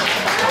ច់ការ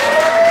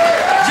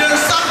យើង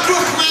សង្គ្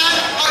រោះខ្មែរ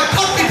ឲ្យ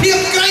ផុតពីភាព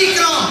ក្រី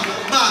ក្រ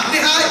បាទ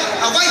នេះហើយ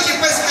អ្វីជា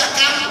បេសកក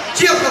ម្ម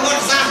ជាប្រវត្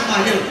តិសាស្ត្ររប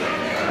ស់យើង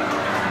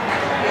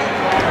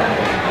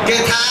គេ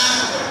ថា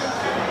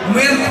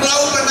មានផ្លូ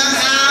វប៉ុណ្ណឹង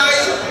ហើយ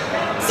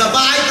ស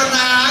បាយប៉ុណ្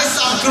ណាហើយស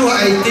ង្គ្រោះ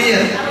អីទៀត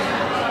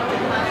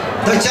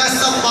ដោយចាស់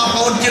សូមបងប្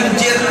អូនជន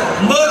ជាតិ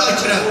មើលឲ្យ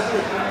ជ្រៅ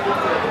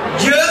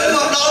យើងម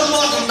កដល់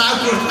មាត់ដំណើរ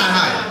គ្រោះថ្នាក់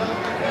ហើយ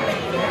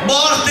ប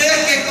រទេស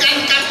គេកា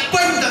ន់កាត់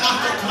ពេញទាំងអស់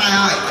ខ្មែរ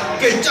ហើយ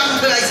គេចង់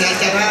ធ្វើឲ្យស្រេច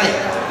ចិត្តហើយ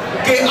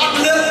គេអត់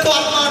លើកទា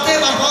ត់មកទេ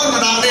បងប្អូនមក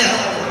ដល់នេះ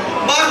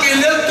បើគេ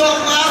លើកទាត់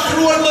មកស្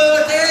រួលមើល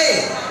ទេ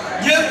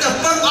យើងទៅ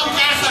ពឹងអង្គ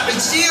ការសហប្រជា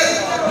ជាតិ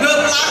លើក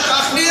ឡើងដ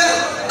ល់គ្នា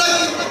ទិញ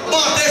ប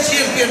រទេសឈា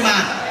នពានបា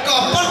នក៏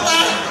ប៉ុន្តែ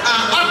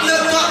អត់លើ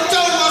កទាត់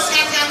ចូលមកស្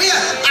កាត់ការនេះ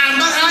អា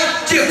នោះហើយ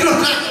ជាគ្រោះ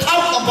ថ្នាក់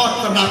ធំបំផុត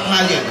សម្រាប់ខ្មែ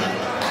រយើង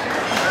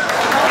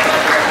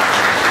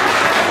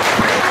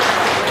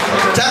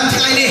ចាំថ្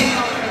ងៃនេះ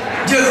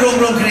យើងរួម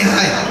គ្នា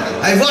ហើ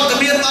យវត្ត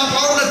មានបងប្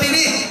អូននៅទី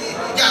នេះ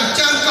យ៉ាង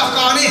ចាំកក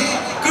នេះ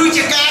គឺ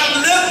ជាការ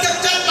លើកទឹក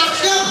ចិត្តដល់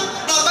ខ្ញុំ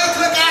ដើម្បី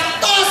ធ្វើការ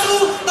តស៊ូ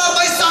ដើម្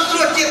បីសង្គ្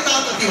រោះជាតិត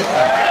ទៅទៀត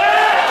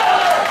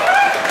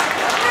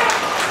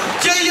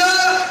ជាយក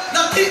ល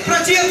ទ្ធិប្រ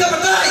ជាធិប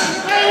តេយ្យ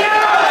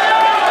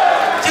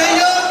ជា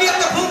យកមា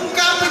តុភូមិ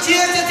កម្ពុជា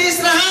ជាទី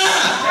ស្នេហា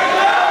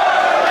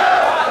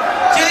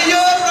ជាយ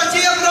កប្រ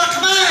ជាប្រដ្ឋ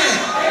ខ្មែរ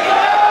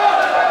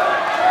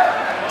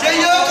ជា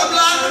យកកម្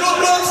លាំង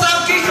រួមសាម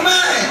គ្គីខ្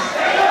មែរ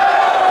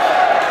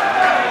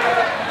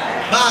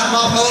បាទប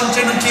ងប្អូនជ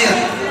នជាតិ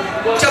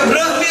ជំ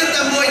រឿនមាន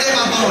តែមួយទេប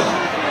ងប្អូន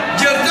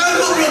យើងត្រូវ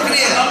រួមគ្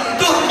នា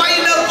ទោះបី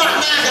នៅបាក់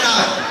ណាក៏ដោ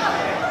យ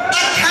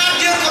ដាច់ខាត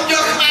យើងកុំយ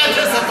កខ្មែរធ្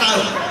វើសត្រូវ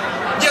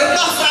យើង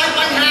ដោះស្រាយប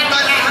ញ្ហាដោ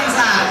យអហិង្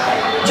សា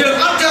យើង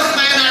អត់យកខ្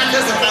មែរណាធ្វើ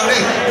សត្រូវទេ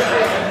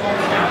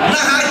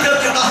ណាហើយទើប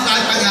យើងដោះស្រាយ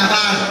បញ្ហា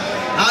បាន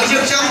ហើយយើ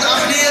ងចង់ទាំងអ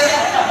ស់គ្នា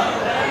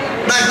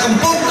ដែលកំ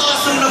ពុងត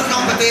ស៊ូនៅក្នុ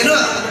ងប្រទេស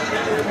នោះ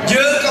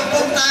យើងកំ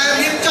ពុងតែ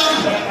រៀបចំ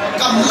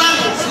កម្លាំង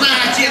ស្នេ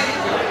ហាជាតិ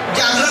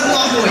យ៉ាងរឹង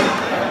មាំមួយ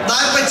ដែ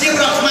លប្រជា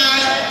ប្រដ្ឋខ្មែរ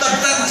តន្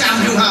ទឹងចាំ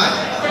យូរហើយ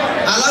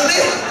ឥឡូវ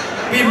នេះ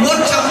ពីមុន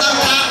ខ្ញុំដឹង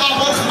ថាបង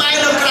ប្អូនខ្មែរ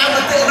នៅក្រៅប្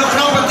រទេសនៅក្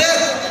នុងប្រទេស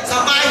ស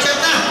ប្បាយចិត្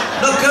តណាស់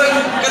ដល់ឃើញ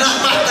គណៈ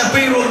បកតែ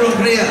ពីររួម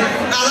គ្នាឥ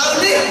ឡូវ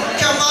នេះ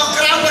ខ្ញុំមក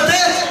ក្រៅប្រ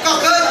ទេសក៏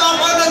ឃើញបង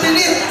ប្អូននៅទី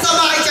នេះសប្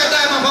បាយចិត្ត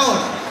ដែរបងប្អូន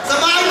ស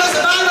ប្បាយមកស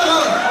ប្បាយបងប្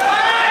អូន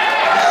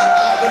អ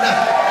រគុណណាស់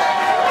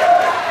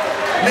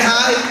នេះ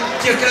ហើយ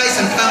ជាក្តីស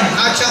ង្ឃឹម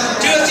ហើយខ្ញុំ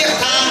ជឿជាក់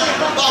ថា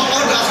បងប្អូ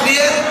នទាំងគ្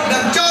នានឹ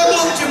ងចូល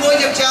រួមជាមួយ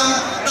យើងខ្ញុំ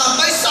ដើម្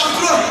បីសង្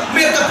គ្រោះ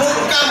មាតុភូ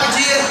មិកម្ពុ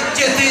ជា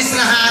ជាទីស្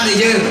នេហានៃ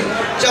យើង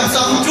ខ្ញុំ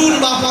សូមជូន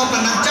បងប្អូនប៉ុ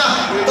ណ្ណឹងចាស់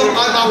ទុក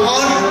ឲ្យបងប្អូ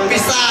នពិ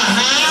សាអា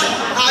ហារ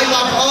ហើយប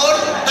ងប្អូន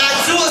អាច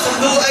សួរសំ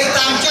ណួរអី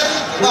តាមចិត្ត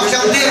របស់ខ្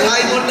ញុំទៀតហើ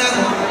យមុននឹង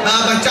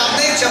បញ្ចប់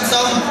នេះខ្ញុំ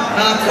សូម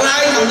ថ្លែ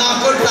ងអំណរ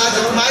គុណដល់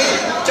ជាថ្មី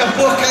ចំ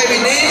ពោះ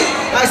KVD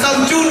ហើយសូម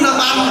ជូននៅ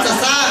បានសរ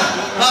សើរ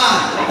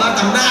បាទ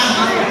តំណាង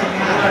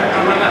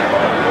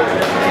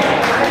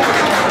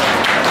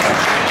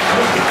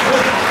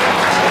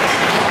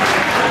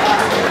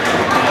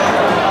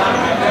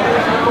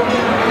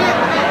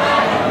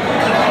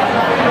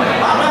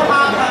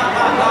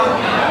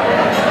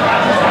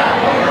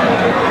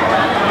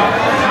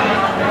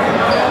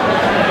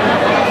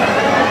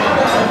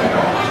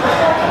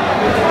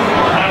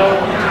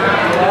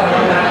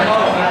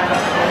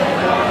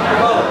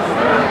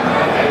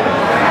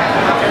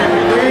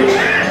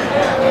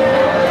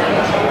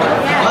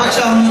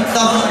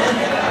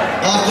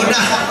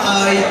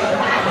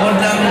មុន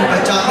នឹងប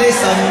ញ្ចប់នេះ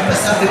សូមប្រ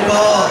សិទ្ធព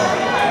រ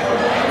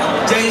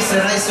ជ័យសិ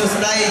រីសួ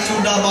ស្តីជូន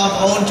ដល់បង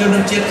ប្អូនជន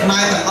ជាតិខ្មែ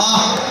រទាំងអ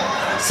ស់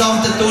សូម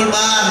ទទួល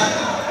បាន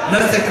នូ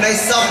វសេចក្តី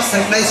សុខសេ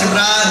ចក្តីចម្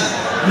រើន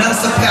និង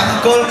សុភម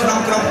ង្គលក្នុង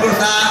ក្រុមគ្រួ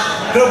សារ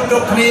គ្រ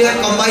ប់គ្នា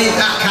កុំបី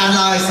អាក់ខាន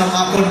ឡើយសូមអ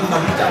រគុណប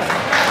ងប្អូន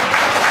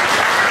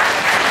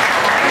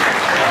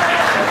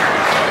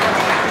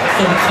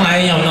សូមថ្លែ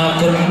ងអំណរ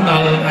គុណដ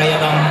ល់អាយ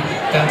ដាម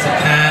កម្មស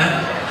ខា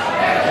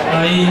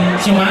ហើយ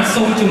ខ្ញុំបាទ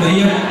សូមជម្រា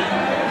ប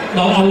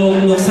ដល់អស់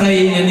លោកស្រី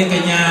នាងក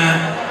ញ្ញា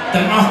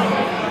ទាំងអស់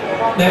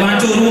ដែលបាន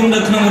ចូលរួមនៅ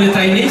ក្នុងរាត្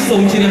រីនេះសូ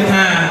មជ្រាប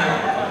ថា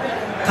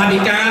ថាវិ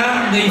ការ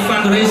នៃ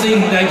fundraising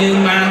ដែលយើង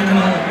បានក្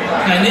នុង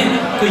ថ្ងៃនេះ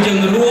គឺយើង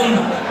រួម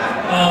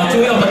ជួ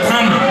យឧបត្ថ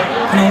ម្ភ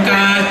ក្នុង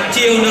ការ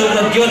ជាវនៅរ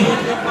ថយន្ត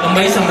ដើម្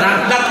បីសម្រាប់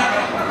ដឹក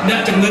អ្នក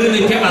ជំងឺនៃ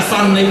ភាពអាស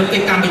ន្ននៃប្រទេ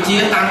សកម្ពុជា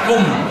តាម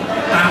គុំ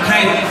តាមខេ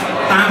ត្ត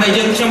តាមដែល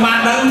យើងខ្ញុំបាន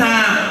ដឹងថា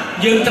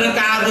យើងត្រូវ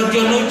ការរថយ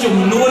ន្តនោះចំ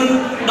នួន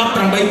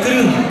18គ្រឿ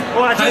ង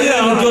ហើយ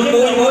រថយន្ត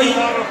មួយ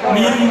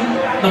មាន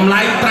តម្លៃ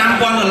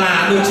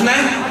$5,000ដូច្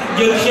នេះ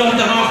យើងខ្ញុំ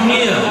ទាំងអស់គ្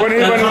នា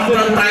ដែលខំប្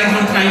រឹងប្រែងក្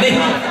នុងថ្ងៃនេះ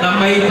ដើម្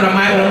បីប្រ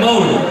ម៉ែប្រមូ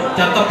ល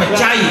ចាត់ទុកបច្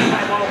ច័យ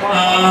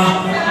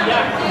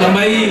ដើម្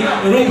បី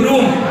រួម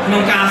ក្នុ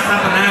ងការស្ថា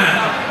បនា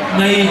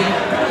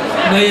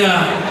នៃ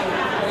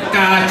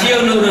ការជាវ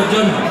នៅរថយ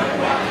ន្ត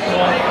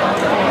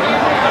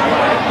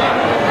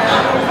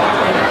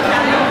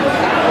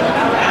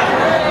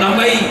ដើម្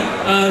បី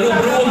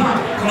រួម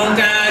ក្នុង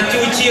ការ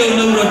ជួយជាវ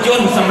នៅរថយ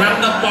ន្តសម្រាប់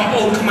ដឹកបងប្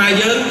អូនខ្មែរ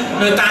យើង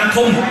នៅតាម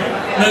ភូមិ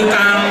នៅ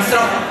តាមស្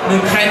រុកនៅ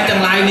ខេត្តទាំ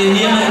ងឡាយនា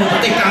នានៅប្រ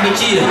ទេសកម្ពុ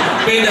ជា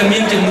ពេលដែលមា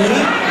នជំងឺ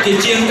ជា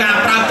ជាងការ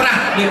ប្រើប្រា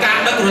ស់នៃការ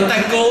ដឹករ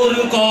ទេះគោ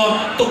ឬក៏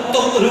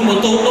តុកឬម៉ូ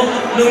តូនោះ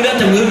នឹងអ្នក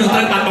ជំងឺនឹងត្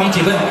រូវបាត់បង់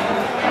ជីវិត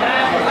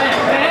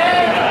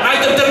ហើយ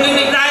ទន្ទឹមនឹង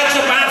នេះដែរខ្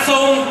ញុំបាទ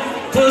សូម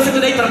ធ្វើសេច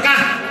ក្តីប្រកាស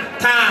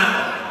ថា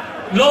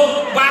លោក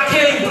វ៉ា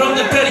ខេងព្រម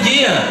ទាំងភរិយា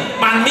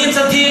បានមានស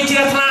ទ្ធាជ្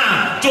រះថ្លា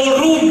ចូល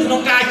រួមក្នុ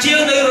ងការជាវ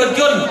នៅរថ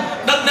យន្ត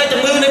ដឹកអ្នក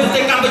ជំងឺនៅប្រ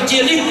ទេសកម្ពុជា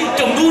នេះ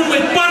ចំនួន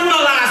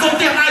$1,000សូម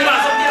ផ្ទះដៃបាទ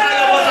សូមផ្ទះដៃ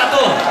របស់សាទ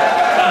រ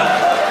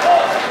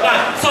បាទ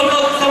សូមលោ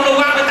ក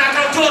វ៉ាទៅតាមក្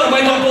រោកឈរដើម្បី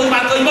បងប្អូនបា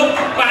នឃើញមុខ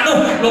បាទនោះ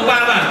លោកវ៉ា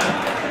បាទ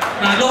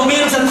លោកមា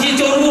នសទ្ធា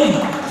ចូលរួម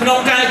ក្នុង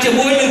ការជា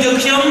មួយនឹងយើង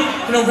ខ្ញុំ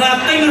ក្នុងការ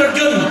ទិញរថ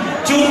យន្ត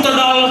ជូនទៅ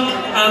ដល់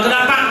គ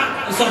ណៈបក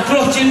សង្គ្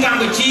រោះជាតិកម្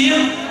ពុជា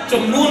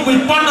ចំនួន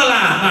$1,000បាទ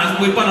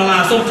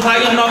$1,000សូមថ្លែង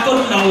អំណរគុណ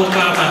ដល់លោក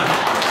បាទ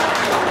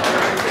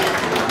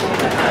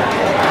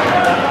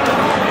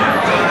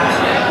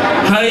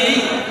ហើយ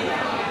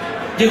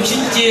យើង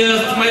ជា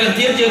ថ្មីlần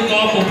ទៀតយើង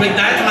ក៏ពុំភ្លេច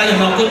ដែរថ្លែងអំ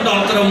ណរគុណដ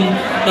ល់ក្រុម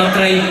តន្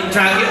ត្រី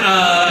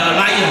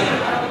Lion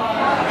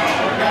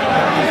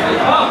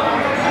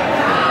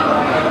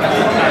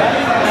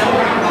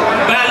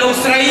បាទលោក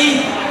ស្រី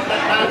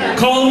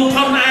ខូន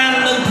ផុនអាន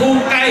និងភូ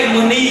មិកែ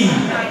មូនី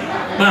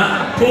បាទ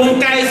ភូមិ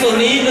កែសូ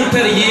នីនិងភ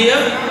រិយា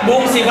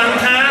មុំស៊ីវ៉ាន់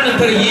ថានិង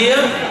ភរិយា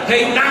ហេ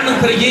ងដាំនិង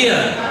ភរិយា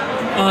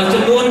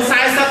ចំនួន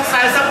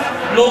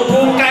40លោក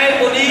ភូមិកែ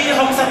មូនី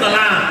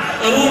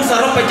$60រួមស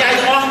រុបបច្ច័យ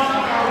ទាំងអស់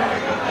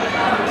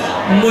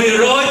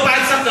$180បាទ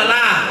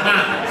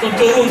សូម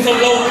ចូលរួមសូម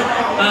លោក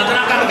គ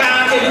ណៈកម្មការ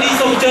គេនេះ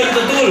សូមអញ្ជើញទ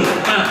ទួល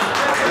បាទ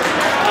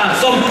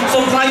សូ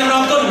មថ្លែងអំណ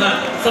រគុណ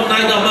សូមថ្លែ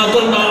ងអំណរ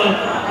គុណដល់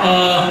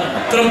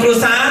ក្រុមគ្រួ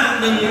សារ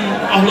និង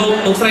អស់លោ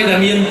កស្រីដែល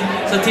មាន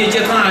សទ្ធាជ្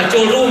រះថ្លា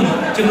ចូលរួម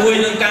ជាមួយ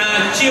នឹងការ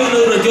ជាវ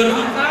នៅរថយន្ត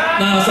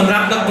សម្រា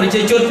ប់ដឹកប្រជា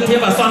ជនភាព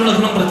អាសន្ននៅ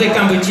ក្នុងប្រទេសក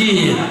ម្ពុជា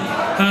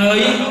ហើយ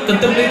ទ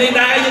ន្ទឹមនឹងនេះ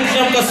ដែរខ្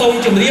ញុំក៏សូម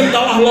ជម្រាបដ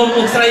ល់អស់លោ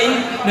កស្រី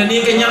អ្នកនា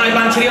ងកញ្ញាឲ្យ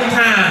បានជ្រាប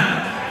ថា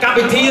កម្ម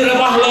វិធីរ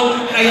បស់លោក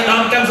ឯកឧត្ត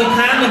មកម្មសុ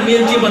ខានឹងមា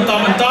នជាបន្ត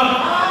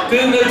គឺ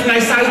នៅថ្ងៃ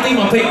សៅរ៍ទី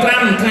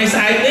25ថ្ងៃស្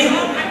អែកនេះ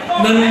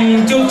នឹង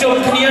ជួបជុំ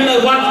គ្នានៅ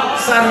វត្ត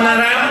សារណា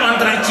រាមអន្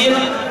តរជាតិ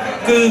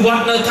គឺវ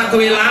ត្តនៅថាក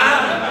វេឡា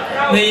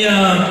នៃ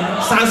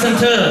South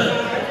Center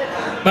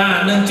បាទ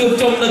នឹងជួប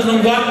ជុំនៅក្នុង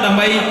វត្តដើម្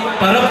បី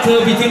ប្រារព្ធធ្វើ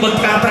ពិធីបុណ្យ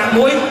ផ្កាប្រាក់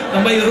មួយដើ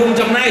ម្បីរួម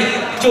ចំណែក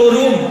ចូល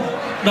រួម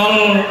ដ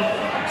ល់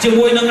ជា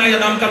មួយនឹងឯកឧ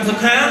ត្តមកម្មសុ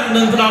ខា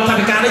និងផ្ដល់ថ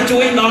វិកានេះជួ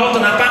យដល់គ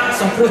ណៈបក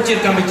សង្គ្រោះជាតិ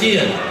កម្ពុជាឥ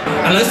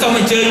ឡូវសូម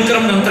អញ្ជើញក្រុ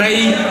មតន្ត្រី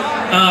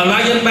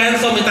Lion Band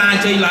សូមមេត្តាអ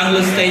ញ្ជើញឡើង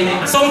លើ stage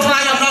សូមថ្លែ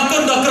ងអំណរគុ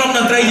ណដល់ក្រុមត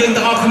ន្ត្រីយើង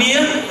ទាំងអស់គ្នា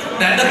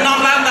ដែលដឹកនាំ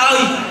ឡើងដោយ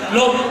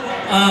លោក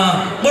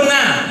ប៊ុន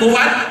ណាបូ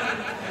វ៉ាត់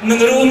នឹង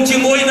រួមជា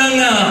មួយនឹង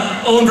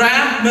អូនរ៉ា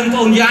និងប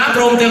ងយ៉ា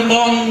ព្រមទាំងប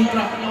ង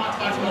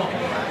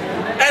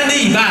អេន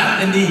ឌីបាទ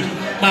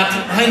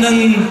ហើយនឹង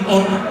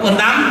អូន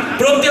ដាំ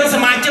ព្រមទាំងស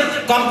មាជិក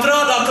គ្រប់គ្រ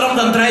ងដល់ក្រុម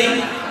តន្ត្រី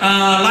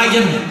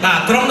Lion បាទ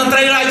ក្រុមតន្ត្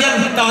រី Lion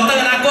តទៅ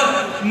អនាគត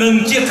នឹង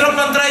ជាក្រុម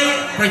តន្ត្រី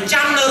ប្រ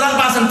ចាំនៅរដ្ឋ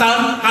វ៉ាស៊ីនតោន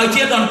ហើយ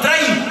ជាតន្ត្រី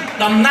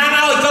តំណាង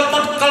ឲ្យកុលបុ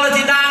ត្រកុល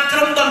ធីតាក្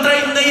រុមតន្ត្រី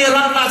នៃរ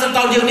ដ្ឋវ៉ាស៊ីន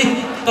តោនយើងនេះ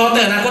ត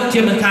ទៅអនាគតជា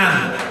មិនខាន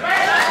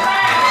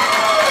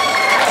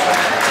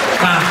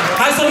បាទ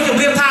ហើយសូមជ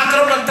ម្រាបថាក្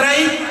រុមតន្ត្រី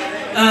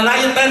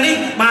Lion Band នេះ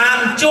បាន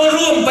ចូល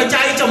រួមបច្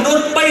ច័យចំនួន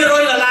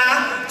$300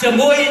ជា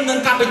មួយនឹង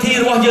កម្មវិធី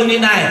របស់យើងនេះ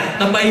ដែរ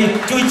ដើម្បី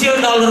ជួយជឿ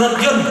ដល់រថ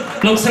យន្ត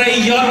លោកស្រី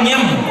យត់ញឹ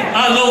ម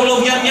លោក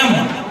យត់ញឹម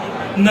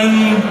និង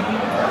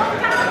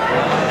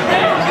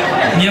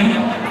ញឹម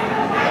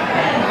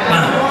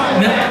បាទ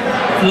អ្នក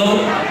លោក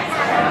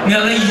អ្ន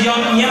កយ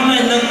ត់ញឹម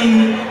និង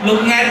លោក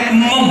ង៉ែត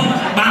មុំ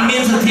បានមា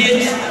នសទ្ធា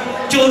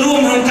ចូលរួម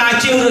ក្នុងការ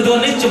ជឿរថយន្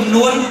តនេះចំ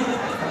នួន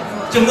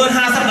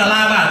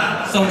$50បាទ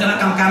សូមគណៈ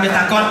កម្មការមេត្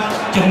តាគាត់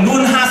ចំនួ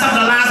ន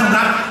$50សម្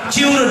រាប់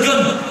ជាវរថយ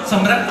ន្តស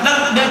ម្រាប់ដឹក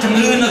អ្នកជំ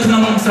ងឺនៅក្នុ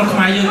ងស្រុកខ្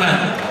មែរយើងបាទ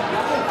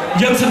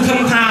យើងសង្ឃឹម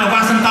ថា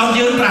វ៉ាស៊ីនតោន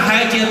យើងប្រហែ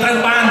លជាត្រូវ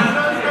បាន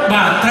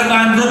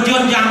រថយ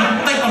ន្តយ៉ាង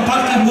តិចបំផុត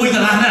គឺ1ក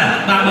ន្លះណា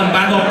បាទបំ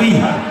បានដល់2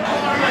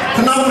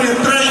ក្នុងរា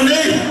ត្រី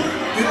នេះ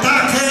គឺថា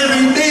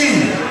KVD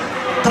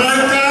ត្រូវ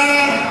ការ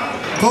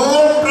គោល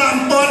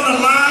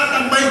$5000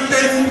ដើម្បី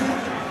ទិញ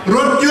រ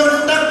ថយន្ត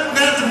ដឹក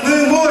អ្នកជំងឺ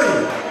មួយ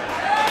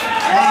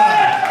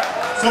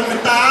សូមមេ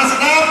ត្តាស្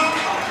ដាប់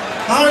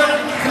ហើយ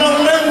ក្នុង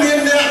នោះមាន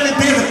អ្នកវិ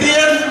ភាគទា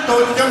នទៅ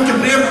ខ្ញុំជ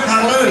ម្រាបខា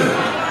ងលើ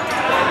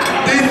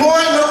ទី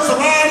1លោកស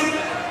វណ្ណ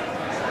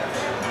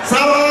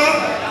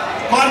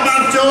គាត់បា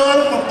នចូល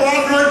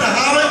$1000ទៅ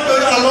ហើយដោ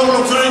យអាលោ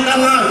កស្រីដឹង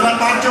ហើយគាត់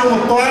បានចូល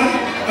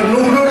$1000ចំ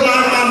នួននោះឡើ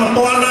ងបាន$1000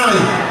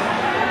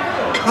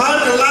ហើយ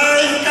កន្លែ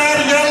ងកា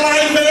រិយាល័យ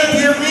មេ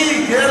ធាវី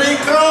គេរី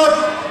ក្រូត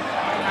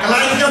កន្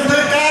លែងខ្ញុំធ្វើ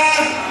ការ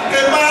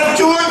គេបាន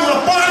ជួយ$1000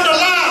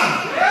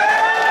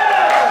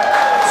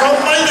សូម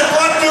បីតែ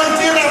គាត់ជួយ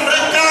ជាអាមេរិ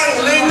កកាំង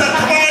លេងតែ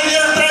ខ្មែរ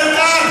យើងត្រូវ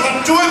ការគាត់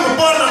ជួយ$1000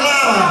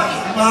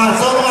បាទ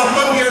សូមអរ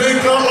គុណគេរី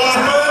ក្រូតអរ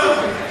គុណ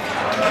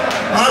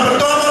ហើយបន្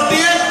តមក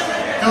ទៀត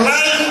កន្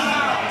លែង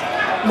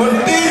មន្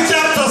ទីរ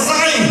ចាប់សរ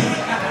សៃ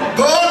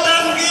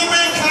Golden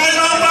Giving ខៃ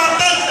រ៉ាបា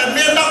តិចដែល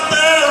មានដុក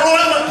ទ័ររួ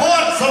យមកគា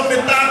ត់សូមមេ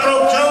ត្តាគ្រ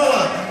ប់ជោ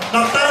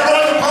ដុកទ័ររួ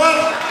យមកគា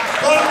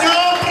ត់ចូ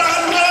ល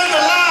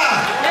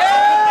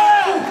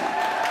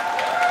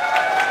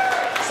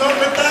$500សូម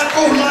មេត្តា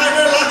គូសឡាយ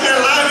ទៅឡាគេ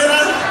ឡាយ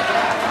ណា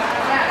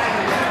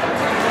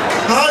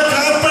ហើយ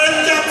ខាងពេទ្យ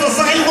ចាប់សរ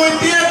សៃមួយ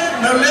ទៀត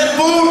នៅលេខ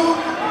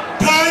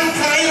4ថៃ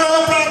ខៃរ៉ា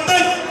បាតិ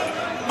ច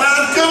បា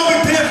នចូលវិ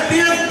ភាគ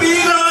ទៀត$200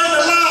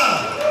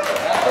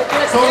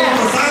សូម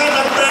ប្រសាដ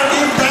ល់តែ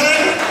ទីមតែ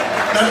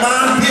ដែលបា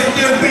នភាគ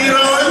ជា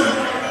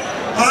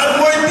200ហើយ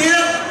មួយទៀ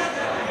ត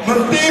ម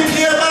ន្ទីរព្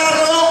យាបាល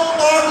រោគ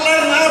អនឡា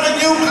ញ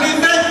Avenue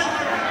Clinic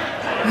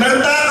នៅ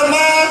តាក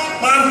ម៉ា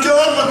បានចូ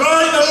ល$100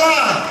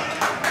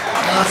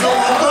សូម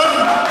អរគុណ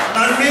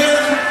ដែលមា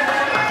ន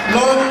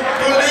លោក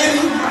ពូលីន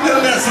និង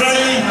អ្នកស្រី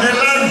ហេ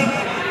ឡែន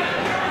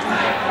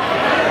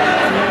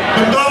ប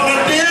ន្តមក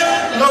ទៀត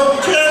លោក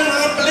Kem Sokha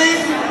Movie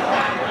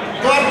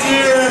គាត់ជា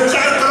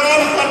ចៅក្រ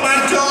មគាត់បាន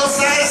ចូល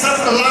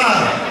$40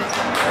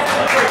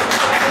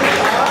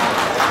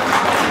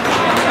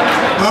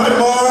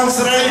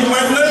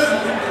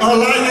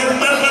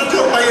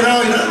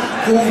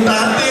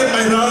 បានទៀត300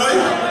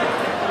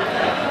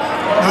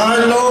ហើយ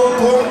លោក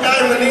ភូមិកែ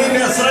មនី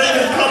អ្នកស្រី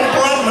នៅក្នុងព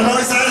ន្ធ140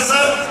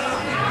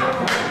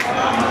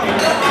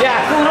យ៉ា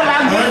គូរឡើ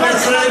ងទៀតអ្នក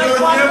ស្រីដូច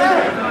យើង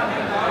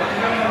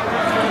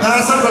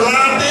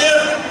$50ទៀត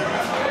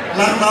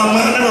ឡើងដល់ម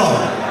កហ្នឹង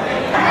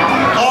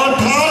អូន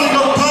ថន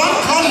លោកថន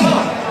ខំ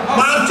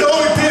បានចូល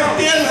វិភាគ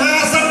ទាន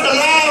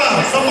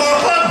$50សូមអរ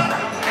គុណ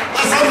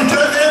សូមអញ្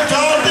ជើញទេ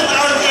ចូលទៀត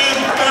ឲ្យគេ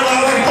ទៅបង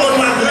ប្អូន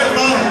មកវិញប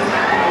ង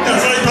អ្នក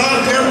ស្រីថន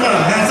ខ្ញុំ$50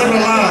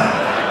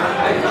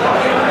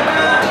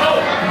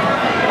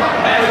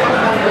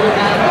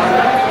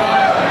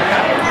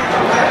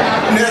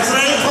អ្នកស្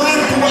រីខាង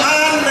គួរ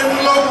អាននឹង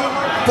លោក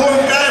ភូមិ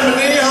កែម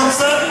នី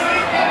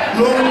60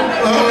លោ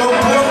ក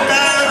ភូមិ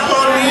កែតូ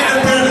នីនៅ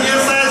ភេទជា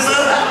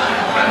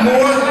40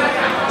មួយ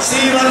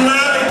ស៊ីវណ្ណា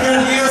នៅភេទ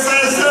ជា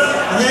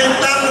40ហេ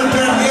តាំនៅ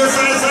ភេទជា40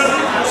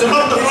សរុ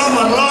បទាំង$180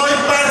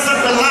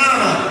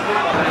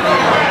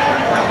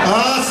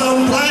សូម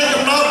ថ្លែង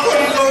អំណរគុណ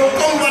លោក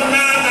គុំវណ្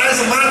ណាដែល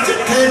សមាជិក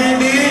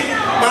KVD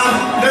បាន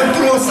នឹង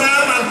គ្រួសារ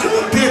បានជួប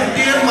ភាគ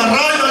ទាន$100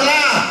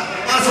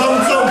សូម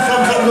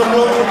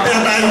លោកផ្ទះ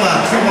ដៃបាទ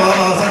សូមអ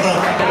រសាទរ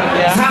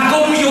សហគ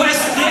មន៍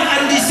USD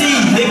NDC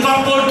នៃកង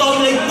ពលតូច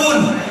លេខ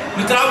4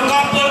នៅក្រោមក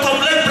ងពលធំ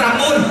លេខ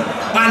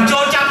9បានចូ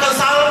លចាប់ទៅ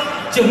សល់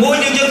ជាមួយ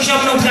នឹងយើងខ្ញុំ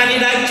ក្នុងថ្ងៃនេះ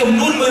ដែរចំ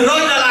នួន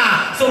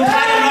$100សូមថ្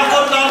លែងអំណរគុ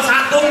ណដល់សហ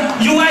គមន៍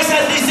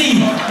USDC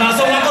ដល់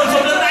សូមអរគុណសូ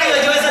មលើកដៃដ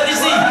ល់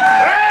USDC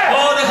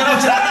អូនៅក្នុង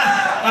ច្រើនណាស់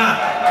បាទ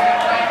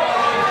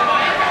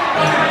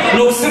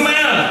លោកស្មែ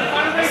ល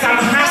សំ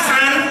ហា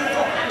សាន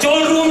ចូល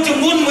រួមចំ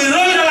នួន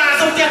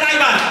$100សូមផ្ទះដៃ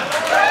បាទ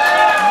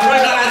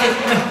$100ទៀត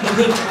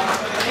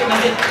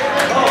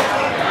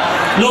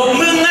លោក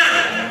មឿងណា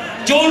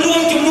ចូលរួ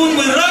មចំនួន$100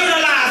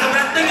សម្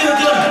រាប់ទិញរថ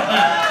យន្ត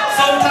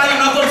សូមថ្លែងអំ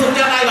ណរគុណសូមផ្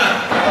ទះដៃបាទ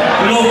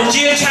លោក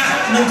ជាឆាក់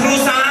និងគ្រួ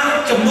សារ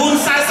ចំនួន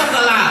$40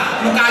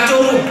ក្នុងការចូ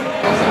លរួម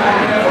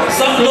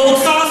លោក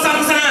សសំ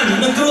សាន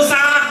និងគ្រួ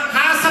សារ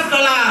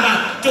$50បាទ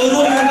ចូល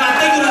រួមក្នុងការ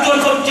ទិញរថយន្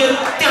តសូមជឿ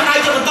ផ្ទះដៃ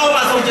ជាបន្ត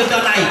បាទសូមជឿផ្ទះ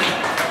ដៃ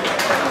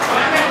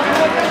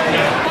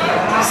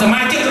ស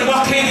មាជិករប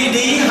ស់ KVD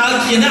ហើយ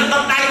ជាអ្នកដុ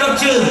តដៃដុត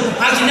ជើង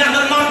ហើយជាអ្នក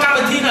ដឹកនាំកម្ម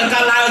វិធីនៅ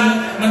កាលឡើង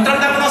មិនត្រឹម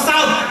តែប៉ុណ្ណោះសោ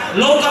ត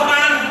លោកក៏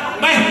បាន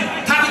បេះ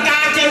ថាវិកា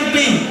រចេញ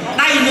ពី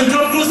ដៃនឹងក្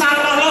រុមគ្រួសាររ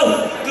បស់លោក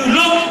គឺ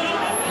លោក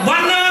វ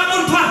ណ្ណាបុ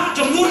នផាត់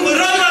ចំនួន$100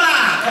ក្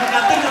នុងកា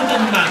រទិញរថយ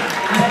ន្តបាទ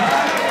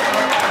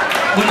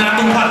វណ្ណា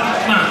បុនផាត់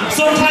បាទ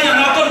សូមថ្លែងអំ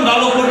ណរគុណដ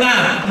ល់លោកវណ្ណា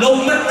លោក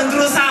មិត្តនិងគ្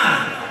រួសារ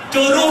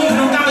ចូលរួមក្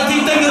នុងកម្មវិធី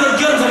ទិញរថ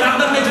យន្តសម្រាប់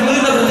ដឹកអ្នកជំងឺនៅ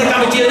ប្រទេសក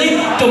ម្ពុជានេះ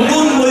ចំនួ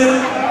ន$50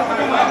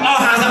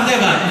ទេ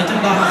បាទចំនួ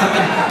ន$50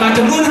ទេបាទ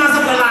ចំនួន$50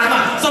បា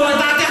ទសូម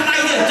តាផ្ទះដៃ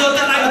ទៀតចូលផ្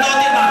ទះដៃបន្ត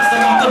ទៀតបាទសូម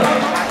អរគុណ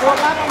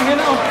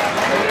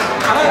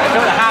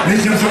នេះ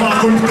ខ្ញុំសូមអរ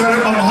គុណផ្ទាល់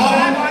បងហង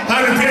ហើ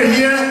យវិភាគ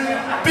ជា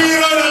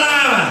$200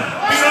បាទ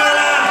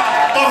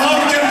$200បងហង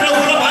ជិះត្រូវ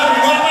គ្រប់ហើយ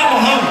ងាប់ប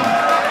ងហង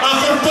អរ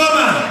គុណទៅ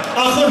បាទ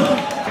អរគុណ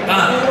បា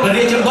ទបរិ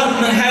យាចបុត្រ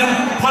និងហែម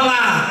ផល្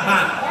លាបា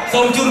ទ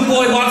សូមជូនពរ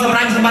ឲ្យបងសម្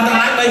រាប់សម្បត្តិទាំង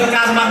ឡាយ3ប្រ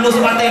ការសម្រាប់លោកស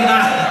ម្បត្តិទេវតា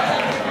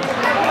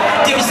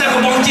ជាពិសេស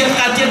កំបងជាតិ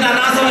ការជាតិ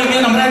ណាសូមឲ្យមា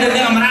នអំណាចនិ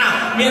ងអំណាច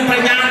មានប្រា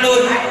ជ្ញាដូច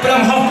ព្រះ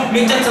មហោ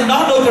មានចិត្តសន្តោ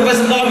សដូចព្រះវិ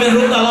សន្តោមាន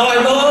រូបដ៏ល្អឲ្យ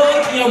ដូច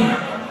ខ្ញុំ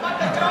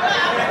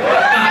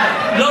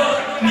លោក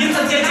មានស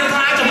ទ្ធាជ្រះថ្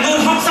លាចំនួន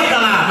$60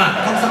បាទ$60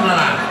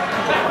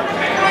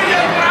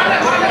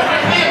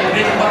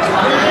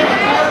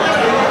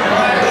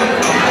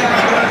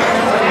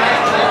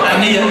អា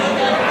នេះ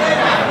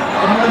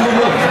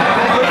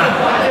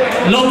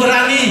លោក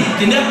រានី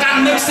ជាអ្នកកាន់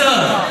mixer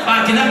បា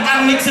ទជាអ្នកកា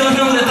ន់ mixer ក្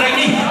នុងរាត្រី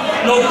នេះ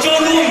លោកចូល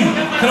រួម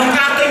ក្នុង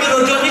ការទិញរ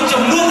ថយន្តនេះ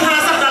ចំនួន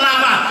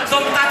$50បាទសូ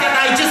មតាក់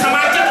ដៃជាស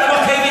មាជិករប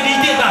ស់ KVD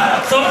ទៀតបាទ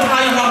សូមថ្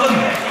លែងអំណរគុណ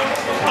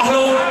អស់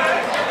លោក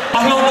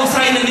ស្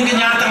រីនិងនាងក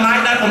ញ្ញាទាំងឡាយ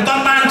ដែលមិនទា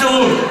ន់បានចូ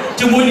ល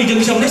ជាមួយនឹងយើង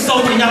ខ្ញុំនេះសូម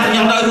ប្រញាប់ប្រ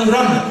ញាល់ដោយរួម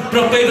រំព្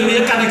រោះពេលវេលា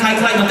កាន់តែ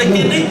ខ្លីៗបន្តិច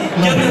ទៀតនេះ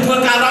យើងនឹងធ្វើ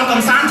ការរំ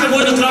កំសាន្តជាមួ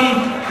យនឹងក្រុម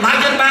ឡាយ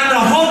យើងបានរ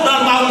ហូតដ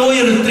ល់ម៉ោង1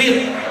រត្រី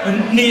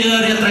នេះ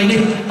រាត្រីនេះ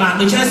បាទ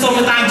ដូច្នេះសូម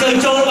តាអញ្ជើញ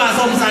ចូលបាទ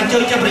សូមសាអញ្ជើ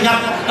ញជាប្រញា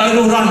ប់ដោយ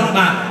រួមរំ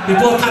បាទពី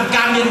ព្រោះថា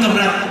ការមានកម្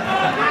រិត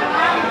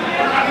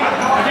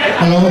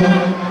ហៅ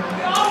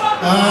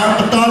ប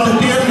ន្តទៅ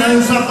ទៀតនៅ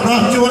សប្បុរ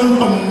សជន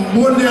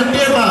9នាក់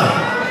ទៀតបាទ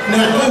អ្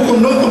នកគូគំ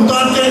នុំកំតា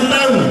ន់ចេញ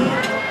ទៅ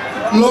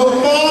លោក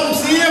មុំ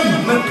សៀម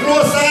និងគ្រួ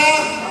សារ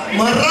$120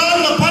បាទសូម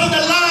ថ្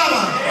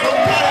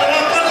លែងអំណរ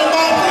គុណរប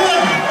ស់ព្រៀ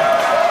ង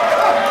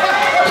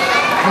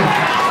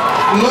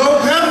លោក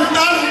ហឹម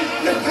តាន់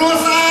និងគ្រួ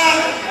សារ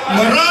$100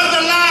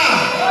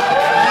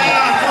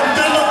សូម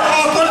ចាត់លោកអ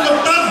រគុណលោក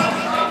តាន់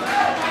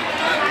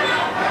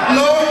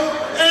លោក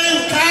អេង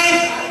ខេត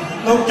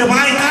លោកច្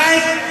បាយខេត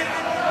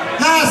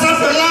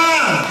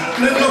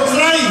$50និងលោក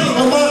ស្រី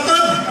សូមអរគុ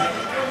ណ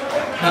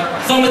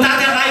សូមតា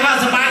ទាំងដៃបាទ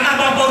សប្បាយណាស់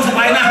បងប្អូនសប្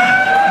បាយណាស់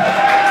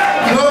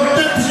លោក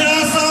ទឹកផ្សា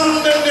សំ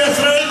និងអ្នក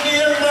ស្រីនា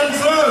ងមិន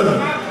សើ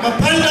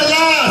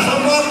$20សូ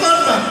មអរគុណ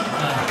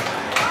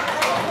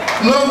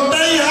លោក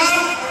ដីហា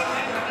ប់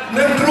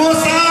និងគ្រួ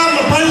សារ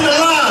$20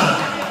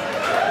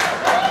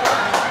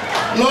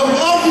លោក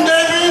អ៊ំដេ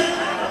វីត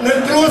និង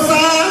គ្រួ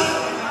សារ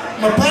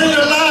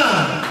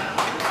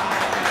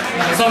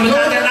$20សូម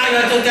តាទាំងដៃ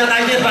ចូលទាំងដៃ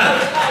ទៀតបាទ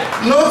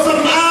លោកសំ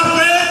អាត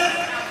ទេ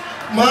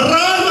 $120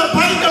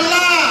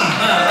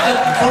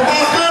សូមអ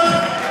រគុណ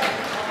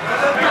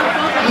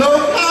លោ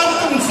កអោប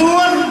កំសួ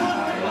ន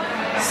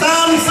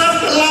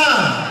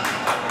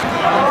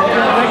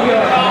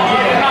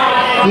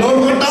$30លោក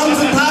ឧត្តម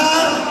សថា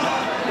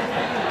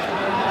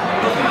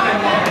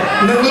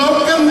និងលោក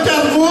កឹមចា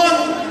ន់វួន$100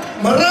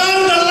បា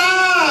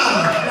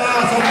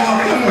ទសូមអរ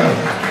គុណ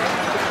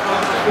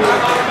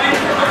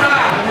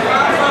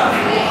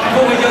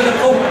គុំឲ្យយើងទៅ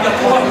គុំទៅ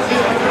គុំ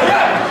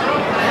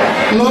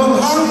លោក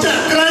ហងច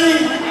ក្រី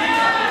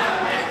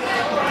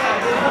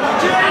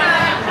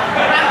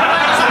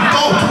សំ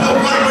កោលោក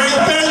វត្តវិញ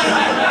ពេក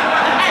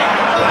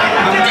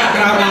ចាក់ក្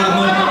រៅដល់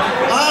មុន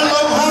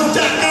លោកហងច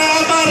ក្រា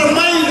បារ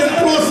មីនិង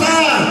គ្រួសា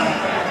រ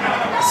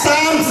$30សូ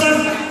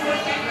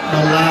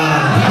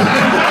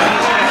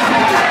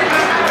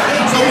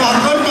មអរ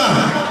គុណបាទ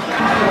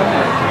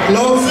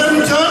លោកសិន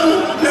ជុន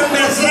និង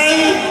អ្នកស្រី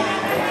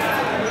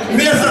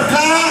មានសក្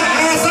ខា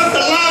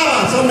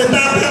$50សូមមេត្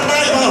តាផ្ទះដៃ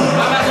បង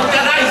បាទសូមផ្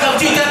ទះដៃសូម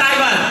ជួយផ្ទះដៃ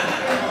បាទ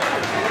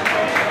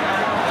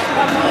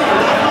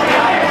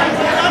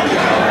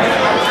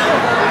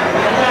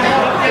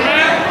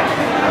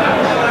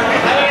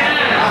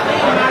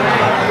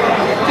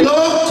លោ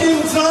កជីម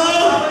សូ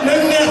និង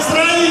អ្នកស្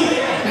រី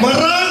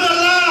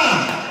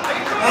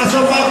$100សូ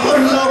មអរគុណ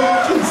លោក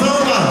ជីមសូ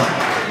បាទ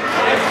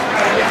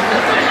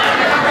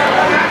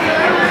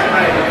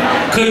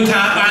ឃើញ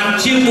ថាបាន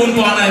ជាង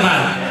4000ហើយបា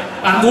ទ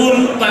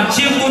បាន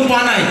ជាង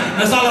4000ហើយ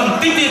នៅសល់បន្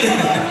តិចទៀត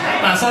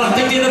បាទសល់បន្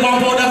តិចទៀតបង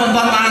ប្អូនដែលមិន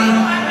ទាន់បាន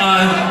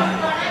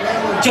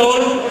ចូល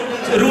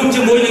រួម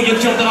ជាមួយនឹងយើង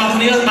ខ្ញុំទាំងអស់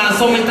គ្នាបាទ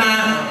សូមមេត្តា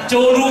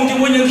ចូលរួមជា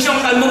មួយនឹងខ្ញុំ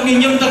ដោយមុខញ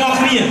ញឹមទាំងអស់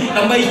គ្នា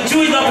ដើម្បីជួ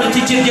យដល់ប្រ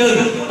ជាជាតិយើង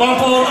បង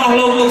ប្អូនអស់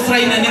លោកស្រី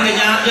និងអ្នកកញ្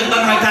ញាយើងដឹ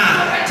ងហើយថា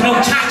ក្នុង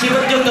ឆាកជីវិ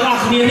តយើងទាំងអ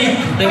ស់គ្នានេះ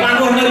ដែលបាន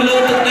រស់នៅលើ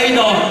ទឹកដី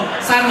ដ៏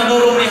សែនមនោ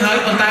រម្យនេះហើយ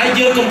ប៉ុន្តែ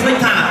យើងកុំភ្លេច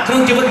ថាក្នុង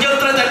ជីវិតយើង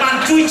ត្រូវតែបាន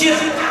ជួយជាតិ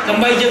ដើ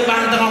ម្បីយើងបា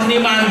នទាំងអស់គ្នា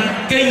បាន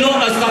គេងលក់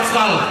ដោយស្កប់ស្ក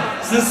ល់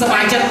សប្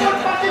បាយចិត្ត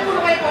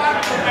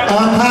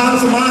ខាង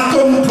សមាគ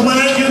មខ្មែ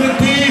រ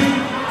Unity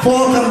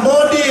for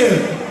Cambodia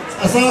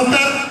អសរ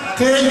កាត់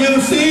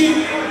KUC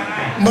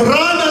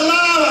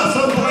 $100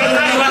សូមប្រ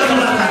កាសបាទ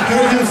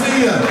KUC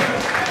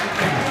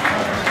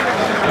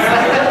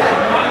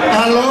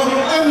លោក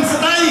អឹមស្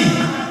ដី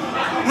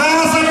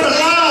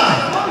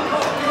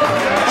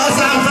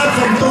$5030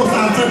សំទោស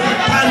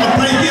30ថែម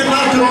20ទៀតដ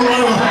ល់ជ្រុលហើ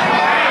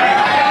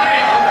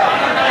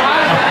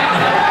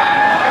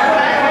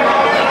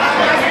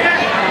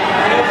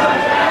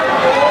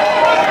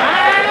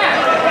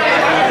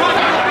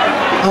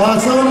យ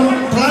សូម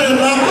ថ្លែងអំ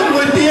ណរគុណ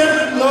មួយទៀត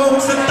លោក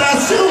សិតា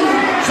ស៊ុំ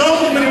សូម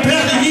នឹងភ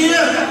រិយា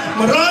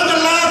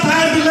$100ថែ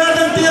មពីលើ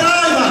នឹងទៀត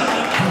ហើយ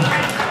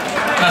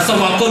បាទសូម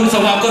អរគុណ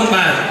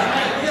បាទ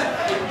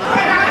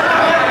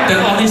ទាំ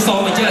ងអស់នេះសូម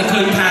អញ្ជើញឲ្យ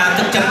ឃើញថា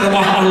ទឹកចិត្តរប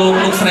ស់អស់លោក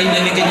ស្រីនិ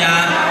ងកញ្ញា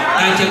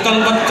ដែលជាកុល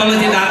បុត្រកុល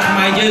ធីតាខ្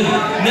មែរយើង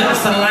អ្នក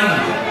ស្រឡាញ់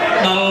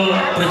ដល់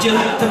ប្រជា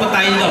ធិប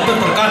តេយ្យដ៏ពិត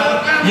ប្រាកដ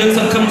យើងស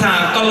ង្ឃឹមថា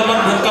កុលបុត្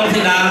រនិងកុល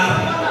ធីតា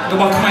រ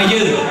បស់ខ្មែរ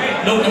យើង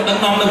លោកនឹងដឹក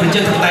នាំនៅប្រជា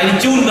ធិបតេយ្យនេះ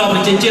ជូនដល់ប្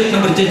រជាជាតិនិ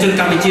ងប្រជាជន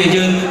កម្ពុជា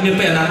យើងនា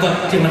ពេលអនាគត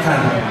ជាមិនខាន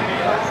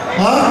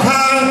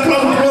ខាងក្រុ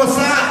មគ្រួ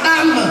សារ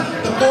ដាំត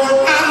កូល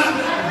ដាំ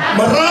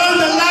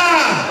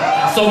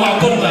$100សូមអរ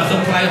គុណបាទសូ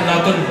មថ្លែងអំណរ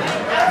គុណ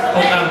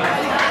អូនដាំ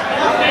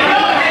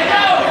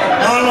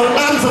លោក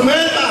ដាំសមេ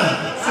តបាទ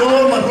សូម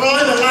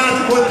$100ជា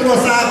មួយគ្រួ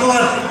សារគា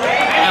ត់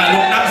លោ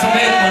កដាំស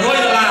មេត$100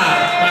បាទ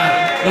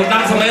លោក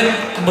ដាំសមេត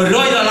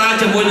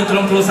$100ជាមួយនឹងក្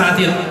រុមគ្រួសារ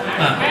ទៀត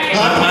បាទ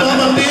បន្ត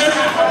មកទៀត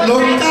លោ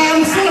កតាម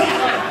សុត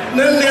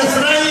និងអ្នក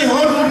ស្រី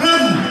ហ៊ុនរឹ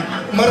ម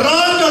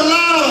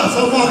$100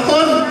សូមអរ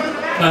គុណ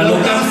បាទលោក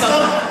កម្ម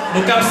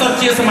សុត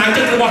ជាសមា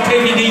ជិករបស់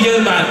KVD យើង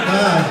បាទ$100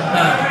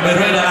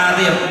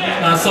ទៀត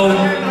បាទសូម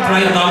ថ្លែ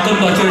ងអំណរគុណ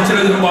ដល់ជ្រាលជ្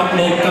រៅរបស់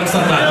លោកកម្មសុ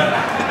តបាទ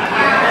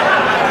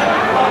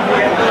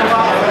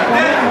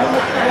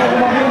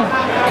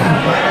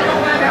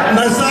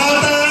នៅសល់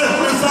តែ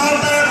ប្រ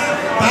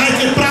ហែល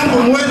ជា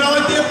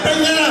500-600ទៀតពេញ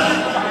ណា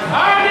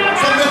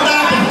សូមមេត្តា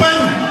បំពេញ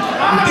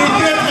ទី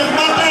ទៀតខ្ញុំ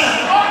បាត់ដែរ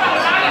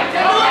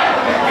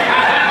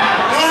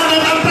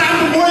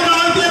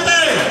500-600ទៀត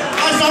ទេ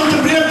ឲ្យសូមជ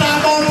ម្រាបតា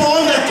បងប្អូ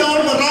នដែលចូល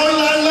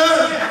100ឡើងលើ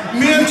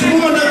មានឈ្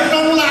មោះនៅក្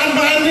នុងឡាន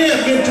វ៉ែននេះ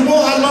មានឈ្មោះ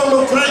អស់លោ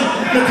កស្រី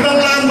នៅក្នុង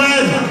ឡានវ៉ែ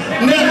ន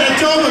អ្នកដែល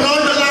ចូល$100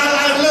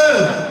ឡើងលើ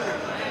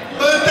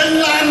បើទិញ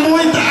ឡានមួ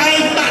យតែឯង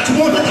ដាក់ឈ្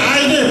មោះតែឯ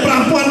ងទេ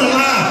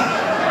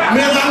$5000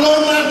មានអស់លោក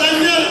ឡានតែ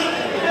នេះ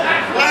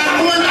ឡាន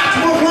មួយដាក់ឈ្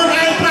មោះខ្លួន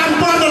ឯង$5000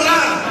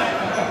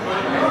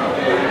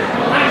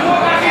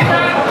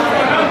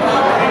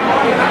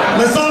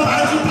មិនសល់ឲ្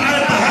យ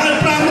ប្រហែល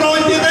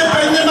500ទៀតទេ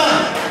ពេញទេបាទ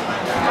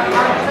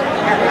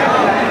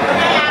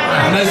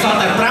នៅសល់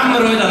តែ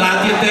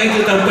$500ទៀតទេគឺ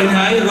ទៅពេញ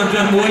ហើយរថយ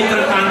ន្តមួយត្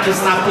រូវបានជា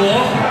ស្ថាពរ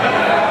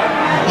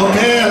អូ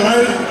ខេឥឡូ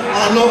វអ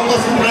ស់លោកក៏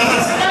សម្រាប់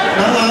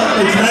ដល់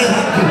ដូច្នេះ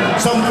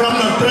សូមក្រុម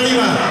តន្ត្រី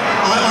បាទ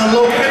ឲ្យអស់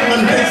លោកពេញមិ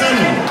នទេសិន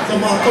សូម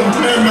អរគុណ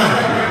ច្រើនបាទ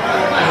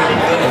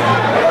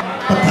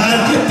បន្ថែម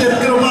ទៀត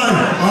គ្រប់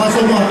ហើយ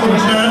សូមអរគុណ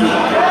ច្រើន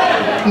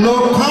លោ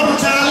កខំ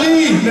ឆាលី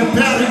និងភ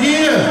រិ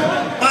យា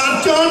បាន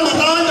ចូល$100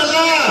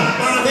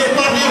បាទនេះ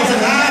គាត់រៀងស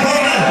ង្ហាផង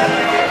ណា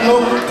លោ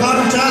កខន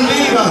ចាលី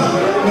បាទ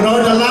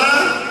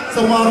$100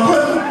សូមអរគុ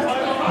ណ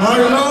ហើ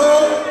យលោ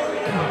ក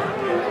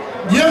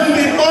យើង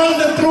ពីពល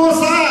ទៅគ្រួ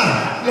សារ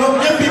លោក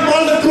យើងពីព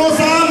លទៅគ្រួ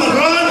សារ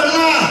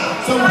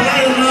$100សូមថ្លៃ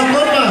អរ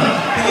គុណបាទ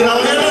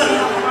200ណា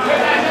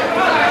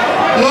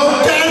លោក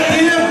ចែក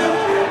ធៀប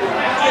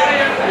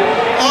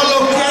លោ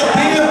កចែក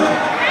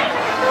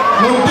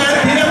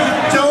ធៀប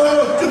ចូល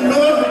ចំ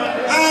នួន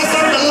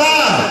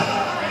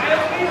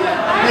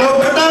$50លោក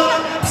ក្តាប់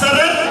សា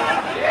រ៉ិត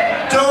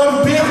ចូល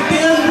ពី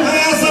ទៀន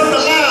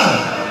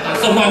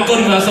$50សូមអរគុណ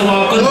បាទសូមអ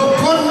រគុណលោក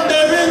ខុន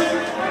ដេវីត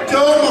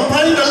ចូល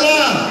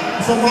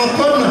$20សូមអរ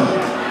គុណ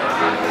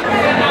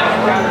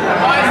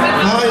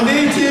ហើយ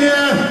នេះជា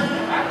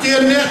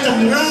អ្នកច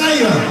ម្ងាយ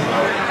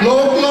លោ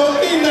ក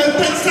នេះនៅ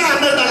តិចសា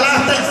នៅតាឡា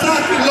តិចសា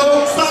គឺលោក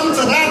សំ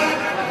សារ៉ាត់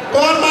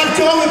គាត់បាន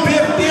ចូលវិភា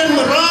គទៀន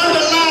$100បាទ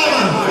សូ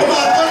មអ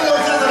រគុណលោក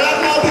សំសារ៉ាត់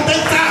មកពីតិ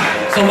ចសា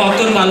សូមអរ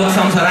គុណបាទលោក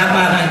សំសារ៉ាត់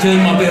បានអញ្ជើញ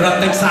មកពីរដ្ឋ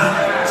តិចសា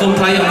សូម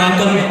ថ្លែងអំណរ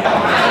គុណ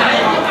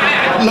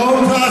លោក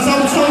ថាសុំ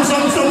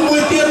មួ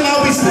យទៀតមក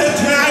ពីស្ទេត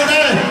ឆ្ងាយ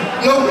ដែរ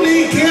លោកនេះ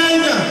ឃើញ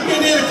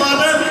នេះគាត់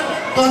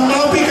ម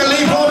កពីកាលី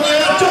ហ្វ័រ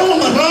ញ៉ាចូល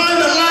$100បាទ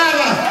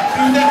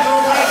ពីអ្នកចូល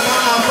មក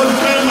អរគុណ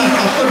ច្រើនមកអ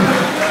រគុណ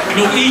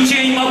លោកអ៊ីជេ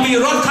ងមកពី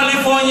រដ្ឋកាលី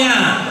ហ្វ័រញ៉ា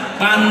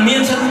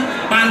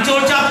បានចូ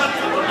លចាប់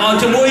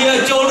ជាមួយ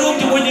ចូលរួម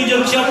ជាមួយនឹងយើ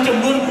ងខ្ញុំចំ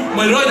នួន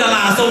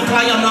$100សូមថ្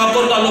លែងអំណរ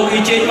គុណដល់លោក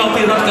អ៊ីជេងមក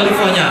ពីរដ្ឋកាលី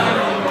ហ្វ័រញ៉ា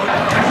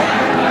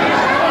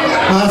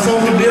បាទសូម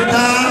ជម្រាប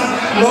ថា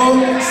លោក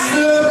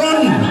សឿរុន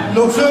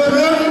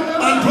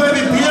បានធ្វើ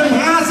វិធាន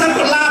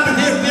$50វិ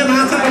ធាន$50បាទ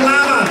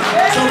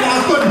សូមអរ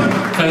គុណ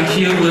Thank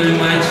you very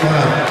much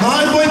ហើ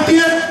យមួយ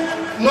ទៀត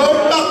លោក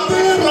ដុក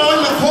ទ័ររយ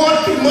មកខួត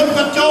ពីមុន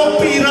គាត់ចូល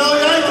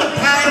200ហើយគាត់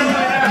ថែម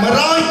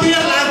100ទៀ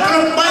តឡើងក្រុ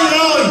ម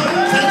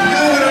300 Thank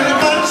you very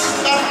much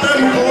ដុកទ័រ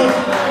មកខួត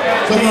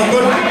សូមអរគុ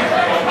ណ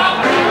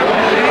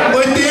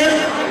មួយទៀត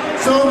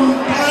សូម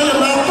ថ្លែងអំ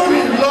ណរគុណ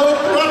លោក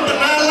រត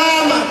នាឡា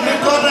មនេះ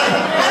គាត់បាន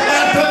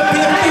ធ្វើ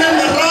ភាពទៀន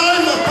$120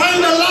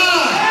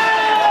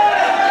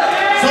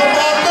សូម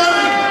អរគុណ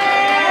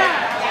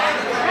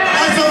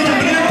ហើយសូមជ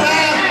ម្រាបថា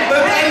បើ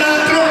តែណា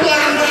គ្រប់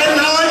ឡានវិញ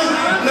ហើយ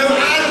នៅ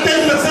អាចទិញ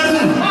ម៉ាស៊ីន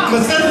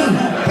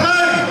ហើ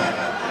យ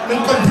នឹង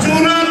កុំព្យូ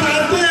ទ័រតា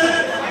មទៀត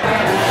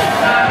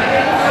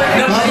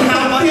ហើយម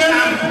កទៀត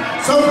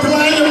សូមថ្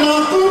លែងអំណ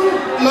រគុណ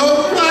លោក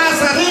វ៉ា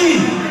សារី$50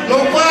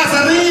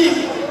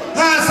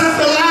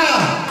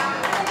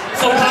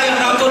សូមថ្លែងអំ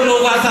ណរគុណលោក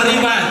វ៉ាសារី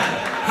បាទ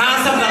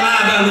$50បា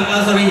ទលោកវ៉ា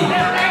សារី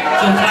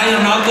សូមថ្លែង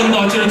អំណរគុណដ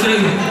ល់ជ្រាលជ្រៅ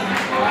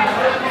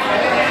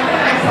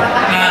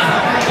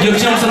យើង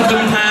ខ្ញុំសង្ឃឹ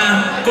មថា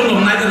គុណ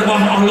លំណាច់រប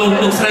ស់អស់លោក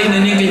ស្រីនិ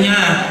ងនាងកញ្ញា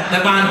ដែ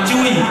លបាន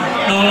ជួយ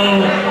ដល់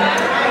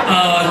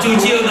ជួយ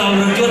ជាដល់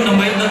រថយន្តដើម្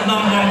បីដឹក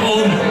នាំបងប្អូ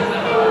ន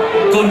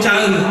កូនចៅ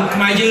ខ្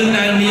មែរយើង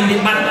ដែលមានវិ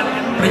បត្តិ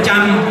ប្រ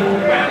ចាំ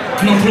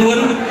ក្នុងខ្លួន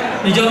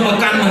និយាយមក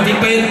កាន់មន្ទីរ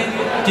ពេទ្យ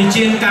ជា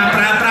ជាងការ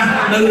ប្រើប្រាស់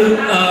នៅ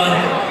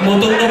ម៉ូ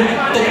តូ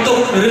តុក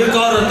ឬ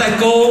ក៏រទេះ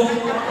គោ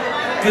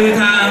គឺ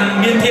ថា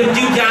មានភាព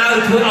យឺតយ៉ាវ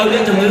ធ្វើឲ្យអ្ន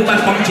កជំងឺបា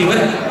ត់បង់ជីវិត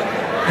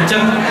អញ្ចឹ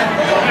ង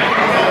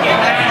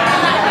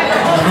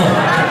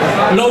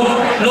លោ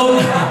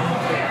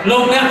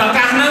កអ្នកប្រ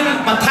កាសហ្នឹង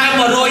បន្ថែម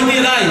100ទៀ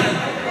តហើយ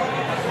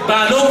បា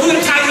ទលោកគឺ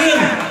ឆៃរឿង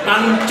បា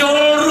នចូល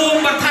រួម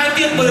បន្ថែម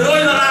ទៀត$100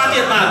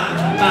ទៀតបាទ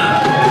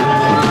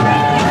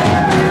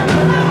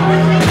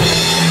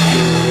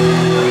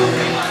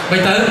បែ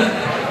រទៅ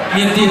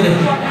មានទៀតទេ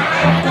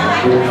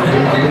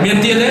បាទ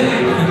ឥ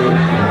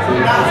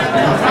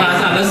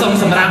ឡូវសូម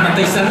សម្រាប់បន្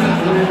តិចសិន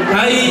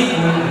ហើយ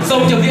សូ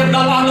មជម្រាបដ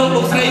ល់អស់លោ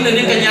កស្រីនិង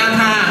នាងកញ្ញា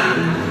ថា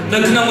នៅ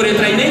ក្នុងរា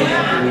ត្រីនេះ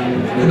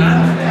បាទ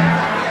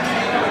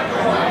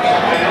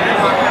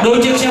ដូច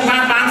ជាខ្ញុំ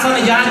បានស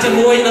ន្យាជា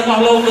មួយនឹងអ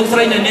ស់លោកស្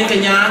រីនិងនាងក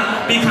ញ្ញា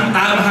ពីខាង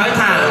ដើមហើយ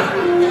ថា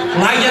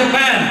Lion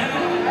Band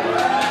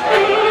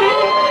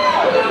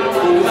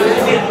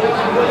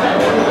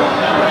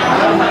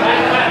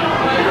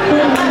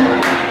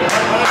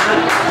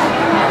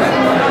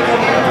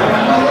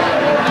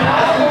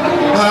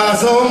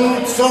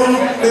សូម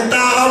មេត្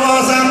តាអបអ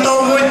រសាទរ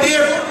មួយទៀ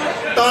ត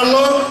ដល់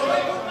លោក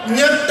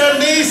ញឹកតេ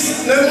នីស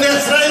និងអ្នក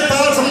ស្រីផ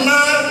លសំ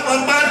ណាង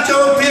បានចូ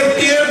លភាព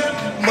ទៀន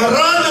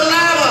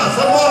$100បាទ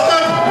សូមអរគុ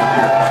ណ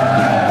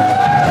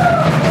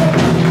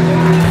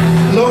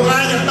លោក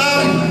អាយដា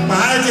មប្រ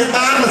ហែលជា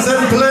បានម៉ាស៊ីន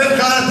ភ្លើង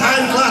ខ្លះថែ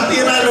មខ្លះទៀ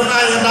តហើយលោក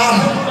អាយដាម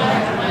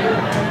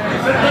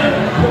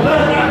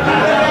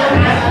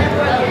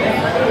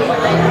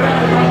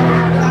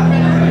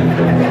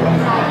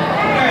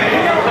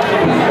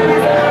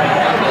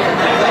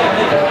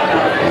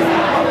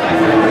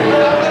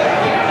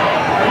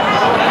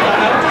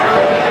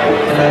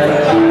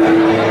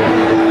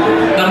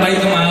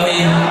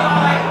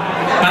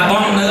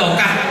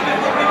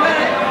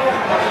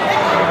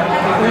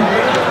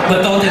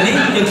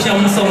ខ្ញុំ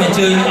សូមអញ្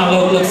ជើញអស់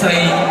លោកស្រី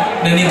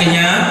និងនាងកញ្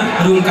ញា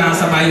រួមការ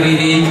សប្បាយរីក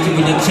រាយជា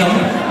មួយនឹងខ្ញុំ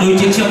ដូច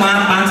ជាខ្ញុំ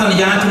បានសន្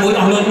យាជាមួយ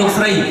អស់លោក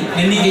ស្រី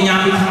និងនាងកញ្ញា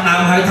ពីខាងដើ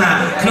មហើយថា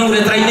ក្នុងរា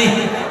ត្រីនេះ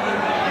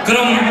ក្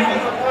រុម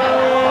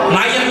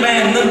Lion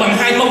Band នឹងបង្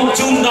ហាញមុខ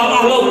ជូនដល់អ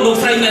ស់លោក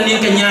ស្រីនិងនាង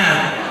កញ្ញា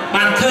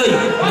បានឃើញ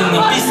នឹង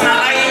ពីស្នា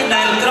ដៃ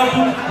ដែលក្រុម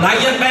lại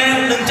dân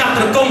ban đừng chặt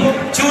được cung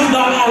chun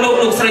đo ao lục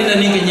lục xây là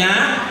nên cái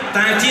nhà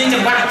ta chia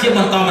chẳng bạc chia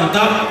bằng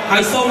tập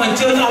hãy xôm anh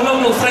chơi ao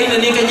lục lục xây là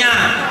nên cái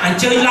nhà anh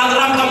chơi lao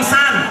ram cầm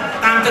san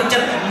tam thực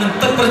chất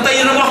thực vật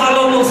tây nó ao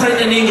lục lục xây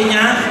là nên cái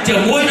nhà chờ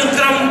mũi nước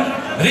trong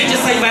riết cho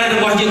xây ban được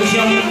bao nhiêu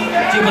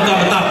chia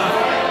bằng tập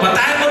và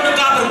tái muốn nước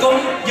cao được cung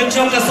dân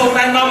trong cả xôm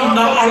đan đông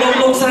đó ao lục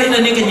lục xây là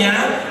nên cái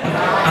nhà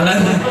anh lên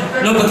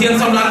lúc đầu tiên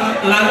xong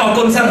là bỏ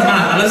côn sang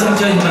mà anh lên xong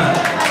chơi mà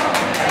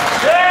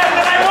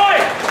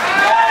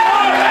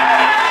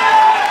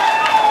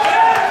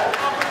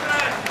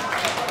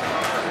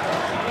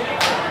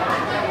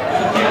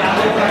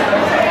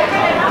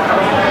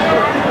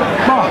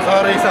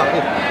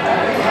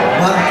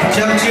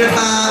Chăm chia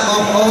tha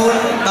bom ôn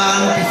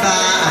bàn pizza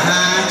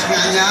hà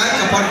ngã nhái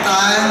กับคนต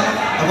าย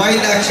เอาไว้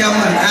ได้ชมเ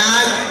หมือนอา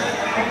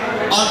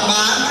อดบ้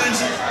านขึ้น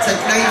เสร็จ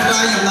ได้ใคร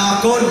อย่างนอ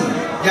กุล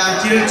อย่าง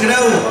เชื่อเชื่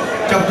อ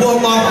จะพวก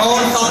บอมโอ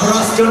นต้องรอ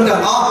จนกับ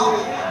ออก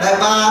ได้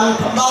บ้าน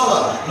ดอล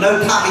เลิก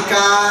ทาบิก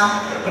า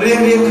เรียน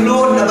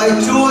นู่นไป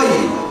ช่วย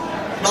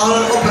ดอล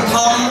อุป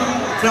ถัมภ์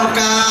โครง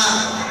การ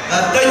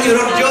เต้นอยู่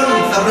รถยนต์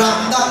สำหรับ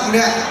นักเ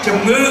นี่ยจ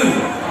มือ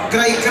ไก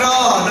ลกรอ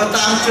เราต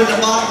ามจุด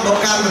บอลโล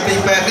กาลมันตี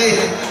แปดนี่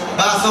บ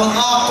าสม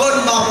อกุล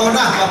บอมโอนน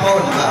ะบอมโอ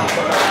น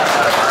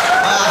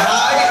ห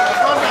าย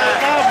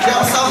จะ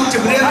ส่งจุ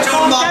ดเรียนจุ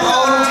ดบอมโอ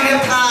นเรียน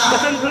ทา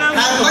ท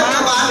างวัด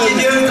บ้านจะ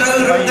ยืนตรึง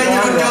เต้นอ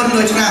ยู่รถยนต์เล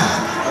ยใช่ไหม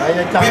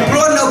มีพ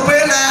ลุ่นเอาไป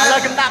แล้ว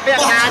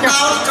บอกเร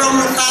าตรง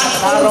ตา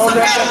คุ้มสัง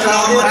เกตเรา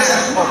เนี่ย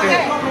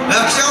แล้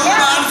วช่าง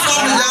บ้านสั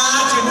ญญา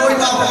ช่วย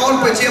บอมโอน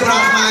ไปเชียร์รั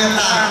กมา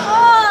ตา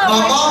บอ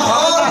มโอ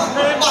น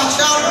บอกช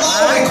าวโล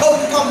กให้คุ้ม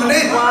คอม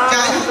นี้ใจ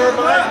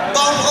บ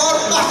อมโอน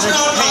บอกชา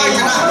วไทยช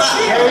นะละ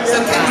ส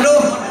ถิตลุ่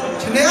ม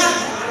ชนะ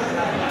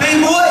ตี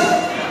มวย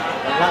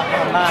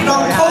น้อ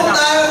งคุ้มแ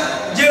ต่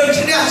ยืนช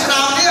นะชน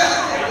ะเนี่ย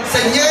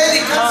สัญญา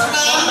ที่ขัดสน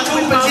ามชุ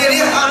นไปเชียร์เรี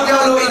ยกอันเดีย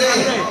วเลยนี่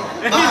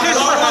มา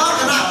ล้อล้อ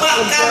ขนาดบ้าน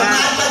การง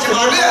านปัจจุ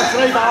บันเนี่ย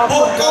พ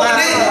วกกอง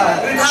นี้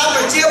คือทำไป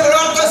เชียร์บ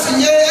อลก็สัญ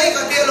ญาไอ้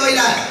ก็เดียวเลยไ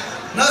ด้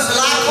เนื้อส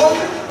ลาคุ้ม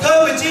เธอ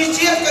ไปชี้เ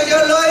ชียร์ก็เยอ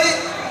ะเลย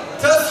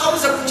เธอท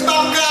ำสัญญา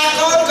การค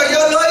นก็เย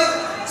อะเลย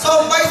ส่ง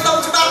ไปส่ง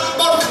ฉบับ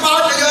บอลขมาว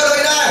ก็เยอะเล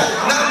ยได้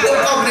นักพวก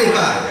กองนี้ม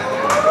า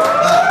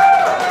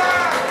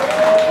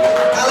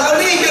แต่เรา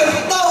นี่ยืน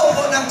โต้พ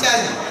วกนักใจ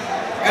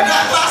กระดา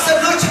ษปะส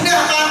นุกชนะ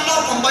การต้อ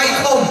มของใบ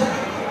คม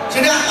ช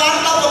นะการ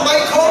ต้อมของใบ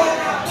คม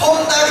คม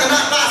แต่กระด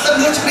าษปะส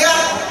นุกชนะ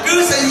คือ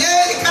สัญญา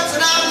ที่ขัดส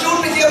นามชุน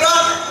ไปเทียบร้อ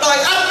นต่อย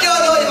อัดเยอะ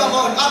เลยบางค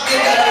นอัดเยอ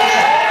ะเลย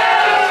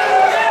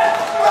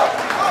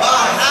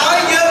หา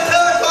เยอะเธ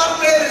อความเ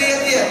ปลี่ยนเรียน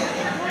เนี่ย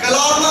กระล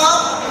องมา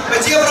ไป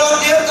เทียบร้อน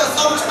เยอะแต่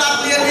ส่งฉบับ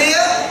เรียนเนี่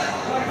ย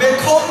เป็น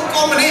คมค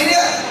อมมันนี้เ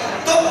นี่ย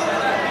ตุ๊บ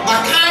มา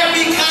ค่าย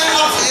มีค่ายอ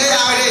อกเสียย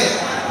าวดิ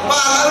ว่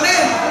าเราเนี่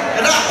ยกร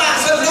ะดาษปะ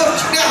สนุก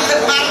ชนะเธ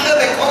อมาเธอ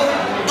เป็นคม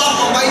ต้อม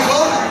ของใบค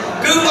ม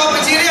คือมาไป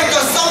เชียร์เรียก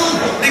ก็ส่ง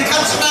ในขั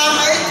ดสนามไห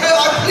มเธอเ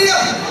อาเปลี่ย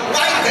นไป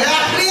กระดา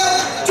ษเปลี่ยน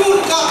จุด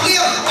ก็เปลี่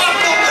ยนอัด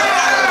ก็ไม่ไ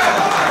ด้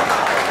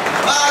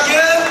มาเย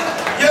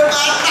อะม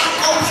าตัด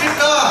คอมพิว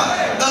เตอร์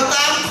เราต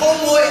ามคม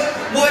มวย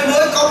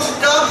คอมพิว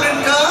เตอร์พริน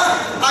เตอร์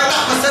ไอ้ตั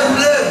ดมาเซ็น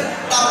เลย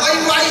ต่อไป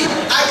ไว้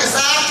ไอ้กระ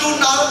ซ่าจุด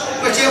เรา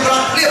ไปเชียร์บอ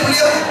ลเปลี่ยน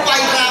ไป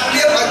กระดาษเป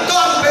ลี่ยนไป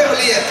ต้นไปเป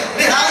ลี่ยน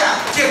นี่ฮะ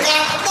เชียร์กา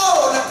รโต้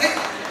นักทิศ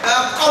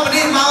คอมพา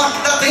นีมา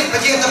นักทิศไป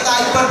เชียร์ตาย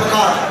เปิดประก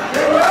อบ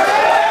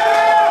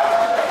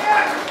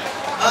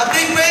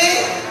ทีนี้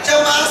จะ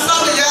มาสั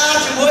ญญา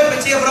ช่วยไป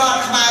เชียร์บอล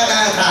มาไ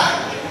ด้ค่ะ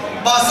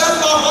บอกสัญ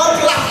ญาบอล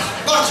หลัก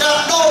ก็จะ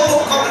โต้บุ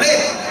กคอมพานี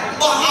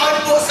บอกเอา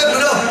พวกเสน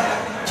อ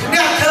ชน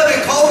ะเธอไป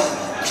คง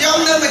เชื่อม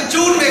เนื้อมัน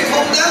จูนไปค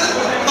งนั้น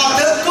บอกเธ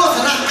อตัวส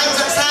นับการ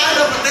ศึกษาใน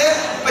ประเทศ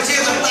ไปเชีย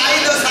ร์ตาย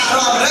โดยสารร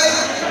อเลย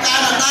แค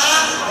นาดา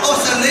ออส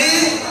เตรเลีย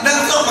นั่ง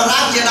ต้องมาล้า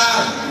งเจดา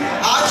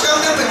เอาเชื่อม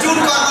เนื้อมันจูน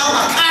ก่อนเอาม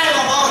าค่ายม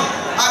าบอล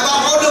ไอ้บอล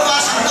เขาดูวา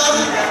ชิงตัน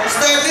ส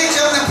เตนลี่เ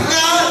ชื่อมเนื้อพง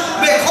า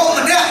ไปคง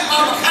มันเนี่ยเอา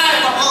มาค่าย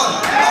มาบอล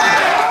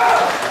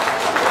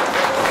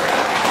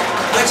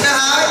ไม่ใช่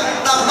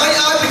แต่ไม่เ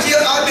อาไปเชีย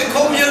ร์เอาไปค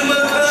งยืนมื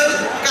อเคย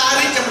การ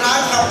ที่จำนาย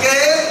ขับเก๋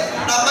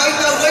แต่ไม่เ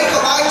ติมไว้กั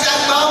บไอ้จัน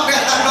น้องเนี่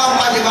ยตั้งน้อง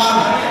ปัจจุบัน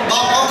บอ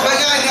กเขาเคย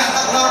ง่ายเนี่ย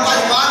ตั้งน้องปัจ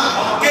จุบัน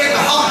เก๋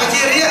กับห้องไปเ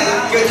ชียร์เรียก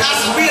เก๋ท่า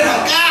สเปียนขอ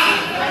งก้า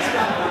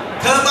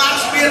เธอมา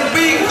สเปียน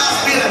ปีท่าส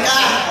เปียนของก้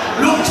า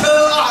ลูกเธ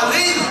ออ่อน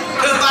ลิ้น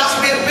เธอมาส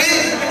เปียนปี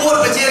พูด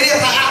ไปเชียร์เรียก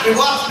ท่าอักไป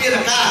วัดสเปียนข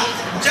องก้า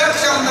เจ้า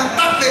ช่างนั่ง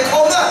ตัดไปโ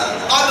ค้งอ่ะ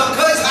ตอนเราเ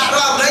คยสารร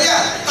อบเลยอ่ะ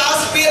ตา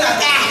สเปียนของ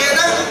ก้าเก๋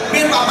นั้นเปี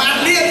ยนประมาณ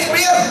เรียกสเ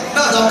ปียน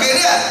น่าสนใจเ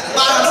นี่ยม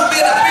าลูกเปี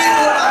ยนปี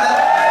พูดมา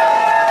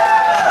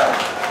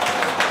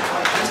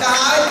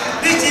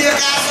นี่เชียร์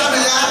การสัญ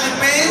ญาที่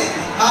ปี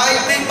ไอ้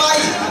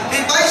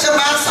ที่ไปสม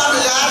าร์ทสัญ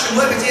ญาช่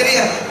วยไปเชียร์เรี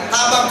ยนถ้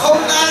าบางคน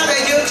นั่งไป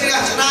ยืนเชีย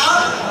ร์ชนะ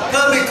เธ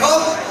อไม่คร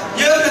บ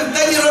ยืนหนึ่งเ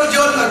ต้นรถย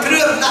นต์มาเค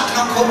รื่องดักท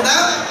ำคมนะ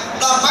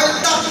ต่อไป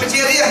ตัดไปเชี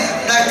ยร์เรียน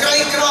แต่ไกล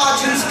กรอ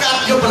ชื่อสกัด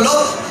ยกบอลลู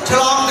นฉ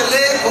ลองทะเล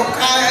ของใ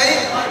คร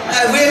ไ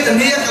อ้เวท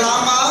เนียกลอง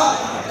มา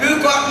คือ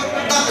ก่อน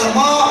ตัดห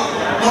ม้อ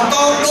โ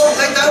ต้ลูกไ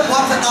อ้เต้าควา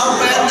มสนองแ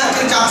ฟนนั่น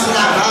คือจำส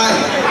ลักได้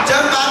จ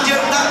ำการยื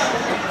นนะ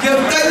ยืน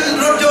เต้น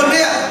รถยนต์เ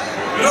นี่ย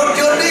รถ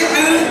ยนต์นี่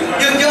คือ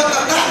ยืนยนต์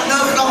ตัดเนิ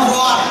นลำว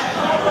อน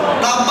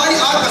ต่อไป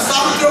เอากระสอ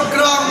บก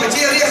รอง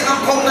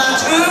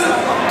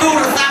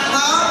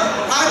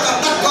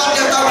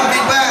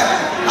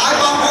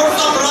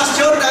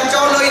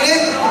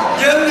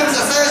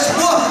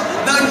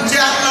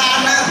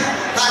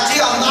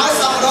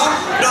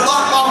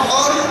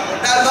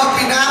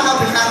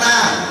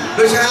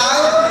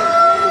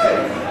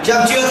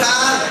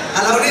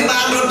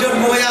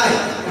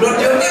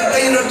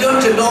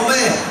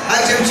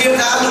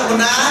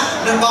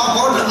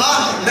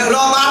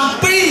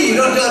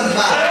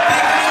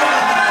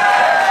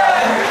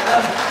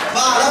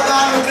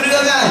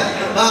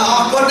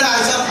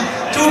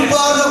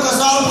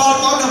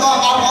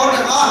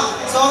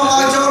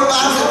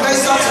ដើម្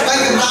បីសពស្បែក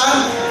កម្លាំង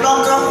ក្នុង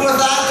ក្រុមគ្រួ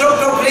សារគ្រប់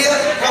គ្នា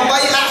ដើម្បី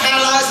អរគុណ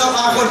ឡើយសូម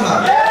អរគុណបា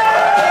ទ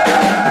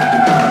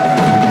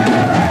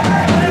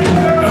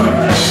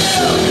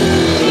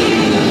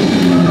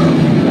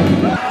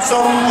សូ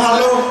មអ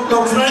រលោ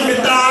កស្រីមេ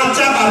ត្តា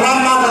ចាប់អារម្ម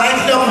ណ៍មកកន្លែង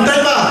ខ្ញុំបន្តិច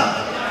បាទ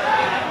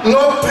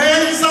លោកភេង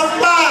សុ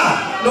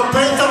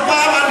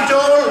បាបាន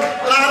ចូល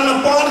ឡាន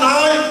1000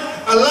ហើយ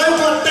ឥឡូវ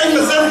គាត់ទិញ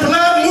ម៉ាស៊ីនភ្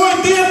លើងមួយ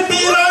ទៀត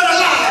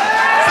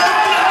$200សូម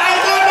ជួយឲ្យ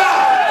គាត់បាទ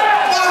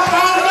បងប្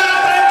អូនណា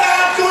ត្រូវកា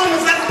រជួល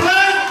ម៉ាស៊ីនភ្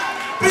លើង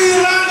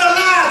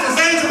$200សរ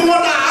សេរឈ្មោះ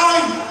ដាក់ឲ្យ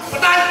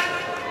ផ្ដាច់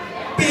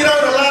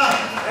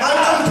$200ហើយ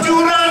កុំព្យូ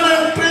ទ័រនិ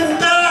ង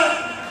printer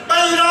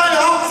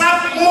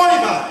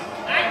 361បា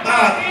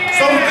ទ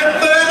សូមគិត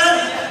មើលណា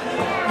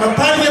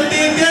20នា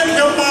ទីទៀតខ្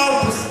ញុំមក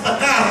អា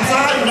កាសផ្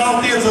សាយម្ដង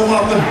ទៀតសូមអ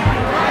រគុណ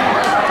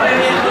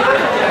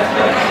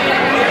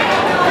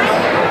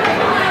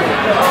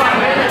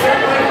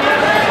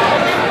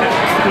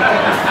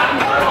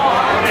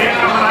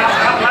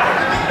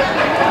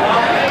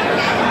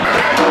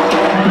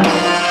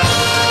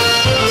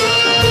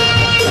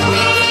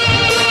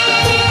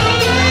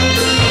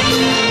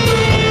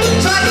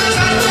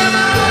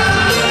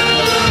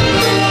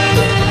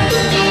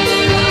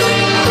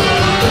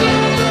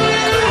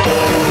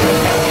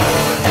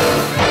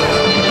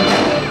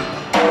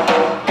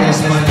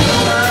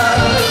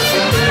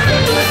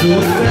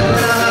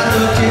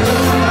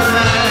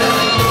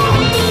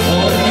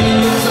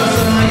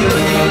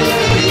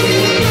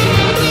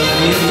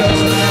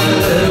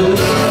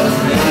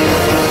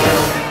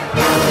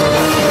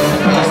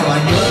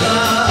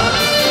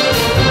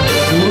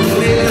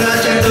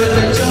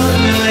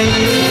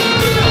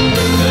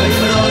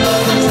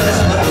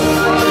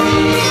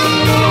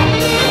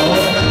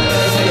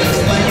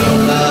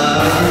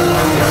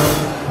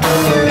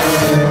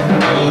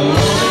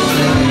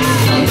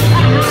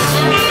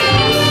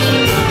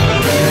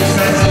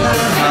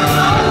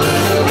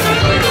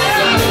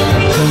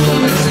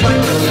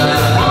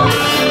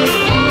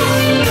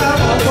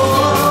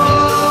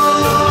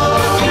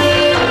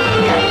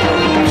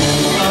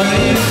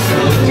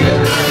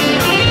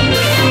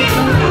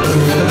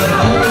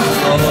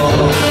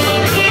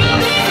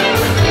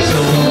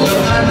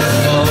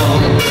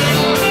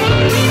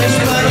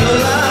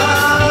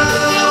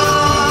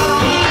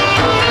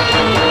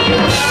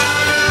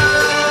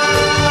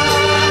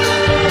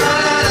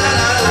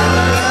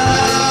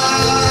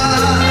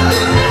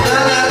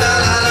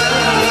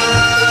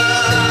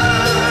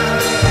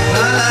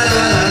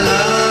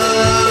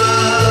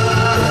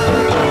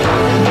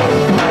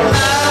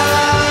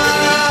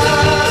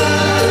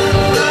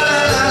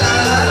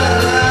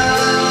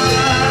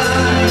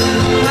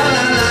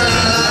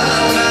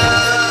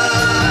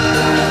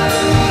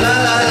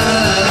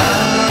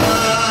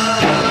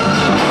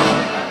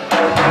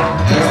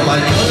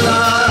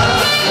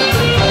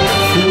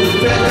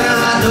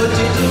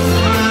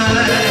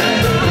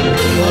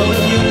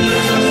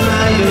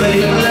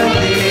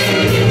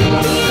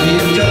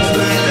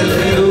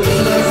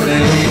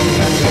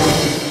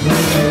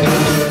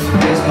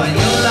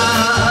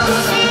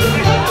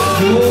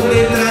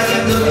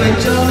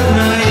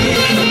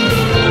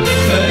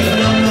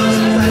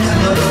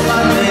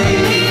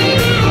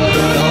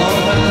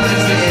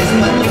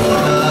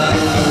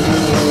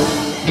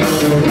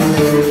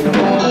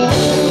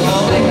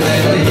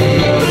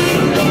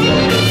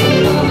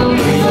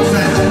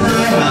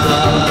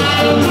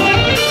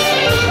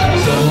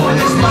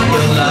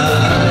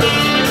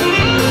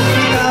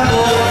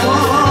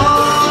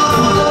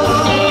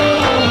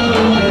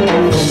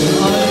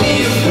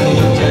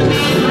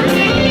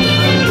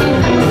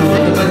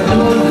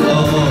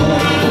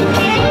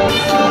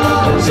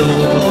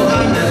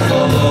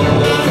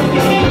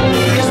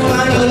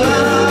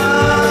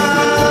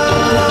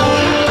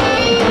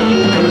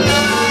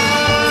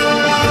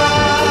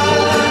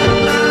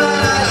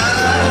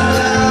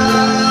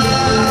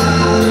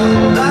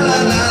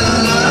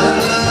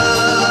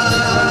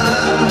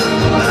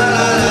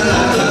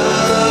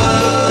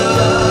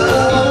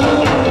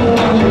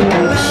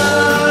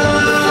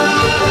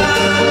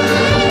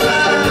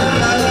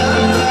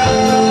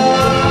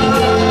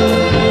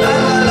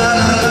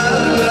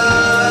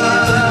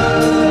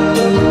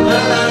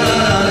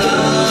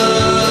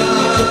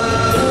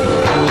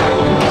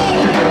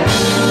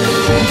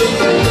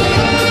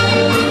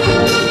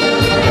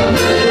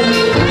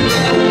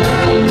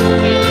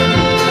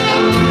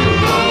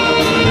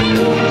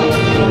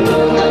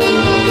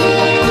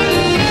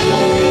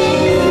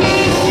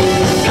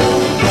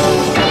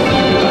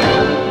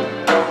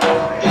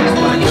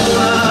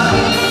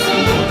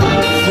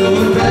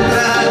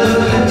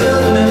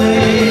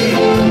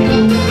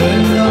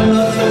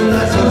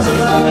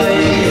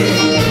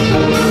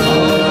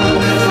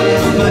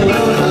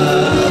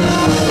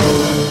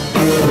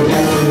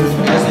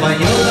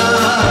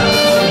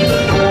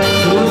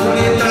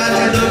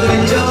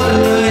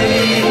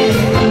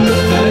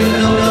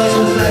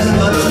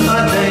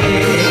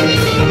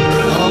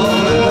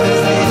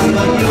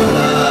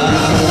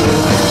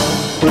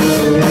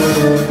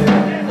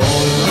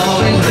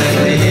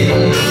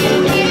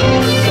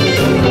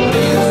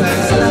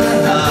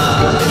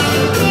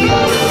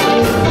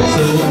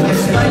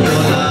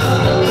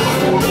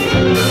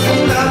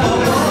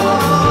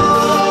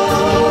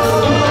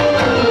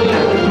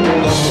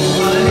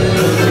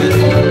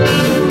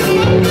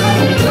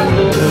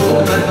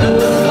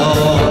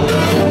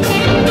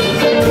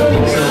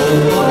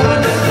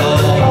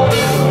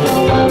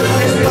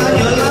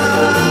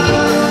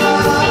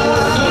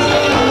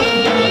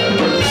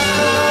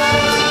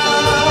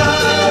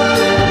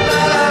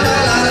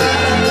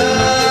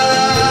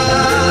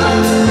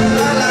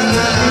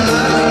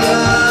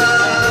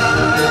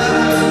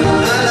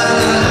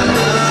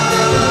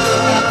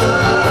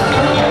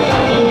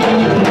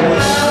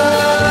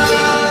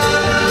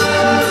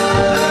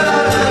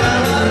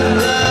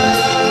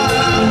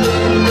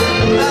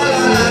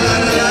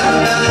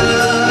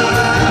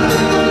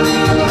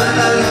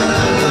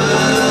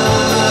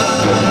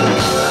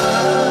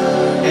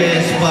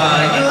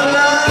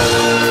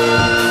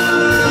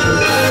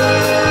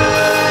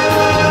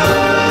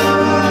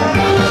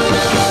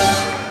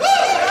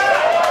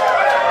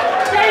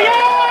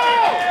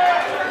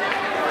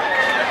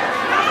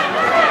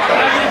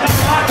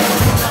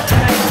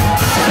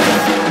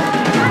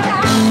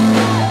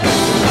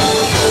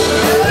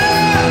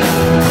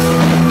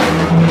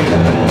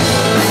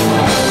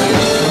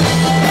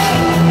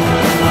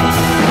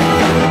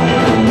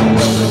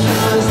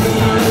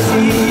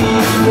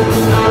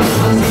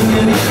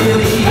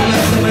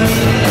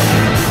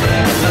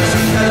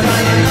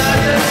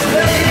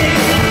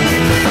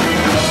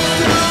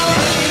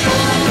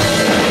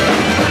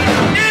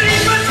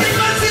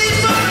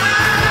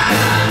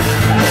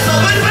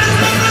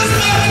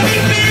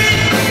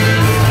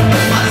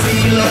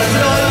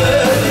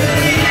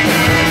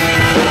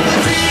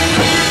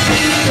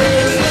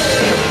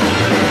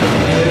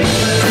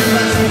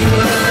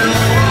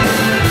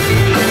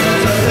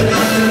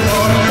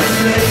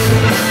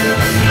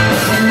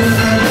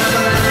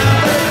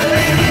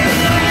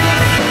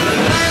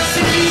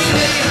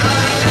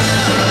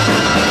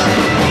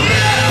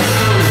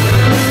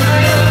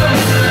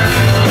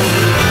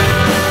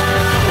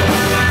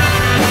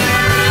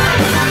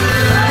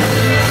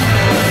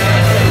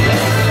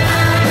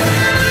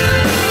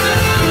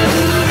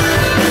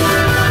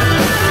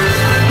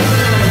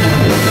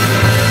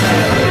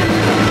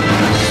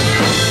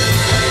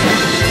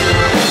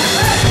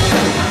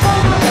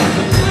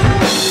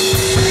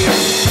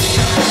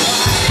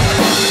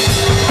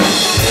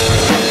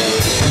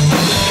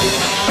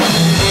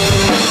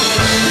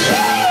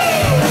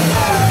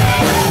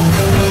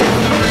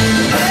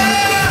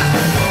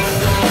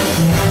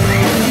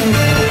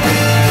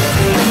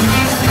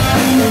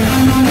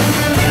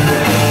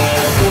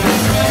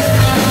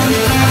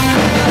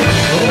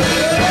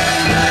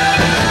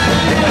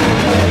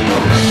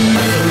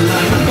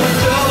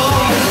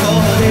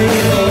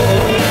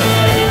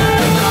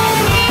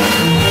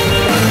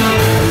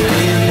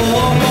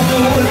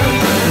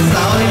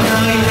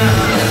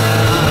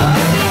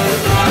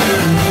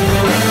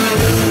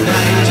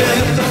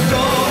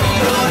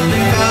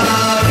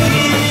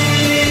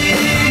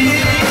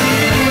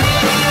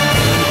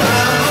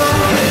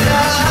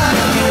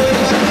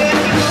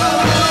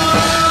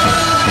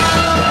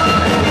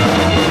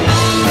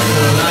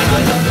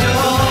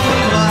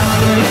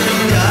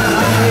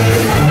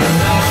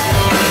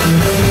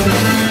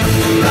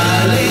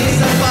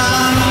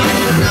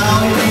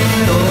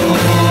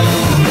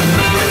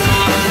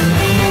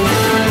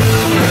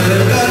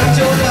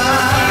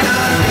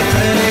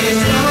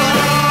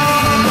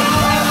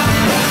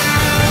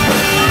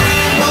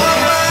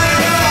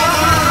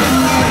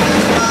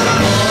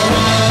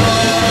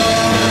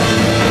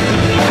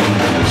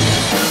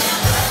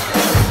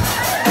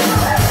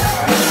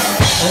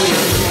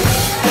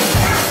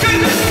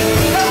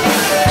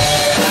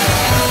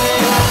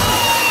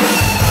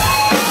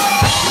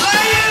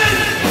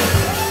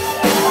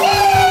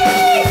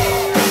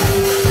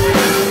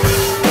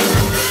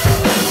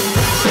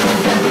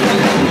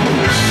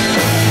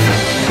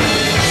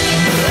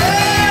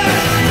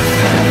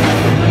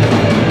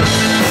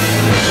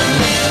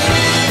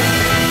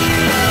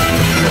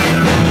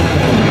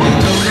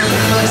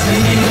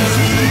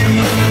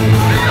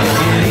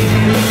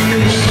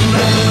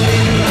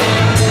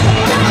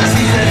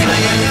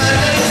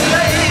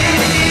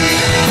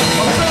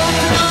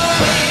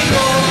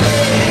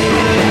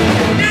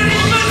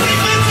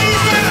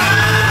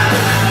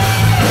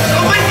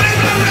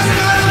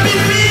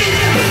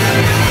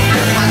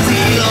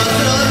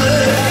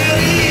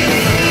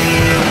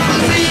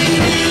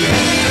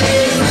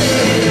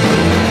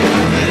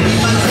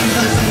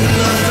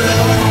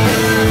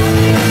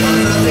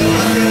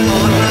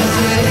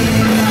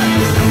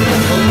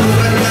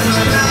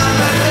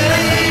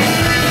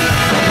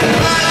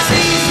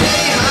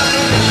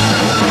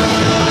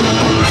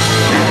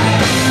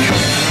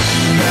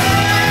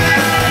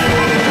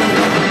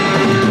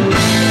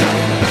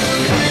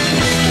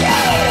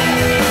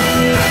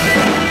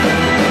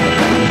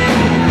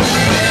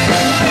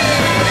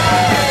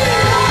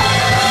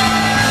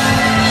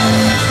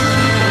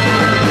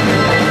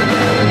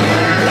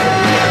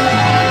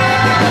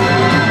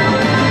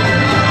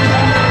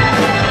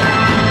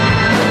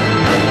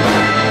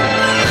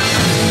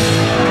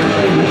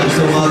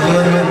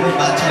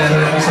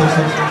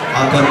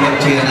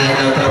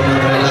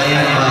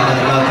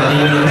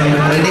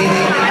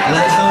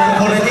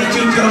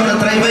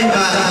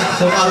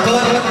គុ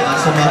ណ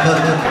សូមអរ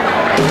គុ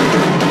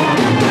ណ